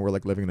pregnant and we're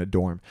like living in a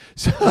dorm.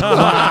 So,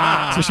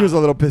 so she was a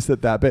little pissed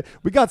at that. But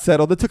we got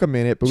settled. It took a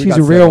minute, but she's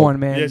a real one,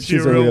 man. Yeah,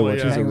 she's a real one.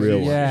 Yeah. She's a real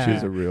one. Yeah.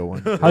 She's a real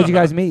one. How'd you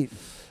guys meet?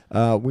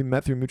 We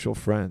met through mutual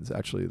friends,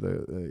 actually.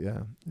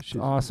 She's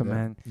awesome,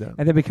 man. Yeah.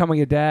 And then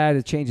becoming a dad,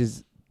 it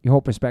changes your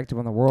whole perspective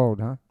on the world,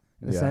 huh?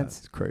 In a sense,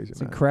 it's crazy.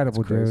 It's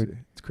incredible, dude.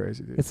 It's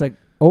crazy, dude. It's like,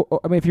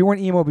 I mean, if you weren't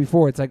emo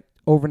before, it's like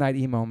overnight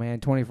emo, man.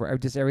 24,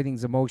 just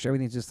everything's emotion.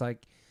 Everything's just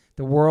like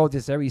the world.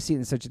 You see it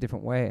in such a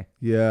different way.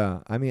 Yeah,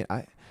 I mean,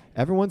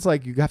 everyone's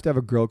like, you have to have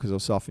a girl because they'll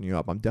soften you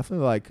up. I'm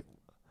definitely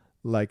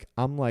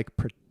I'm like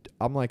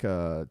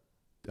a.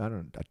 I don't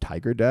know, a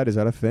tiger dad, is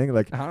that a thing?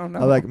 Like I don't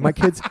know. Like my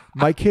kids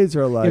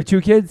are like, you have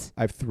 2 kids?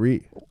 I have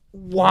 3.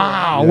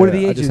 Wow. Yeah, what are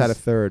the ages? I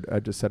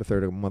just had a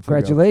third a month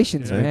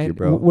Congratulations, ago. man. Thank you,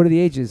 bro. What are the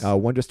ages?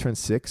 One just turned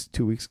 6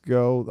 2 weeks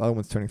ago. The other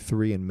one's turning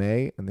 3 in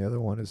May, and the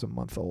other one is a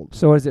month old.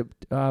 So what is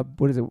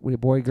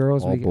it boy,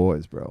 girls? All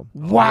boys, bro.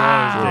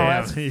 Wow.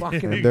 Yeah. That's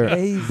fucking And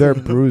amazing. they're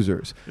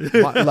bruisers.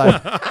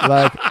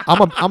 like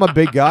I'm a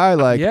big guy,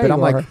 like, Yeah, but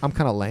you I'm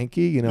kind of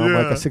lanky, you know. I'm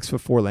like a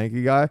 6'4"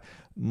 lanky guy.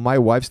 My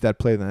wife's dad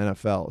played in the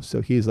NFL,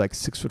 so he's like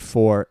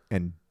 6'4"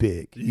 and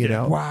big, you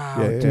know. Wow,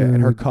 dude.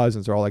 And her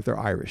cousins are all like, they're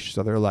Irish,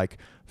 so they're like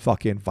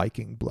fucking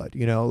Viking blood,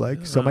 you know.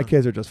 Like, so my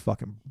kids are just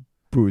fucking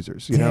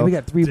bruisers. You Damn, know, we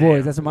got 3 Damn.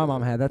 boys. That's what my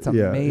mom had. That's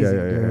amazing,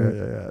 dude.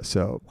 Yeah.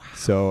 So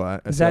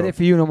Is that it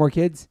for you? No more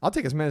kids? I'll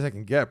take as many as I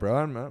can get,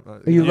 bro.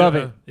 You Yeah, love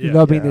it. You yeah.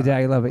 love being the Yeah. dad.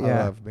 You love it. I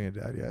Yeah. love being a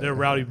dad. Yeah, They're a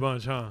rowdy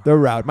bunch, huh? They're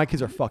rowdy. My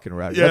kids are fucking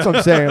rowdy. Yeah. That's what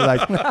I'm saying.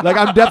 Like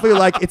I'm definitely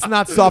like, it's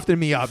not softening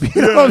me up.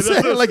 You know what I'm that's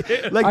saying?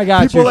 what I'm Like I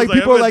got people you. like I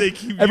people bet like they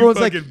keep everyone's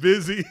you like fucking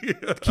busy.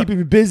 keeping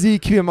me busy,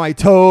 keeping my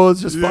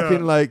toes, just Yeah.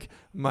 fucking like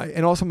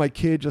and also my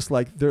kid just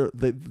like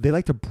they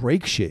like to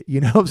break shit. You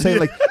know what I'm saying?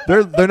 Like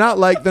they're not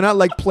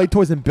like play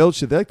toys and build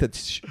shit. They like to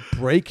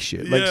break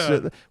shit. Like Yeah.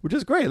 shit, which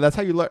is great. That's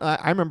how you learn.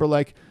 I remember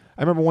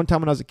one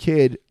time when I was a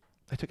kid,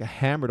 I took a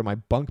hammer to my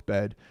bunk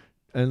bed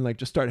and like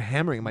just started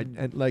hammering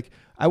and like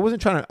I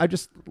wasn't trying to. I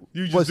just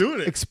You just was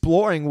doing it.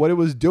 exploring what it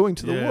was doing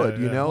to the Yeah, wood.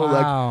 You yeah. know,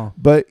 Wow. like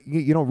but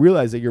you don't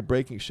realize that you're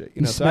breaking shit.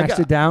 You know, so I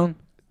smashed it down?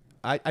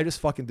 I just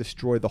fucking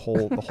destroyed the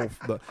whole I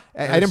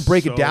That's didn't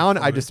break so it down.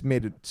 I funny. just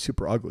made it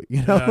super ugly.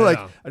 You know, Yeah, like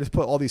yeah. I just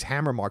put all these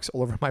hammer marks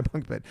all over my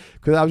bunk bed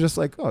because I was just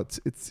like, oh,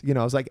 it's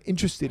I was like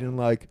interested in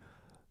like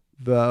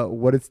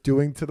what it's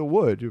doing to the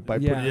wood by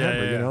Yeah. putting Yeah,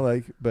 hammer. yeah. You know,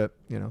 like but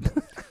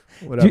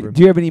whatever.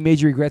 Do you have any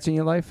major regrets in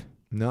your life?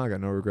 No, I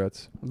got no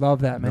regrets.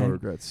 Love that, No man.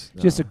 regrets.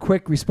 No. Just a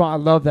quick response.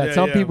 I love that. Yeah,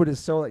 Some yeah. people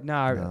just so like,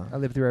 nah, No. I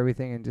lived through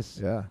everything and just,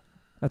 yeah,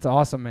 that's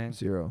awesome, man.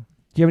 0.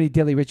 Do you have any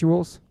daily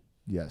rituals?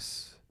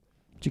 Yes,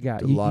 What you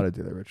got? a lot of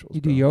daily rituals.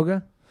 You do bro.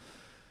 yoga?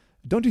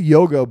 Don't do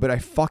yoga, but I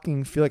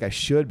fucking feel like I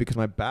should because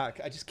my back.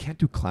 I just can't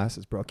do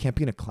classes, bro. I can't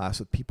be in a class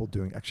with people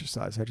doing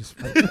exercise. I just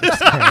can't.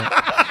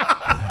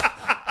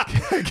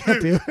 I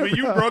can't do it. When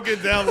you broke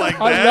it down like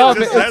that, I love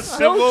just it. that It's so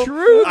simple,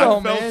 true, though,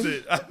 I felt man.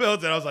 it. I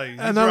felt it. I was like,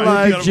 And he's then, right.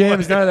 like, You gotta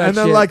gyms, play. none of that And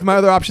then shit. like my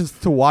other options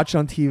to watch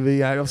on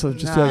TV. I also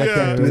just feel like I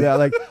can't Nah. do that.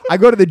 Like I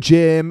go to the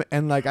gym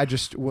and like I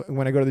just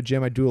when I go to the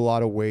gym I do a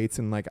lot of weights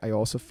and like I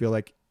also feel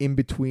like in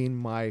between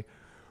my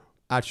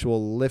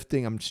actual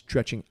lifting I'm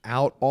stretching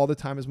out all the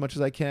time as much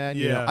as I can.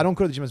 You know, Yeah. I don't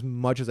go to the gym as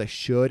much as I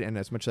should and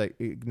as much as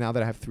now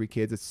that I have 3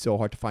 kids it's so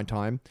hard to find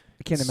time.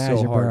 I can't It's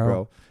imagine, so hard,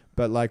 bro.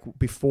 But like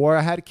before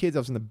I had kids I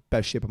was in the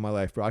best shape of my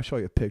life, bro. I'll show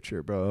you a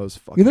picture, bro. I was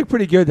fucking You look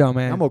pretty good, though,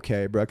 man. I'm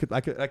okay, bro. I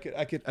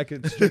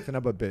could strengthen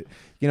up a bit,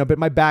 but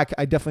my back,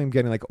 I definitely am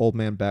getting like old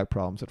man back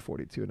problems at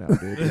 42 now,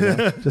 dude. You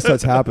know? Just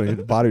starts happening.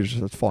 The body's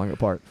just falling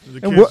apart.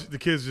 The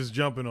kids just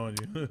jumping on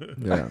you.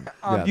 Yeah,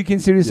 Do you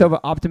consider yourself an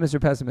optimist or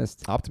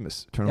pessimist?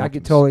 optimist. Eternal Yeah, I could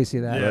optimist. totally see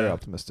that. Yeah. Very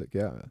optimistic.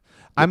 Yeah,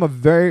 I'm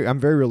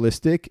very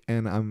realistic,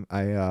 and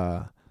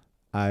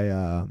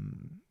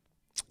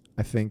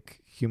I think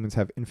humans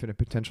have infinite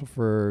potential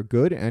for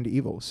good and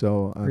evil.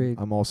 So Agreed.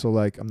 I'm also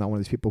like, I'm not one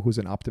of these people who's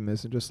an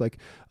optimist and just like,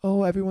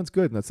 oh, everyone's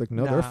good. And that's like,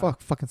 no, there are Nah.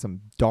 fucking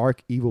some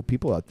dark, evil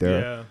people out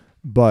there. Yeah.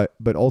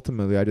 But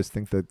ultimately, I just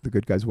think that the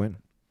good guys win.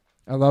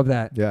 I love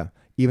that. Yeah.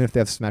 Even if they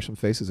have to smash some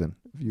faces in.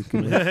 You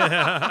can you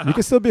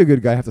can still be a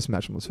good guy and have to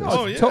smash someone's face.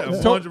 Oh, yeah. To-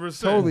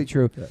 100%. Totally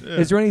true. Yeah. Yeah.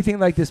 Is there anything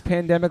like this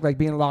pandemic, like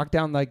being locked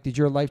down, like did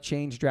your life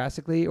change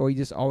drastically, or you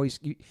just always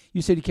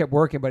you said you kept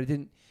working, but it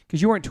didn't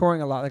because you weren't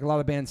touring a lot. Like a lot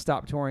of bands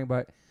stopped touring,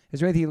 but is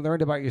there anything you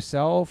learned about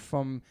yourself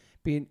from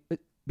being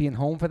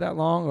home for that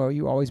long, or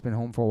you always been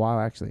home for a while?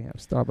 Actually, I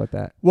was thought about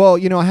that. Well,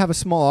 I have a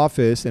small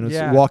office and it's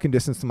Yeah. walking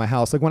distance to my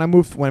house. Like when I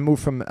moved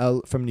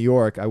from New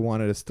York, I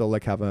wanted to still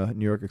like have a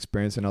New York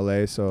experience in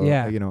LA. So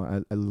Yeah.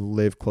 I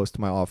live close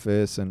to my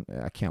office and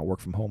I can't work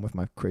from home with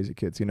my crazy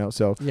kids.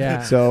 So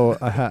Yeah. so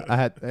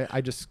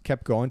I just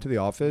kept going to the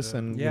office Yeah.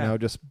 and Yeah.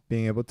 just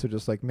being able to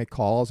just like make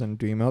calls and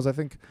do emails. I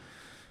think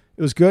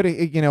it was good.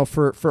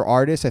 For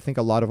artists, I think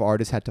a lot of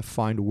artists had to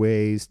find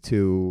ways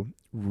to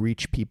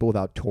reach people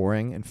without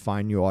touring and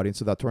find new audience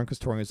without touring, because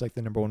touring is like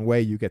the number one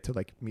way you get to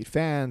like meet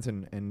fans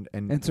and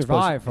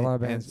survive for a lot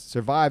of and bands.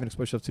 survive and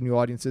expose yourself to new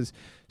audiences.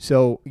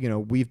 So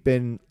we've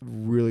been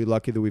really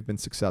lucky that we've been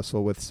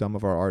successful with some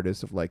of our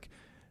artists of like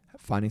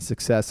finding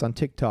success on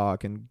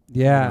TikTok and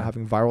Yeah.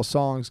 having viral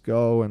songs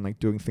go and like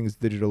doing things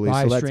digitally.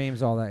 Live so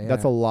streams, all that. Yeah.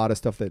 that's a lot of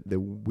stuff that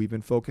we've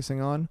been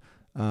focusing on.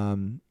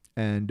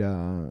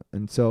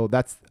 And so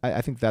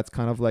I think that's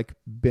kind of like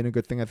been a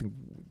good thing. I think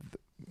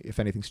if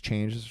anything's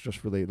changed, it's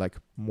just really like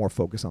more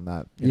focus on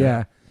that. you know?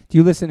 Yeah. Do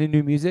you listen to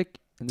new music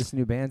and listen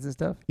to new bands and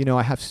stuff?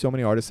 I have so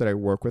many artists that I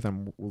work with.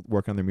 I'm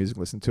working on their music,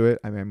 listen to it.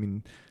 I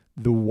mean,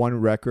 the one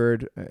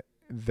record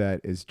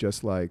that is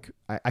just like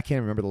I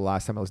can't remember the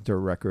last time I listened to a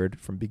record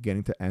from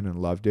beginning to end and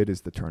loved it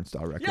is the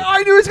Turnstile record. Yeah, I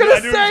knew he was gonna I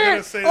knew he was say gonna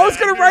it. say I was that.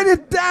 gonna I knew- write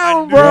it down,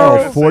 I knew he was bro.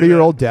 gonna say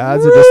 40-year-old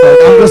that. dads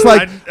are just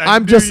like I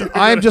I'm knew just you were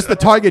I'm gonna just say the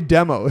target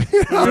demo.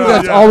 Dude,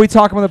 that's all we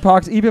talk about on the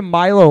podcast. Even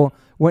Milo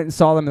went and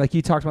saw them. Like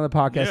he talked about the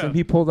podcast, Yeah. and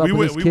he pulled up we with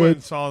went, his we went and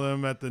kids. saw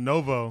them at the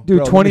Novo.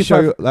 Dude, Bro, let me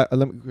show 25. you-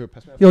 let me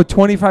pass me that Yo, phone.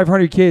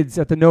 2,500 kids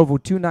at the Novo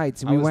 2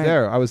 nights, and I we was went.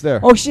 there. I was there.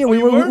 Oh shit, we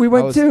you were?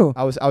 went too.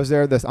 I was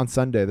there on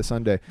Sunday. The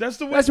Sunday. That's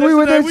the That's that's where we the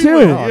were night there we too.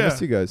 went, Oh, I Yeah.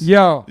 missed you guys.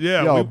 Yo,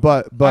 Yeah. Yo, we-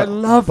 but I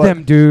love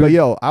them, dude. But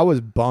yo, I was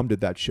bummed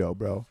at that show,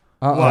 bro.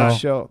 Wow. That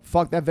show,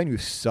 fuck, that venue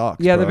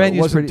sucks. Yeah, the bro. venue's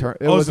It wasn't pretty-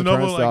 It oh, wasn't so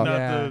Novo Turnstile. like not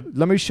Yeah. the.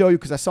 Let me show you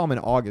because I saw him in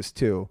August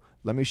too.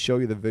 Let me show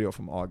you the video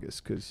from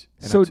August because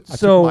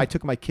I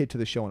took my kid to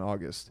the show in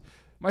August.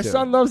 My Dude.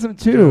 son loves them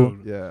too.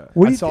 Dude. Yeah,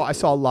 What do you I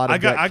saw a lot of. I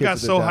got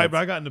kids so with their hyped.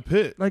 dads. I got in the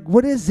pit. Like,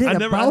 what is it I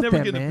never about get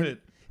them, in the man? pit.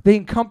 they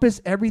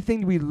encompass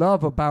everything we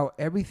love about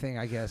everything,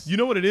 I guess. You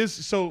know what it is?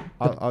 So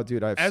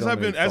Dude, I have as so I've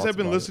many been as thoughts I've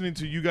been about it. listening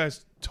to you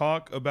guys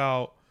talk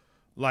about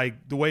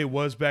like the way it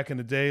was back in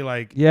the day,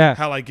 like Yeah.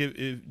 how like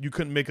if you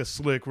couldn't make a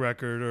slick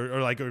record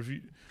or like or if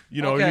you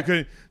know Okay. you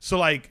couldn't. So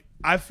like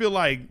I feel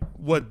like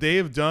what they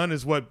have done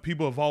is what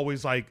people have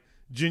always like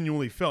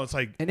genuinely felt. It's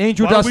like And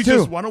Angel why don't Dust we too.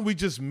 just why don't we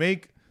just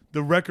make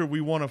the record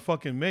we want to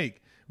fucking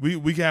make?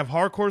 We can have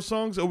hardcore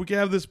songs or we can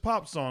have this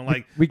pop song.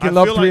 Like we can I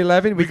love feel like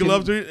 311. we can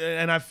love 3,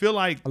 and I feel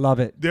like I love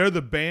it. they're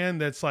the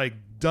band that's like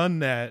done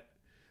that.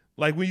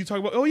 Like when you talk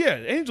about, oh yeah,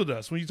 Angel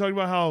Dust. When you talk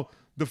about how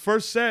the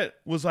first set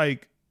was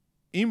like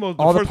emo,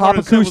 All the first part pop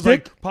of the set was like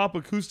acoustic? pop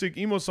acoustic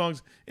emo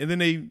songs, and then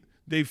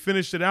they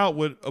finished it out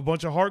with a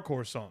bunch of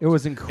hardcore songs. It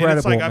was And incredible,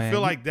 it's like man. I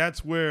feel like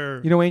that's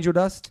where You know Angel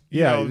Dust?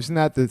 you Yeah, know, isn't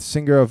that the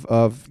singer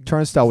of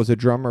Turnstile was a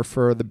drummer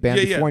for the band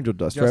Yeah, yeah. before Angel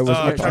Dust, Justice, right?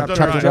 Was Trapped Under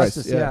Trapped Under Ice.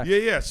 Ice, Yeah.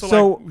 yeah. So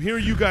So- like hear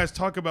you guys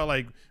talk about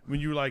like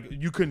when you were like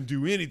you couldn't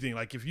do anything.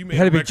 Like if you made It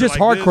had a to be record just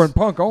like hardcore this, and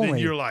punk then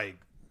only. you're like,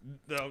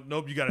 no,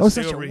 nope, you got That to was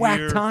stay such a over whack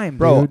here. time,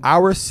 Bro, dude.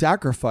 our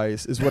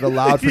sacrifice is what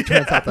allowed for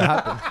Turnstile to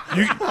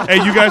happen.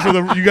 Hey, you guys are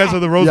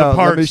the Rosa Yo,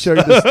 Parks. let me show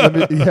you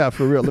this. Yeah,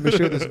 for real. Let me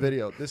show you this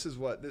video. This is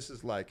what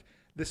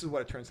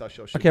a Turnstile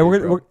show should Okay, be, we're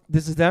bro. gonna.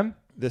 This is them.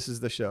 This is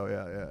the show.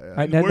 Yeah. All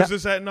right, now- Where's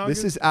this at in This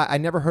August? is I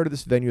never heard of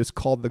this venue. It's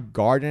called the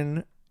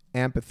Garden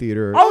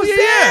Amphitheater. I was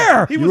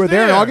there. He You was were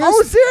there in August? I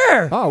was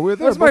there. Oh, we were That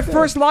there. was my both there.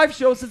 first live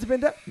show since the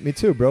pandemic. Me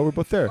too, bro. We're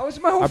both there. I was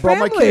with my whole I brought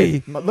my family.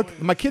 kid.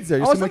 Look, my kid's there.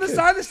 You I see was my on the kid?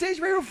 side of the stage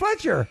right with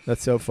Fletcher.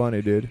 That's so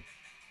funny, dude.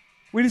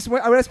 We just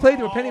played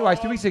to a Pennywise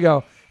 2 weeks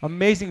ago.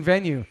 Amazing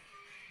venue.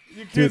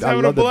 Your kid's Dude, I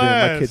having love a that venue.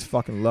 My blast. kid's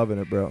fucking loving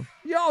it, bro.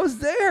 Yo, I was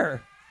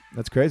there.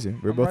 That's crazy.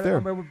 We're both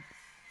there.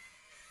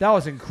 That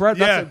was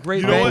incredible. Yeah, That's a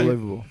great you know what? venue.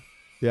 Unbelievable.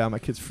 Yeah, my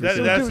kid's freaking That,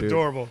 out, that's dude.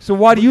 adorable. So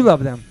why do you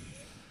love them?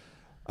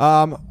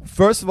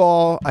 First of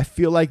all, I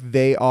feel like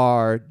they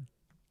are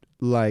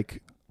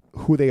like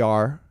who they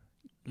are,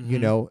 you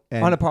Mhm. know,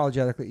 and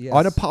Unapologetically, yes.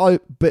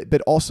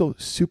 but also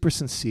super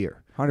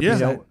sincere. 100%. Yeah. You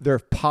know, they're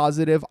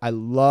positive. I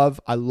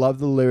love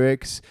the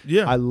lyrics.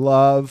 Yeah. I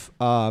love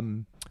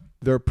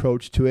their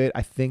approach to it.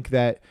 I think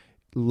that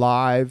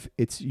live,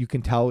 you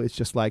can tell it's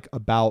just like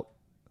about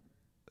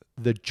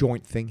the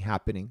joint thing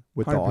happening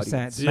with the 100%. audience.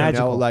 It's You know,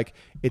 magical. like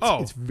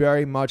Oh. it's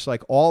very much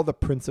like all the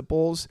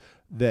principles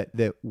that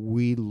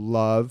we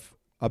love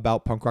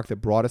about punk rock that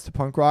brought us to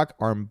punk rock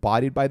are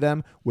embodied by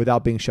them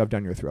without being shoved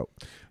down your throat.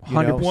 You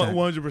know? 100%.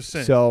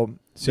 100%. So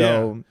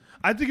Yeah.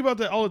 I think about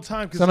that all the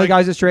time. 'Cause Some of the like,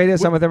 guys are straight,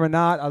 some of them are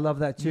not. I love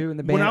that too in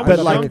the band. When I I was love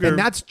but like, everything. and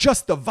that's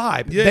just the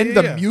vibe. Yeah, then yeah,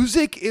 the yeah.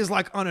 music is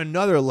like on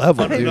another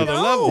level. On dude. another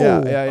know. level. Yeah,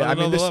 On yeah, yeah. I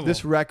mean, another this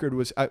level. record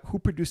was who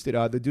produced it?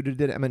 The dude who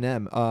did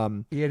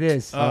Eminem. It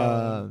is.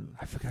 Uh,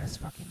 I forgot his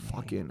fucking name.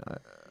 Fucking.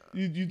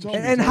 You told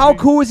And, me, and told how me.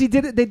 cool is he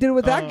did it? They did it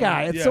with that Uh,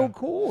 guy. It's yeah. so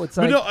cool. It's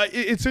But like no,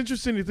 it's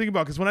interesting to think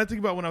about because when I think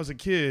about when I was a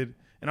kid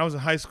and I was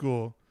in high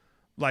school,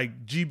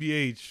 like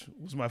GBH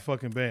was my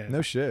fucking band.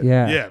 No shit.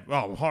 yeah. Yeah.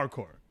 Oh,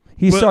 hardcore.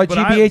 He But- saw but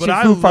I- GBH but and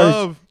I Foo Fighters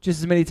love- just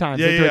as many times.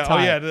 Yeah, They're yeah. a Oh,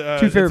 tie. yeah.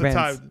 Two it's favorite a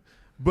bands.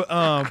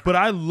 tie. But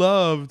I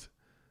loved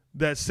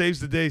that Saves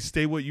the Day,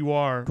 Stay What You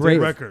Are Great.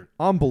 record.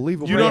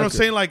 Unbelievable. You know what I'm record.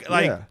 saying? Like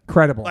Yeah.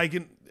 Incredible.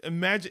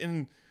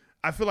 imagine.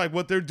 I feel like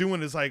what they're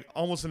doing is like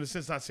almost in a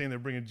sense, not saying they're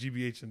bringing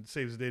GBH and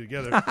Saves the Day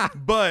together,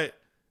 but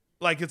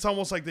like it's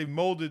almost like they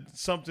molded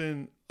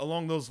something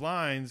along those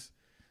lines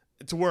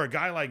to where a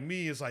guy like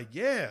me is like,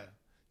 yeah,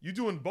 you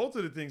doing both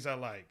of the things I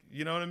like.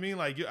 You know what I mean?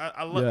 Like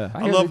I love Yeah.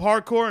 I I hear love you.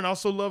 hardcore and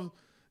also love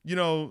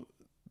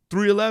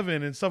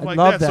 311 and stuff I like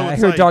love that. So I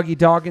it's hear like, Doggy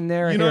Dog in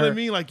there. you I know what I hear-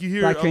 mean? Like you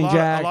hear Black Crane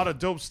Jack. a lot of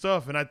dope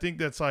stuff, and I think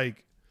that's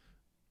like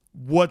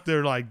what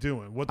they're like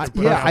doing. What they're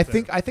putting Yeah, out I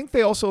there. think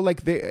they also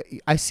like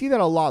I see that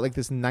a lot, like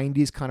this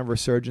 '90s kind of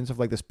resurgence of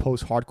like this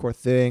post-hardcore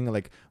thing,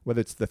 like whether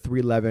it's the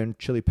 311,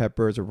 Chili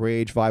Peppers, or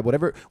Rage vibe,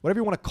 whatever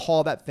you want to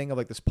call that thing of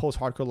like this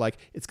post-hardcore. Like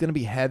it's gonna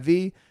be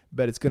heavy,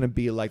 but it's gonna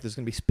be like there's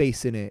gonna be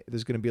space in it.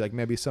 There's gonna be like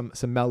maybe some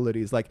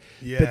melodies, like.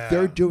 Yeah. But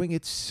they're doing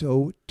it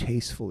so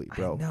tastefully,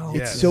 bro. know. It's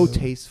Yes. so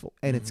tasteful,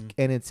 and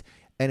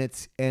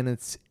Mm-hmm.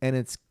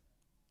 it's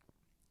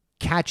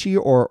catchy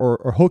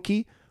or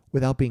hooky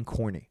without being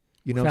corny.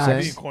 You know what I'm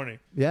Facts. being saying? corny.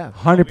 Yeah.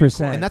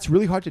 100%. And that's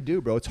really hard to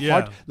do, bro. It's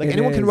Yeah. hard. Like It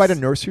anyone can write a is.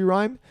 nursery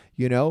rhyme,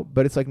 you know,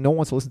 but it's like no one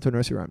wants to listen to a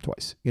nursery rhyme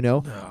twice, you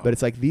know. But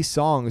it's like these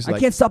songs, I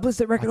like can't stop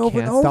listening to the record I over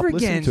and can't stop over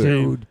listening again, to it.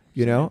 dude.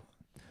 you know.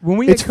 When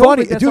we It's had COVID,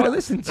 funny, that's dude. all I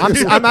listened to.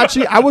 I'm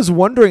actually. I was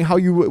wondering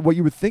what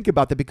you would think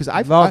about that because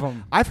Love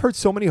 'em. I've heard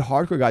so many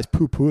hardcore guys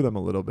poo I them a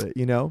little bit,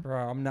 you know. Bro,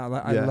 I'm not.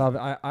 I Yeah. love it.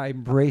 I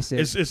embrace it.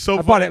 It's so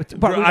I bought funny. it.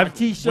 Bought Bro, it.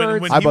 T-shirts.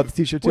 when I he- bought the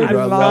t-shirt too, Wait, bro.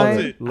 I I love loved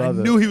it. it. Love I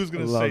it. knew he was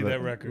gonna Love say it.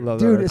 that record. Love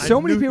Dude, that so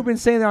record. many knew- people have been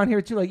saying that on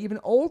here too. Like even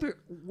older,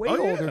 way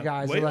Oh, yeah. older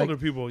guys Way are like older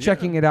people, yeah.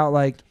 checking it out.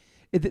 Like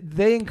they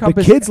The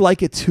encompass. kids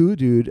like it too,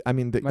 dude. I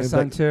mean, My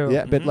son too.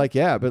 Yeah, but Mhm. like,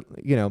 yeah, but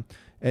you know,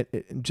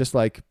 it just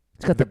like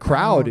It's got the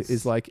crowd bounce.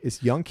 is like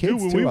it's young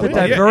kids when too. we I The went,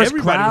 love it. diverse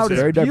everybody crowd was is there.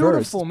 Very diverse.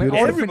 beautiful, man. All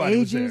Beautiful. different Everybody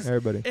was there. ages.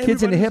 Everybody.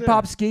 Kids into Everybody's hip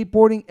hop,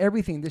 skateboarding,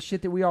 everything. The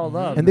shit that we all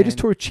love. And they man. just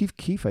toured Chief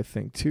Keef, I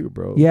think, too,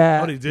 bro.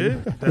 Yeah. Oh, they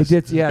did? They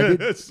did, yeah. They-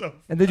 That's so,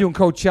 and they're doing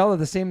Coachella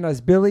the same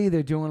as Billy.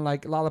 They're doing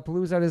like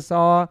Lollapalooza. I just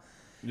saw.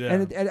 yeah.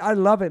 And I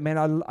love it, man.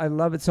 I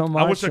love it so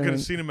much. I wish I could and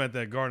have seen him at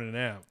that Garden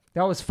App.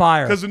 That was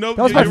fire. Because no,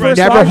 That was yeah, my you're first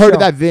right. Never live heard show. of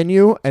that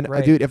venue, and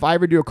Right. dude, if I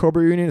ever do a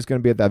Cobra reunion, it's gonna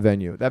be at that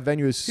venue. That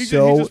venue is He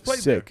so just played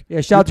sick.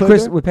 Yeah, shout out to played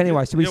Chris there? with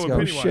Pennywise 2 Yeah, weeks with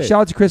ago. Pennywise.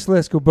 Shout out to Chris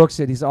Lisk who books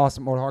it. He's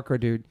awesome, old hardcore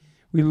dude.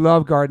 We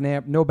love Garden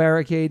Amp. No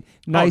barricade.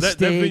 Nice that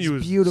stage. venue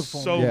is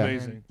beautiful. so Yeah.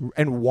 amazing.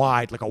 And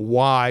wide, like a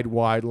wide,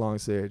 long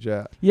stage.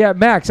 Yeah. Yeah,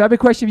 Max, I have a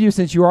question for you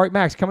since you are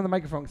Max, come on the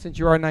microphone since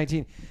you are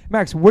 19.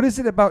 Max, what is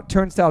it about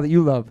Turnstile that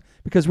you love?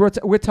 Because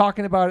we're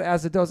talking about it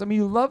as adults. I mean,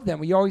 you love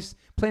them. You always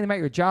play them at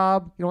your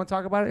job. You don't want to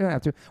talk about it? You don't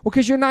have to. Well,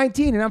 because you're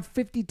 19 and I'm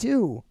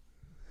 52.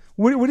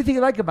 What do you think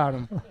you like about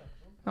them?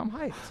 I'm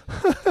hyped.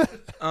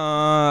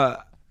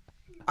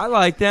 I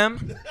like them.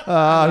 He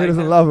like doesn't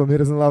that. love him. He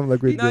doesn't love him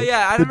like we No, do.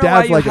 yeah, I The don't know why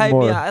dads you like it hype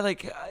more. me. I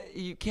like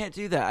you can't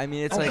do that. I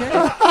mean, it's like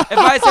if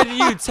I said to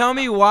you, tell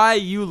me why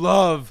you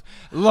love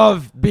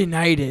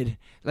Benighted.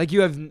 Like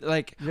you have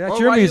like That's or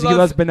your why music, You he love,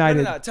 loves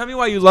Benighted. No. Tell me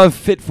why you love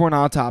Fit for an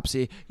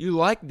Autopsy. You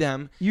like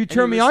them. You and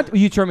turn me on. listen-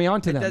 You turn me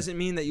on to It them. doesn't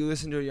mean that you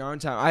listen to it your own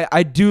time.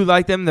 I do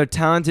like them. They're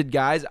talented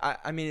guys.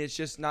 I mean, it's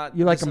just not.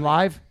 You like them something-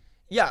 live?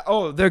 Yeah.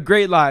 Oh, they're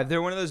great live.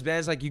 They're one of those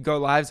bands like you go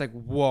live. It's like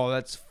whoa,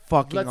 that's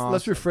fucking Let's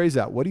awesome. rephrase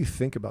that. What do you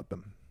think about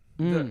them?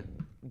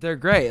 They're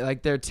great.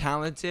 Like they're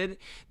talented.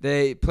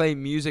 They play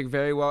music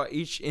very well.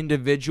 Each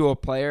individual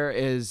player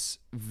is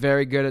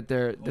very good at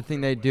the thing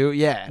they do.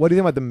 Yeah. What do you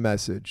think about the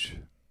message?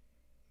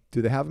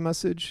 Do they have a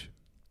message?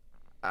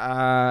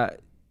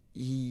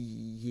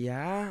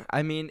 Yeah.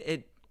 I mean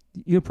it.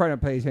 You probably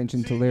don't pay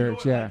attention to See, you know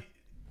lyrics, what? yeah. Like,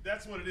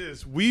 that's what it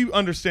is. We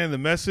understand the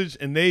message,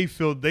 and they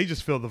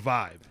just feel the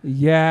vibe.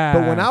 Yeah.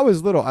 But when I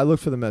was little, I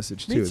looked for the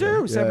message Me too. too.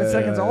 though. 7 Yeah,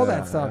 seconds, yeah, all yeah,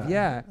 that stuff.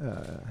 Yeah.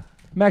 yeah.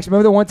 Max,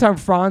 remember the one time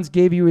Franz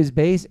gave you his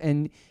bass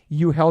and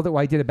you held it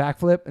while he did a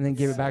backflip and then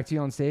gave it back to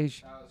you on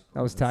stage?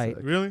 That was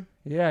tight. Really?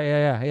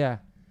 Yeah. You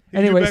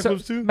Anyway, do so,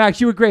 backflips too?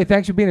 Max, you were great.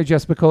 Thanks for being here,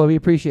 Jess Picola. We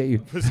appreciate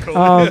you. It's cool.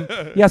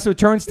 Yeah, so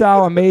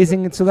Turnstile,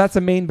 amazing. And so that's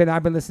the main band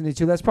I've been listening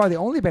to. That's probably the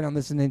only band I'm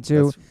listening to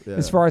That's- yeah.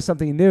 as far as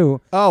something new.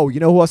 Oh, you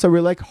know who else I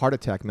really like? Heart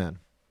Attack Man.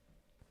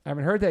 I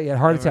haven't heard that yet.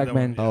 Heart Never heard Attack that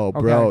Man. one Oh,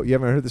 yet. bro, Okay. you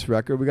haven't heard this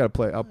record? We gotta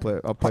play. I'll play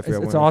for It's,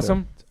 you. it's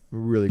awesome.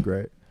 Really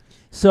great.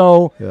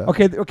 So, Yeah.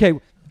 okay.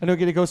 I know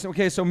get to go.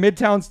 Okay, so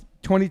Midtown's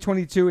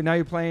 2022, and now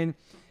you're playing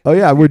Oh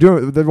yeah, we're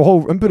doing the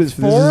whole impetus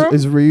for this Forum?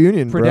 is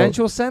reunion, bro.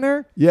 Prudential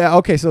Center. Yeah.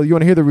 Okay. So you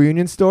want to hear the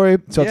reunion story?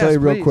 So I'll tell Yes, you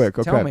real please. quick.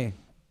 Okay. Tell me.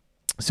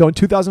 So in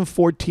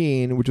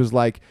 2014, which was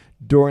like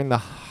during the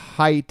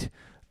height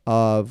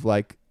of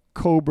like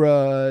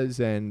Cobras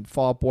and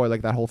Fall Out Boy,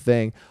 like that whole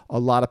thing, a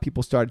lot of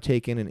people started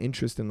taking an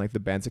interest in like the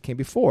bands that came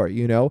before,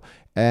 you know?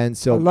 And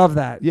so I love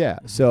that. yeah,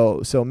 so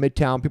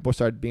Midtown, people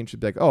started being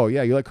interested, like, oh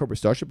yeah, you like Cobra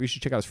Starship, you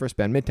should check out his first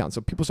band, Midtown.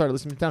 So people started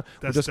listening to Midtown,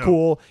 which That's was dope.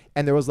 cool.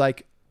 And there was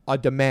like a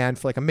demand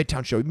for like a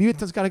Midtown show.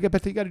 Midtown's got to get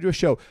better. You got to do a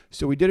show.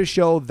 So we did a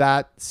show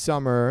that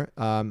summer.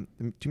 Do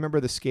you remember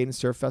the Skate and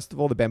Surf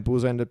Festival? The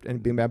Bamboozle ended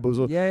up being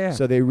Bamboozle. Yeah.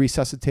 So they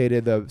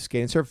resuscitated the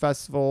Skate and Surf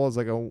Festival as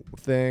like a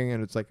thing,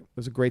 and it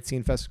was a great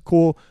scene fest.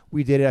 Cool.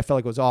 We did it. I felt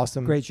like it was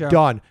awesome. Great show.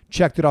 Done.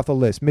 Checked it off the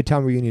list.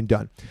 Midtown reunion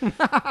done.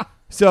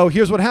 So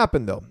here's what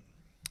happened though.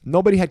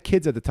 Nobody had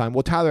kids at the time.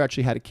 Well, Tyler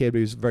actually had a kid, but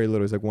he was very little.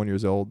 He was like 1 year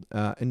old.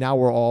 And now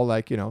we're all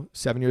like,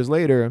 7 years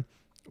later,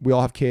 we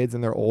all have kids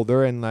and they're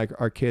older. And like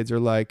our kids are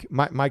like,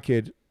 my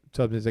kid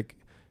tells me, he's like,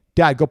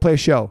 Dad, go play a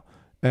show.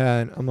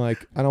 And I'm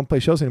like, I don't play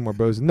shows anymore,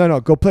 bro. He's, no,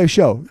 go play a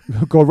show.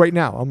 Go right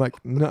now. I'm like,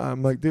 no.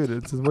 I'm like, dude,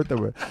 it's worth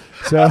it.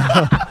 So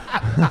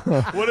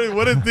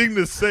What a thing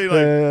to say. Like,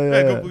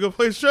 Yeah. hey, go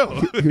play a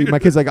show. my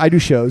kid's like, I do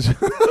shows.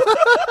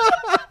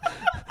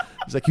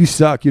 He's like, you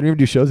suck. You don't even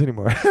do shows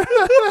anymore.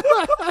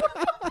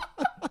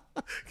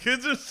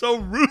 Kids are so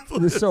ruthless.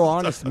 They're so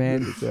honest,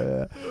 man.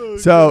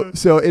 So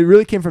it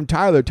really came from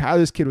Tyler.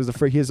 Tyler's kid was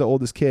he has the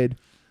oldest kid,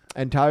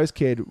 and Tyler's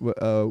kid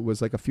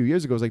was like a few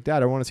years ago was like,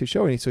 Dad, I want to see a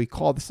show, and so he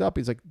called us up.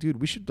 He's like, dude,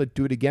 we should like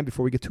do it again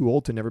before we get too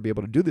old to never be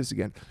able to do this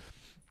again.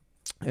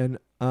 And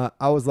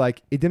I was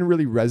like, it didn't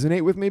really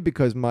resonate with me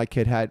because my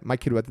kid at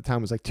the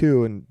time was like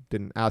 2 and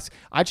didn't ask.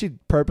 I actually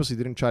purposely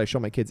didn't try to show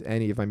my kids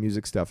any of my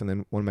music stuff, and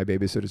then one of my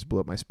babysitters blew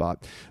up my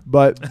spot.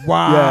 But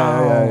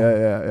Wow.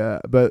 yeah.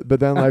 But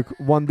then like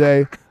one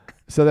day,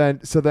 so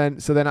then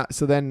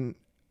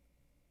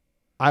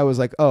I was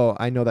like, oh,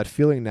 I know that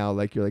feeling now.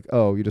 Like you're like,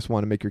 oh, you just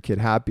want to make your kid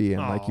happy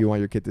and like you want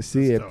your kid to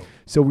see it. Dope.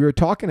 So we were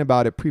talking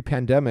about it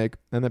pre-pandemic,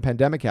 and the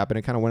pandemic happened.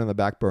 It kind of went on the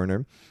back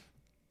burner.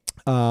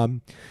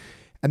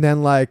 And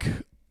then like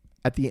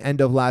at the end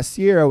of last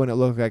year, when it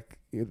looked like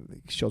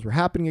shows were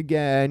happening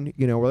again,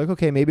 we're like,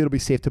 okay, maybe it'll be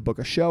safe to book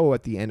a show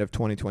at the end of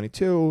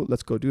 2022.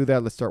 Let's go do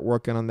that. Let's start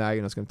working on that.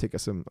 It's going to take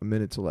us a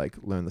minute to like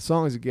learn the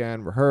songs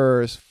again,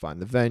 rehearse, find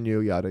the venue,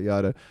 yada,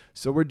 yada.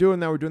 So we're doing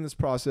that. We're doing this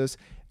process.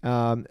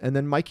 And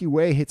then Mikey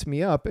Way hits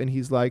me up and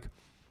he's like,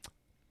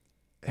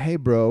 hey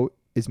bro,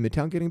 is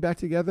Midtown getting back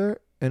together?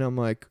 And I'm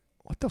like,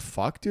 what the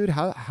fuck, dude?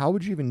 How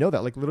would you even know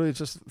that? Like, literally, it's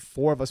just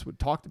 4 of us would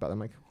talked about it. I'm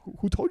like,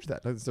 who told you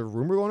that? Like, is there a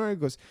rumor going on? He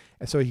goes,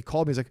 and so he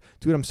called me. He's like,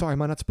 dude, I'm sorry.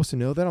 Am I not supposed to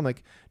know that? I'm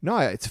like, no,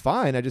 it's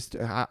fine. I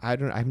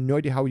have no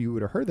idea how you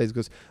would have heard that. He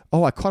goes,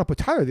 oh, I caught up with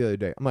Tyler the other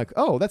day. I'm like,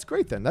 oh, that's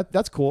great then.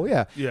 That's cool.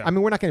 Yeah. Yeah. I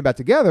mean, we're not getting back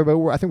together, but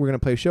I think we're going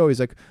to play a show. He's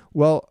like,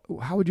 well,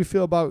 how would you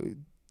feel about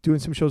doing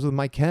some shows with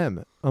Mike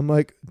Hem? I'm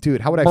like,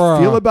 dude, how would I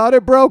feel about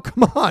it, bro?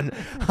 Come on.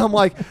 I'm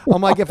like,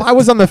 if I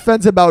was on the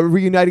fence about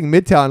reuniting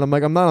Midtown, I'm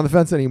like, I'm not on the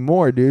fence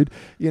anymore, dude.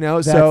 You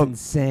know, That's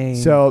insane.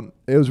 So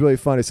it was really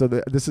funny. So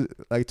this is,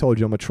 like I told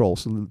you, I'm a troll.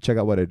 So check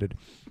out what I did.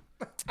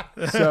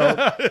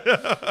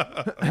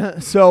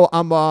 So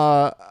I'm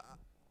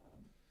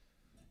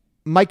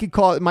Mikey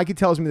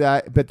tells me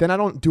that, but then I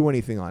don't do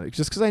anything on it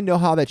just because I know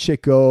how that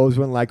shit goes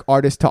when like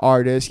artist to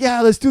artist.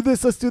 Yeah, let's do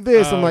this.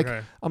 I'm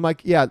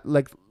like, yeah,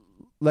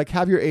 like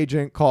have your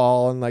agent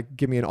call and like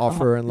give me an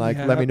offer and like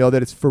let me know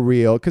that it's for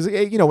real. Because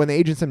you know when the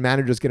agents and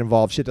managers get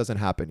involved, shit doesn't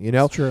happen. You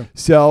know, it's true.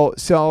 So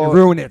you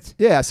ruin it.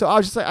 Yeah. So I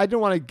was just like, I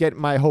didn't want to get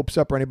my hopes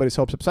up or anybody's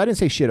hopes up, so I didn't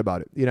say shit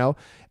about it. You know,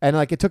 and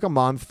like it took a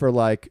month for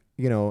like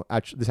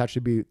this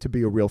actually to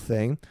be a real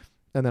thing.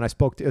 And then I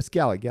spoke to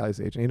Gally's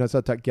agent. You know, so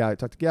I talked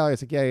to Gally. I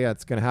said, yeah,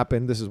 it's gonna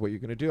happen. This is what you're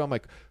gonna do. I'm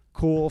like,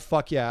 cool,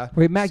 fuck yeah.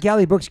 Wait, Matt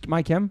Galley books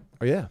Mike Hem?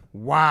 Oh yeah.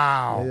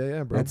 Wow.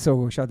 Yeah, bro. That's so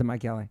cool. Shout out to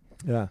Mike Galley.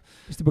 Yeah.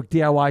 Used to book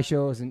DIY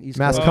shows and East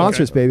Mass Coast.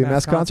 concerts, okay. baby.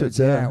 Mass concerts.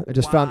 Yeah. I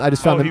just found Oh,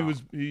 them.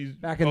 he's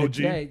Back in the OG?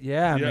 day.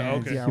 Yeah,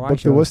 man. okay. DIY He booked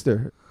shows.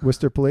 the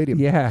Worcester Palladium.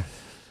 Yeah.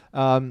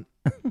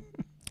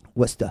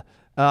 Worcester.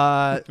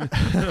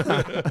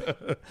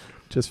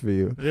 Just for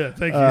you. Yeah,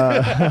 thank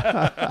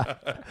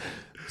you.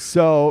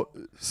 So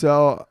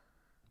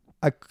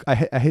I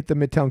hit the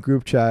Midtown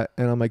group chat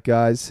and I'm like,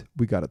 guys,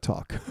 we gotta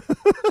talk.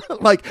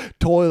 Like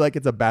totally like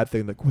it's a bad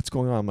thing. Like what's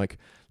going on? I'm like,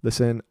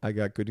 listen, I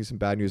got good news and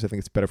bad news. I think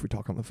it's better if we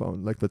talk on the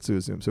phone. Like let's do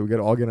a Zoom. So we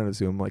gotta all get on a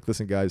Zoom. I'm like,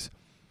 listen, guys,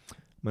 I'm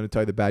gonna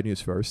tell you the bad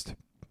news first.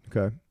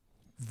 Okay.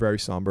 Very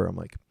somber. I'm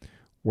like,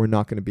 we're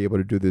not gonna be able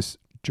to do this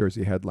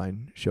Jersey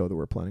headline show that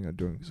we're planning on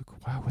doing. He's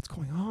like, wow, what's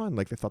going on?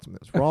 Like they thought something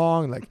was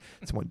wrong. Like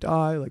someone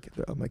died. Like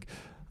I'm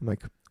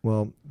like,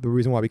 well, the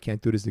reason why we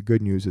can't do it is the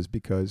good news is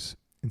because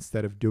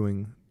instead of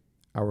doing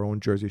our own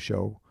Jersey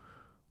show,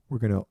 we're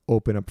going to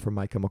open up for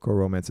My Chemical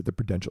Romance at the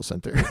Prudential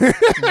Center.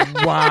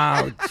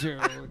 Wow, dude.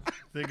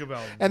 Think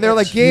about it. And they're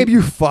like, Gabe,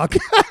 you fuck.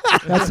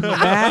 That's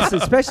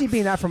massive. Especially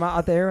being out from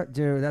out there.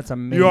 Dude, that's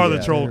amazing. You are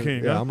the troll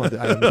king. Yeah, huh?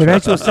 I'm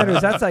Prudential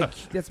Centers,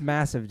 that's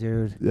massive,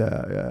 dude.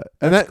 Yeah.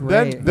 That's And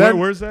great. then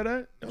Where's that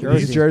at?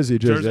 Jersey.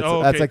 Jersey.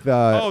 Oh, That's okay. like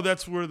the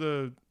that's where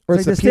the or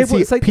It's it's like the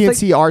the Staples- PNC,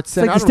 it's like- Arts It's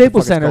Center. like I the don't know what Staples fuck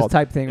it's Centers called.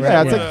 type thing, right?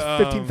 Yeah, it's Yeah. like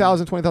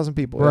 15,000, 20,000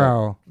 people.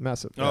 Bro. Yeah.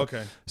 Massive. Oh,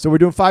 okay. So we're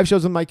doing 5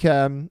 shows with Mike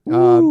Hem.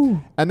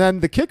 Ooh. And then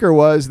the kicker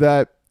was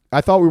that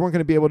I thought we weren't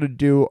going to be able to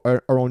do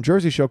our own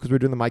Jersey show because we're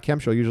doing the Mike Hem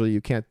show. Usually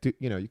you can't do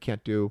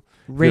your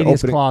Radius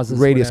opening- clauses.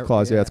 Radius whatever,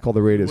 clause. Yeah, it's called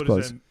the radius What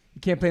clause. is that? You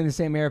can't play in the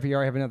same area if you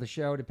already have another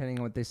show, depending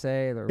on what they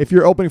say. Or, If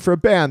you're opening for a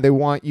band, they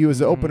want you as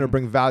the opener to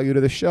bring value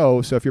to the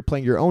show. So if you're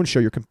playing your own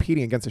show, you're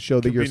competing against a show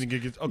that you're. Competing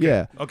against- okay.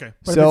 Yeah. Okay.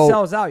 but if So it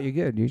sells out, you're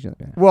good usually.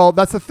 Yeah. well,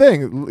 that's the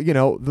thing. You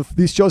know,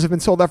 these shows have been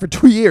sold out for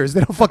 2 years.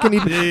 They don't fucking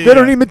need. Yeah. They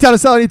don't need Midtown to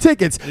sell any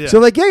tickets. Yeah. So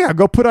like, yeah,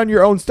 go put on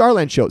your own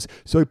Starland shows.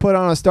 So we put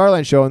on a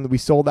Starland show, and we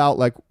sold out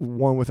like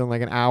one within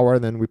like an hour.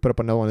 And then we put up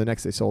another one. The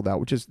next day sold out.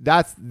 Which is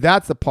that's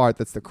the part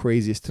that's the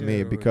craziest to me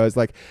Dude. because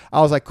like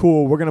I was like,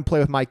 cool, we're gonna play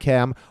with Mike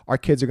Hem. Our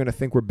kids are gonna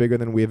think we're bigger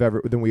than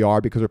we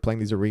are because we're playing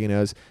these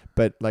arenas.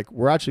 But like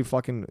we're actually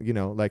fucking,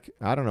 like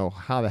I don't know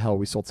how the hell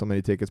we sold so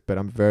many tickets, but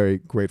I'm very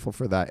grateful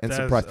for that and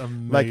That's surprised.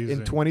 Like in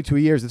amazing. 22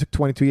 years, it took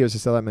 22 years to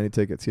sell that many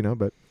tickets,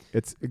 but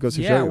it goes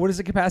to Yeah, show you. what is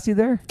the capacity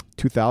there?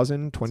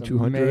 2,000, That's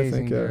 2,200, I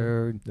think.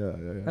 amazing, dude.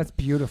 Yeah. That's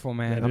beautiful,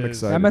 man. It I'm is.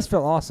 excited. That must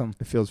feel awesome.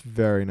 It feels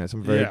very nice.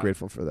 I'm very Yeah.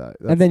 grateful for that.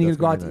 And then you That's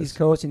can go out gonna to be East nice.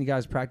 Coast and you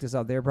guys practice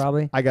out there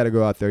probably. I got to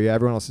go out there. Yeah,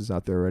 everyone else is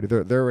out there already.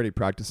 They're already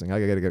practicing. I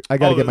got to get my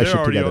they're shit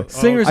already together.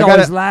 Singers I gotta-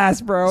 always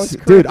last, bro. It's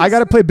Dude, I crazy. got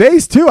to play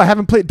bass too. I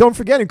haven't played. Don't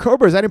forget in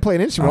Cobras, I didn't play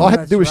an instrument. Oh, All I had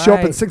to do was that's show up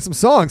and right. sing some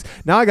songs.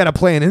 Now I got to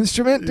play an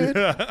instrument, dude.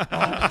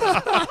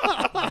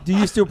 Do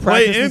you still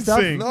Play practice and and stuff?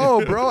 sing.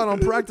 No, bro, I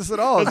don't practice at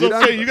all. That's dude.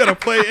 what I'm saying. You gotta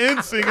play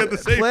and sing at the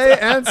same Play time.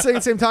 and sing at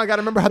the same time. I got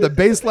to remember how the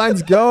bass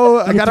lines go.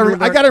 I have got to to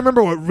relearn-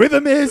 remember what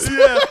rhythm is.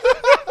 Yeah.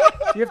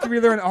 You have to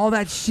relearn all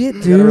that shit, I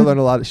got to dude. learn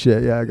a lot of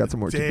shit. Yeah, I got some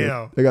work to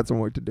Damn. do. I got some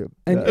work to do. And,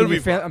 yeah. and It'll your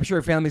be fun. I'm sure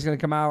your family's gonna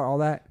come out, all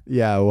that.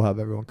 Yeah, we'll have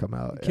everyone come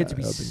out. Kids yeah, would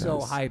be that'll so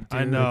nice. hyped, dude.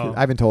 I know.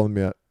 I haven't told him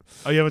yet.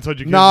 Oh, you haven't told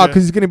your kids No, yet?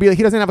 because he's gonna be like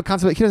he doesn't have a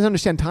concept. He doesn't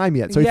understand time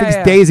yet, so he Yeah, thinks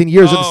yeah. days and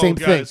years are the Oh, same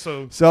got thing. it.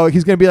 So So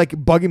he's gonna be like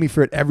bugging me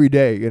for it every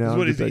day. what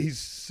I'm is just he? like- He's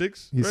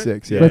 6. He's right?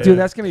 6, yeah. But dude,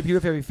 that's gonna be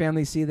beautiful if your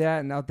family see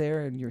that and out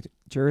there and your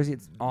Jersey.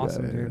 It's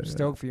awesome, Yeah, dude. yeah.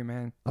 Stoked for you,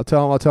 man. I'll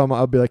tell him.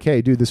 I'll be like,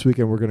 hey, dude, this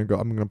weekend we're gonna go.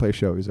 I'm gonna play a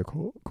show. He's like,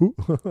 cool.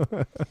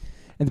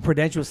 And the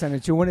Prudential Center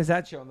too. When is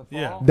that show? In the fall?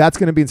 Yeah. That's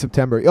gonna be in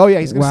September. Oh yeah,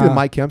 he's gonna see the Wow.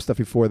 Mike Kemp stuff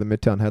before the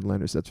Midtown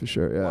Headliners. That's for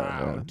sure. Yeah,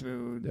 Wow, yeah.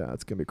 dude. Yeah,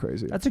 it's gonna be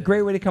crazy. That's a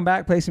great way to come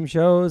back, play some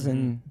shows,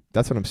 and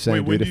That's what I'm saying,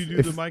 Wait, when dude. do you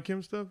do the Mike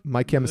Kim stuff?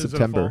 Mike Kemp is Is it a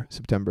September. fall?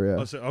 September, yeah.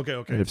 Oh, so,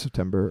 okay. End of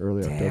September,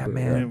 early Damn, October.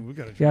 man. Man, we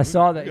gotta Yeah, I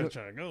saw that. We gotta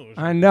try to go.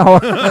 I know.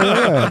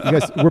 Yeah, you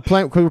guys, we're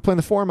playing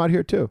the Forum out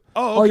here too.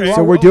 Oh, Oh, you okay. are?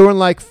 So we're doing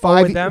like Oh,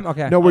 5. with them?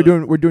 Okay. No, we're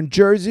doing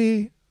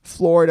Jersey,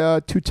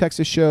 Florida, 2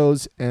 Texas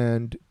shows,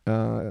 and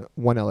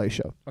 1 LA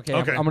show. Okay.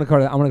 Okay. I'm gonna go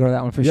to that. I'm gonna go to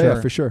that one for yeah, sure.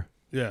 yeah, for sure.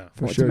 Yeah.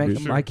 For Well, sure, to dude.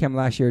 make Mike Kim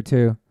last year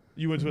too.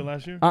 You went to it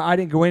last year? I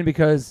didn't go in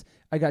because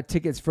I got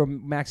tickets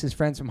from Max's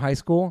friends from high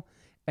school,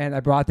 and I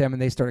brought them,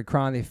 and they started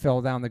crying. They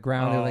fell down the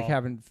ground. They were like Oh.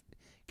 having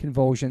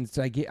convulsions.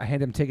 So I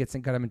handed them tickets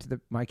and got them into the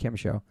Mike Kim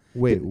show.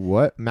 Wait,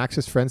 what?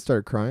 Max's friends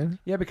started crying?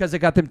 Yeah, because I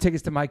got them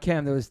tickets to Mike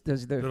Kim. Those are their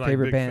They're like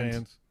favorite big band.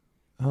 fans.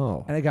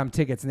 Oh. And I got them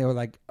tickets, and they were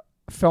like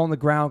fell on the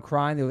ground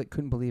crying. They like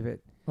couldn't believe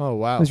it. Oh,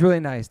 wow. It was really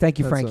nice. Thank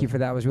you, That's Frankie, a- for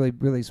that. It was really,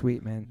 really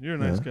sweet, man. You're a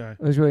nice Yeah. guy.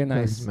 It was really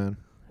Thanks, nice. man.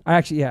 I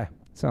actually, yeah.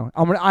 So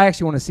I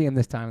actually want to see him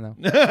this time though.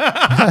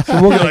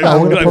 So we'll get like, that.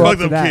 We'll like, pull fuck up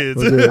to them that. kids.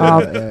 We'll do it.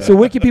 Yeah. So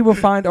where can people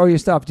find all your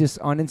stuff? Just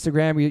on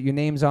Instagram, your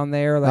name's on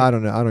there. Like, I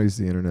don't know. I don't use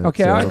the internet.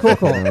 Okay, so all I right, don't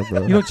cool, fucking know,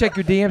 bro. you don't check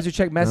your DMs or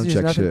check I don't messages.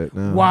 check nothing. shit.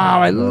 No.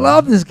 Wow, I No.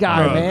 love this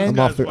guy, Bro, man.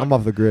 I'm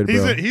off the grid,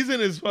 bro. He's in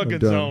his fucking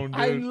done. zone,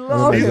 I dude.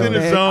 love He's it, in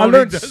his man. zone. I He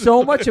learned does-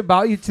 so much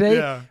about you today.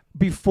 Yeah.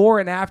 Before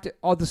and after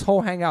all this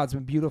whole hangout's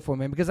been beautiful,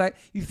 man. Because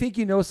you think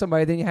you know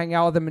somebody, then you hang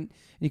out with them and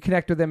you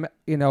connect with them,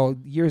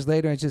 years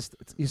later. And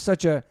you're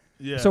such a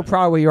Yeah. so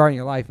proud of where you are in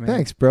your life, man.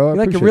 Thanks, bro. I You're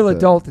like a appreciate real that.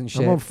 adult and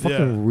shit. I'm a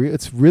fucking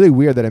it's really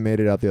weird that I made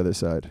it out the other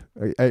side.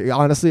 I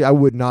honestly, I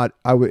would not.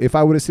 If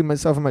I would have seen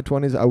myself in my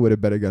 20s, I would have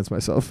bet against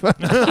myself.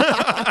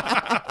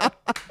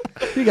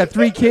 You got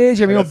 3 kids,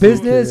 you have your own That's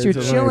cool. business, you're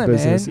Kids, I run a chilling,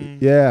 man.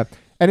 business. Yeah,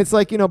 and it's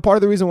like part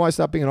of the reason why I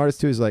stopped being an artist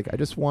too is like I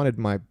just wanted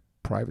my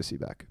privacy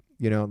back.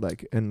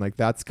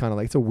 That's kind of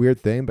like it's a weird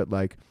thing, but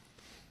like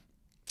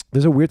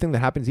there's a weird thing that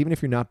happens even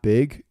if you're not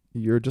big.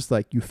 You're just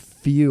like you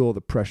feel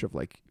the pressure of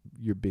like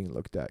you're being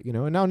looked at,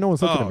 and now no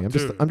one's looking Oh, at me.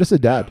 dude. I'm just a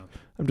dad. Yeah.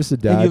 I'm just a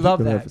dad. you love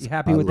Gonna that. have- You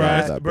happy I with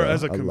love that? Bro,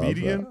 as a I love that.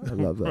 comedian, I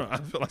love that. bro, I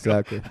feel like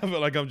Exactly. I feel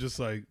like I'm just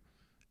like,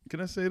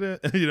 can I say that?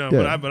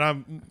 Yeah. But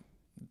I'm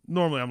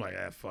normally I'm like,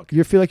 fuck it.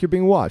 You feel like you're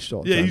being watched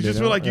all the Yeah, time. you just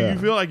know? feel like you Yeah.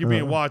 feel like you're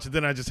being Uh-huh. watched, and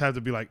then I just have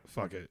to be like,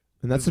 fuck it.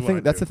 And that's This the is what I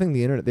thing. That's do. the thing.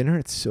 The internet. The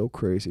internet's so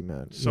crazy,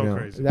 man. So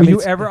crazy. I Were mean, you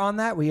it's ever on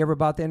that? Were you ever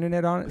about the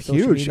internet on it? Social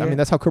huge? media? I mean,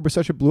 that's how Cobra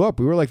Starship blew up.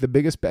 We were like the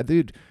biggest.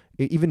 Dude,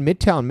 even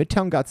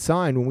Midtown got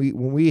signed when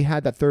we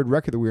had that third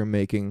record that we were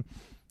making.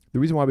 The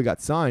reason why we got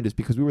signed is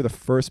because we were the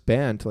first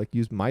band to like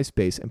use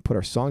MySpace and put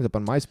our songs up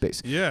on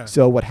MySpace. Yeah.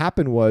 So what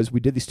happened was we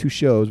did these 2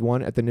 shows,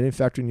 one at the Knitting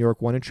Factory in New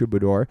York, one in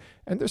Troubadour,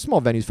 and they're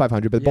small venues,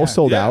 500, but both Yeah.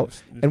 sold Yeah.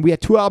 out. And we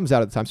had 2 albums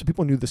out at the time, so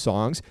people knew the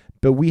songs.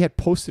 But we had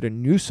posted a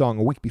new song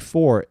a week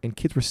before, and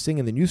kids were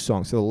singing the new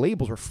song. So the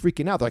labels were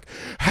freaking out. They're like,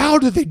 "How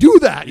did they do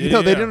that?" They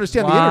Yeah. didn't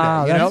understand Wow, the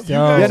internet. You know, that's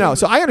dope. yeah, no.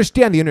 So I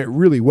understand the internet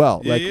really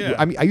well. Yeah, Like, yeah.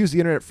 I mean, I use the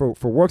internet for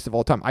work stuff all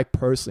the time. I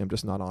personally am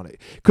just not on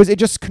it because it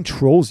just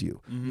controls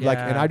you. Mhm. Like,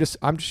 Yeah. and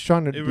I'm just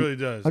trying to. It really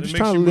does. I'm It just makes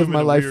trying to you live move my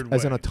in a life weird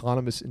as an way.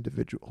 autonomous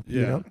individual. You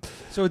Yeah. know.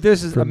 So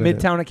this is For a a minute.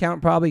 Midtown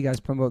account, probably. You guys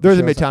promote. the There's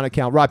a shows. Midtown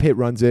account. Rob Hitt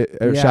runs it.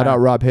 Yeah. Shout out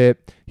Rob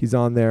Hitt. He's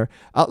on there.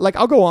 I'll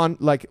go on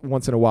like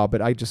once in a while,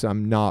 but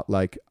I'm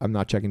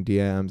not checking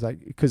DMs.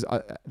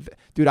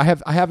 Dude, I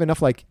have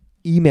enough like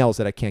emails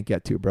that I can't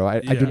get to, bro. I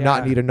do Yeah.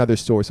 not need another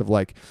source of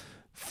like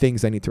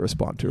things I need to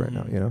respond to right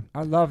now. You know?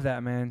 I love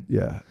that, man.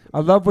 Yeah. I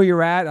love where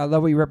you're at. I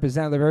love what you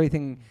represent. I love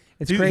everything.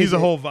 It's crazy. He's a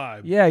whole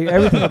vibe. Yeah,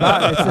 everything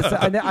about it.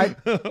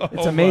 It's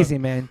Whole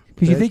amazing, man.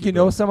 Because you Thank think you, you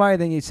know bro. somebody,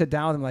 then you sit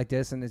down with them like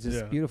this, and it's just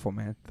Yeah. beautiful,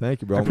 man.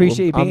 Thank you, bro. I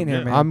appreciate you being I'm-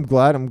 here, man. I'm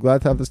glad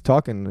to have this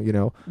talk, and It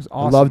was I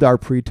awesome. loved our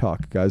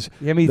pre-talk, guys.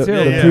 Yeah, me The, too.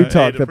 the Yeah, pre-talk,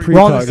 hey, the the pre-talk.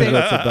 We're on the is same-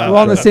 what's about, We're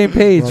on the bro. same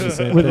page We're on the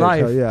same with page.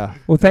 life. Oh, yeah.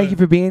 Well, thank you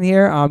for being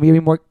here. You have any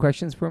more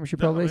questions for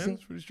Mr. No, man, Lacey?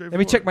 it's pretty Let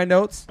me check my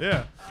notes.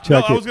 Yeah.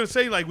 Check I it. was gonna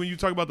say like when you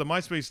talk about the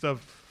MySpace stuff,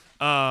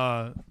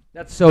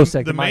 That's so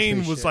sick. the MySpace main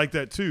was shit. like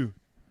that too.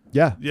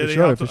 Yeah, Yeah, for they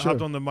sure, hopped, for sure.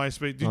 hopped on the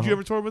MySpace. Did Uh-huh. you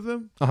ever tour with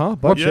them?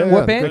 Bunch. Yeah. Yeah,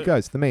 What band? Great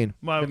guys. The main.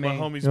 My main.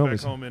 homies Your back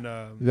homies. home in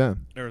Yeah,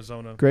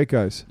 Arizona. great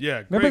guys. Yeah,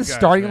 Remember great the guys,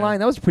 starting man. line?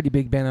 That was a pretty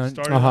big band on.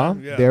 Starting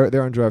line, yeah.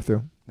 They're on drive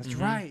through. That's Mhm.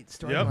 right.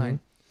 Starting Yep. line.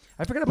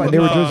 I forgot And about they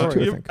were that. Jersey too,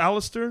 I you- think.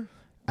 Alistair?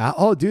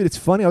 Oh, dude, it's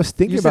funny. I was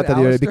thinking You about said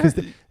that the other day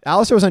Alistair? because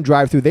Alistair was on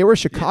drive through. They were a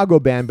Chicago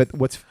band, but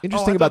what's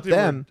interesting I about thought they were-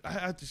 them,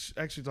 I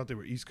actually thought they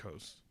were East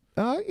Coast.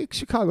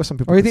 Chicago, some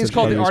people. Or you think it's consider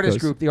called the Chicago East artist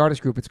Coast. group? The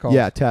artist group. It's called.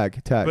 Yeah,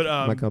 tag.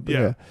 But, my company.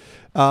 yeah.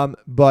 Yeah.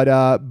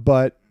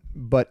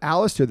 But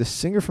Alistair, the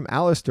singer from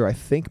Alistair, I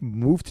think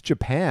moved to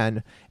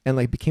Japan and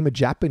like became a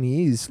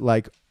Japanese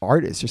like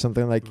artist or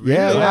something. Like Really?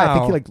 yeah, I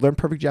think he Wow. like learned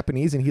perfect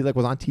Japanese, and he like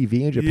was on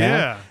TV in Japan.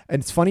 Yeah.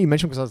 And it's funny you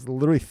mentioned, because I was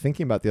literally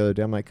thinking about it the other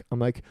day. I'm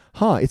like,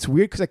 huh, it's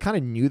weird because I kind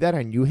of knew that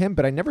I knew him,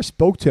 but I never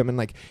spoke to him. And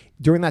like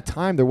during that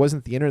time, there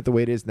wasn't the internet the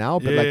way it is now.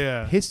 But like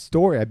Yeah. his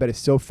story, I bet is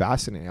so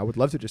fascinating. I would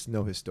love to just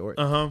know his story.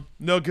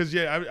 No, because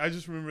I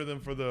just remember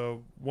them for the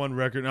one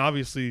record, and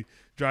obviously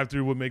Drive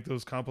Through would make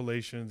those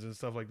compilations and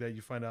stuff like that.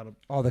 You find out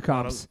All the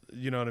about comps.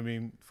 you know what I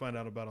mean. Find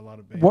out about a lot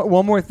of bands.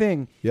 One more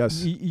thing.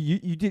 Yes.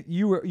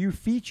 You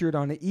featured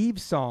on the Eve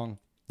song.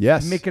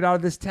 Yes. Make it out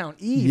of this town.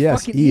 Eve.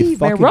 Yes. Fucking Eve,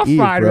 man. Fucking Rough Eve,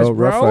 Riders, bro.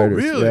 Rough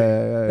Riders. Really?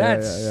 Yeah.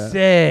 That's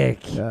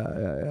sick.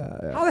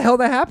 Yeah. How the hell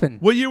that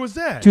happened? What year was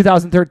that?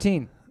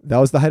 2013. That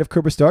was the height of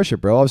Kerber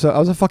Starship, bro. I was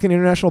a fucking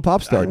international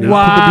pop star, dude.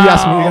 Wow. People be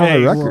asking me to get on Hey,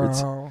 my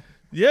records. Wow.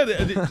 Yeah,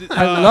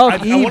 I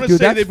love Eve, wanna dude.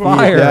 say That's they performed-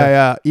 fire.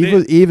 Yeah.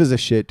 They- Eve is a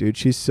shit, dude.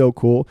 She's so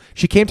cool.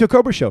 She came to a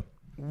Cobra show.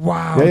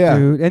 Wow, Yeah.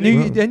 dude. And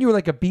Yeah. then you were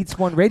like a Beats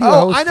One radio Oh,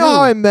 host I know too.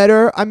 how I met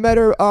her.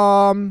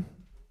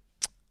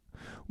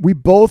 We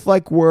both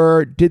like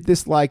did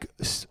this like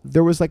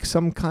there was like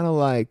some kind of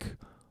like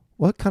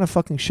what kind of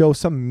fucking show?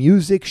 Some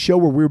music show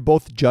where we were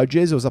both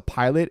judges. It was a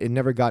pilot. It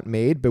never got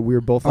made, but we were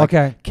both like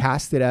Okay.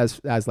 casted as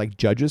like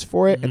judges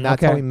for it, and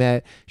that's how Okay. we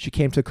met. She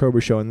came to a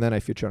Cobra show, and then I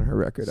featured on her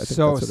record. I think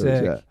So that's what it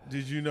sick. was.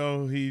 Did you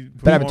know he?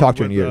 But I haven't talked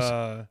to her in performed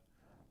with, years.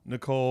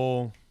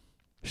 Nicole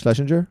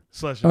Schlesinger.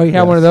 Schlesinger. Oh, you had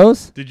Yes. one of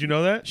those? Did you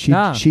know that?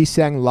 She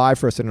sang live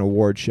for us at an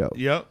award show.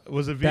 Yep.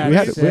 Was it That We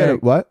VMAs? is had a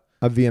sick. what?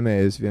 A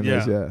VMAs. Yeah.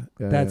 Yeah.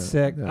 That's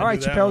sick. yeah. All right,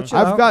 Do that Chappelle, one. chill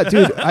I've out. got,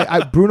 dude. I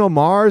Bruno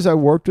Mars. I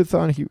worked with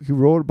on. He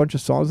wrote a bunch of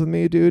songs with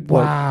me, dude.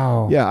 Like,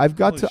 Wow. yeah, I've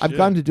Holy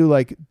gotten shit. to do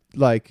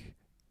like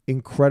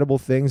incredible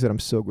things that I'm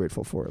so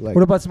grateful for. Like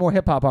What about some more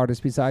hip hop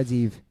artists besides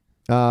Eve?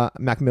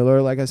 Mac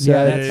Miller, like I Yeah,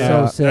 said.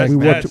 that's so sick.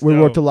 We That's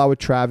worked a dope. lot with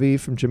Travi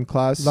from Gym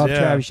Class. Love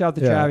Yeah. Travi. Shout out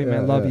to Travi,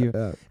 man. Love you.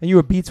 Yeah. And you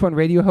were Beats One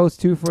radio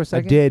host too for a I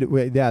second? did.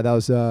 Yeah, that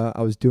was.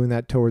 I was doing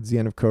that towards the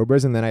end of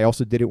Cobras, and then I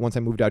also did it once I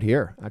moved out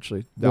here.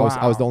 Actually, I was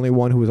the Wow. only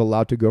one who was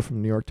allowed to go from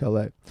New York to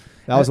LA.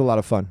 That was a lot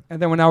of fun. And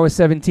then when I was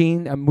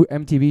 17, a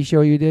MTV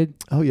show you did?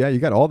 Oh yeah, you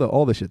got all the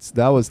shits.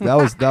 That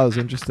was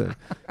interesting.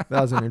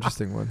 That was an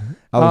interesting one.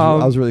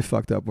 I was really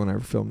fucked up when I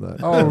filmed that.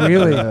 Oh,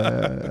 really?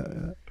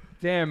 Yeah.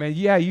 Damn, man.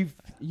 Yeah,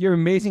 your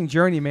amazing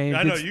journey, man.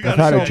 I know It's you I've got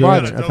had a so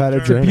journey. much. I've had a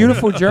Dope journey.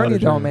 beautiful I've had journey, a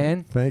though,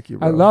 man. Thank you,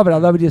 bro. I love it. I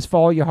love it. Just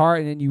follow your heart,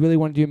 and then you really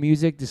want to do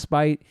music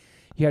despite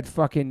you had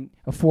fucking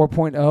a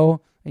 4.0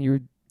 and you're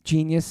a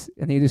genius,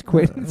 and then you just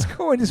quit. It's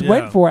cool. And just Yeah.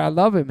 went for it. I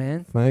love it,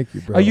 man. Thank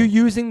you, bro. Are you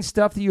using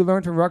stuff that you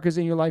learned from Rutgers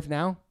in your life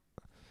now?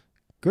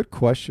 Good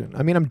question.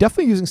 I mean, I'm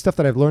definitely using stuff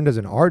that I've learned as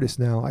an artist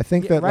now. I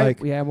think that right?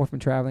 like Yeah, more from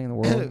traveling in the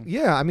world.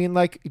 yeah, I mean,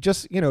 like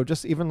just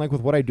even like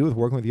with what I do with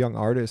working with young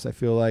artists, I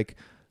feel like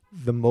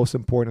the most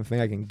important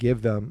thing I can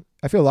give them.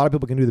 I feel a lot of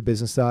people can do the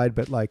business side,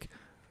 but like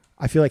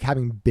I feel like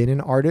having been an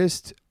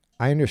artist,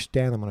 I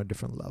understand them on a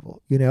different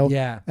level, you know?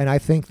 Yeah. And I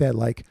think that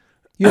like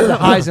You know the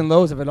highs and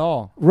lows of it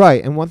all.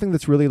 right, and one thing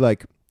that's really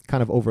like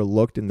kind of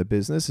overlooked in the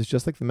business is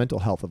just like the mental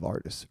health of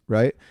artists,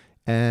 right?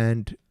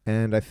 And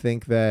I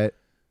think that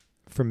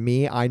for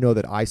me, I know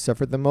that I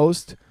suffered the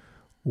most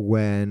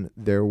when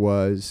there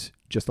was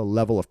just a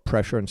level of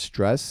pressure and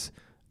stress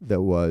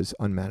that was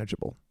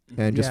unmanageable.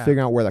 And just Yeah.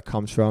 figuring out where that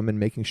comes from and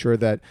making sure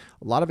that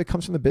a lot of it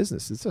comes from the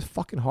business. It's a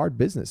fucking hard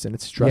business and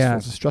it's stressful. Yeah.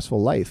 It's a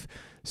stressful life.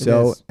 It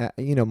So,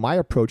 is. my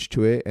approach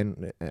to it,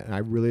 and I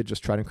really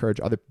just try to encourage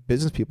other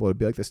business people to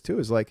be like this too,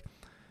 is like,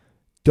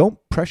 don't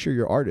pressure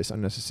your artists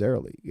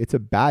unnecessarily. It's a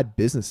bad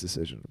business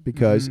decision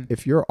because Mhm.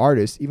 if you're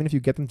artists, even if you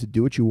get them to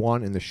do what you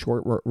want in the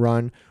short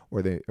run,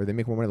 or they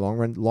make more money in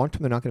the long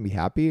term, they're not going to be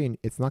happy, and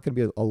it's not going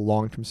to be a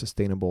long term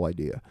sustainable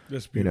idea.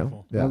 That's You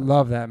beautiful. know? I Yeah.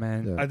 love that,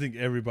 man. Yeah. I think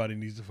everybody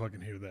needs to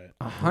fucking hear that.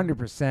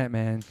 100%,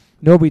 man.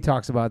 Nobody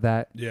talks about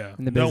that. Yeah.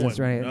 In the No business,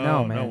 one. right? No,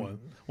 No, no man. one.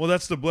 Well,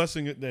 that's the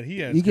blessing that he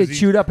has. You 'cause get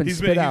chewed up and he's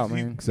spit been- out,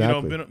 he's- man.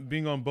 Exactly.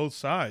 being on both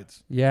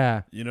sides.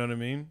 Yeah. You know what I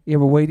mean? You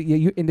ever wait?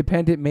 You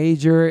independent,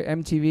 major,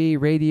 MTV,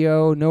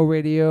 radio,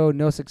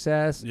 no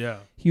success, Yeah.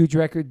 huge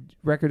record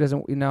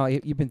doesn't.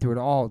 You've been through it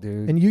all,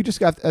 dude. And you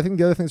just got, I think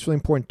the other thing that's really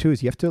important too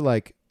is you have to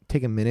like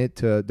take a minute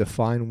to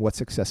define what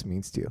success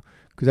means to you.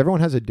 Because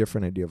everyone has a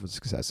different idea of what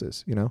success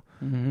is, you know?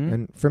 Mhm.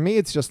 And for me,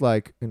 it's just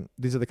like, and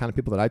these are the kind of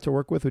people that I like to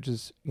work with, which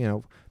is,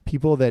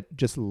 people that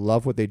just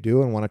love what they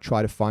do and want to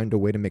try to find a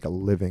way to make a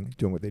living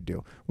doing what they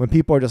do. When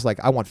people are just like,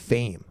 I want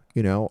fame,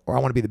 or I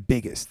want to be the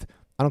biggest,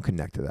 I don't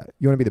connect to that.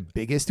 You want to be the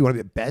biggest? You want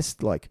to be the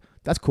best? Like,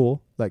 that's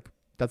cool. Like,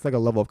 that's like a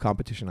level of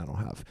competition I don't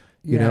have.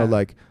 You know,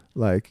 like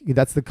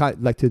that's the kind,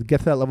 like to get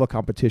to that level of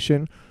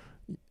competition,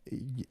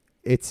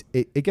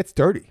 it gets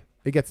dirty.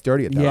 It gets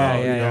dirty at that Yeah,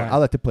 level, yeah, you know? yeah. I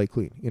like to play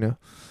clean,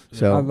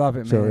 So I love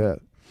it, So man. yeah.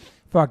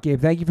 Fuck, Gabe.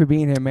 Thank you for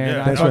being here, man.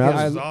 Yeah. I, Thanks for fucking-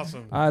 having This I, is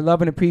awesome. I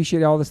love and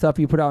appreciate all the stuff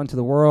you put out into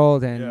the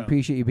world, and Yeah.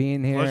 appreciate you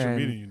being here. Pleasure and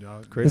meeting you,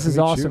 dog. Great This to is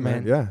meet you, awesome,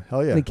 man. Yeah, hell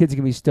I yeah. think kids are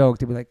gonna be stoked.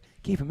 They'll be like,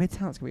 "Gabe from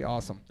Midtown, it's gonna be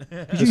awesome."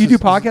 This you do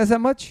is- podcasts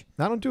that much?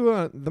 I don't do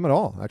them at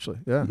all, actually.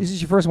 Yeah. Is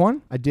this your first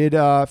one? I did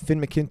Finn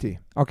McKinty.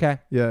 Okay.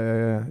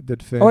 Yeah.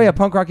 Did Finn. Oh yeah,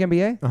 Punk Rock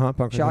MBA. Uh-huh.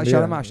 Punk Shout Rock him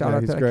MBA. out. Shout out to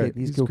he's that great. kid.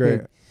 He's a He's cool great.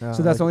 kid. Yeah,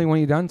 So that's the like- only one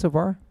you've done so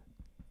far?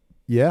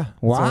 Yeah. that's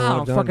all Wow, I've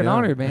I'm done, fucking yeah.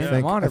 honored, man. Yeah.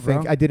 I'm honored, I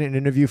think bro. I did an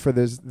interview for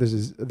there's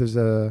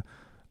a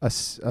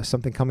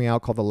something coming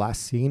out called the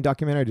Last Scene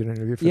documentary. I did an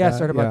interview for Yeah, that. I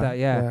heard about that,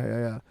 yeah.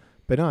 Yeah.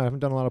 But no, I haven't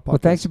done a lot of podcasts. Well,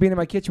 thanks for being in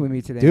my kitchen with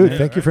me today, Dude, man.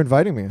 thank you for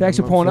inviting me. Thanks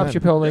for I'm pulling a up,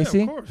 fan. Chappelle Yeah,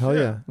 Lacey. of course. Hell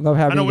yeah. Love I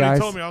having know you when guys.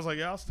 he told me, I was like,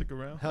 yeah, I'll stick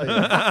around. Hell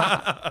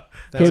yeah. Okay,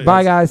 Thanks,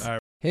 bye, guys. guys. All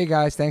right. Hey,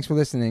 guys, thanks for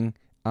listening.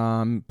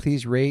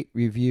 Please rate,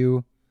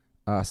 review,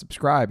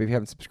 subscribe. If you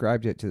haven't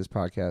subscribed yet to this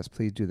podcast,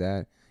 please do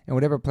that. And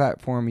whatever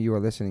platform you are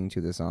listening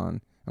to this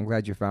on, I'm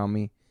glad you found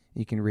me.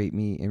 You can rate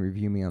me and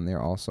review me on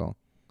there also.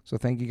 So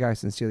thank you guys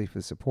sincerely for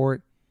the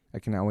support. I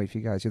cannot wait for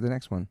you guys to the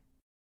next one.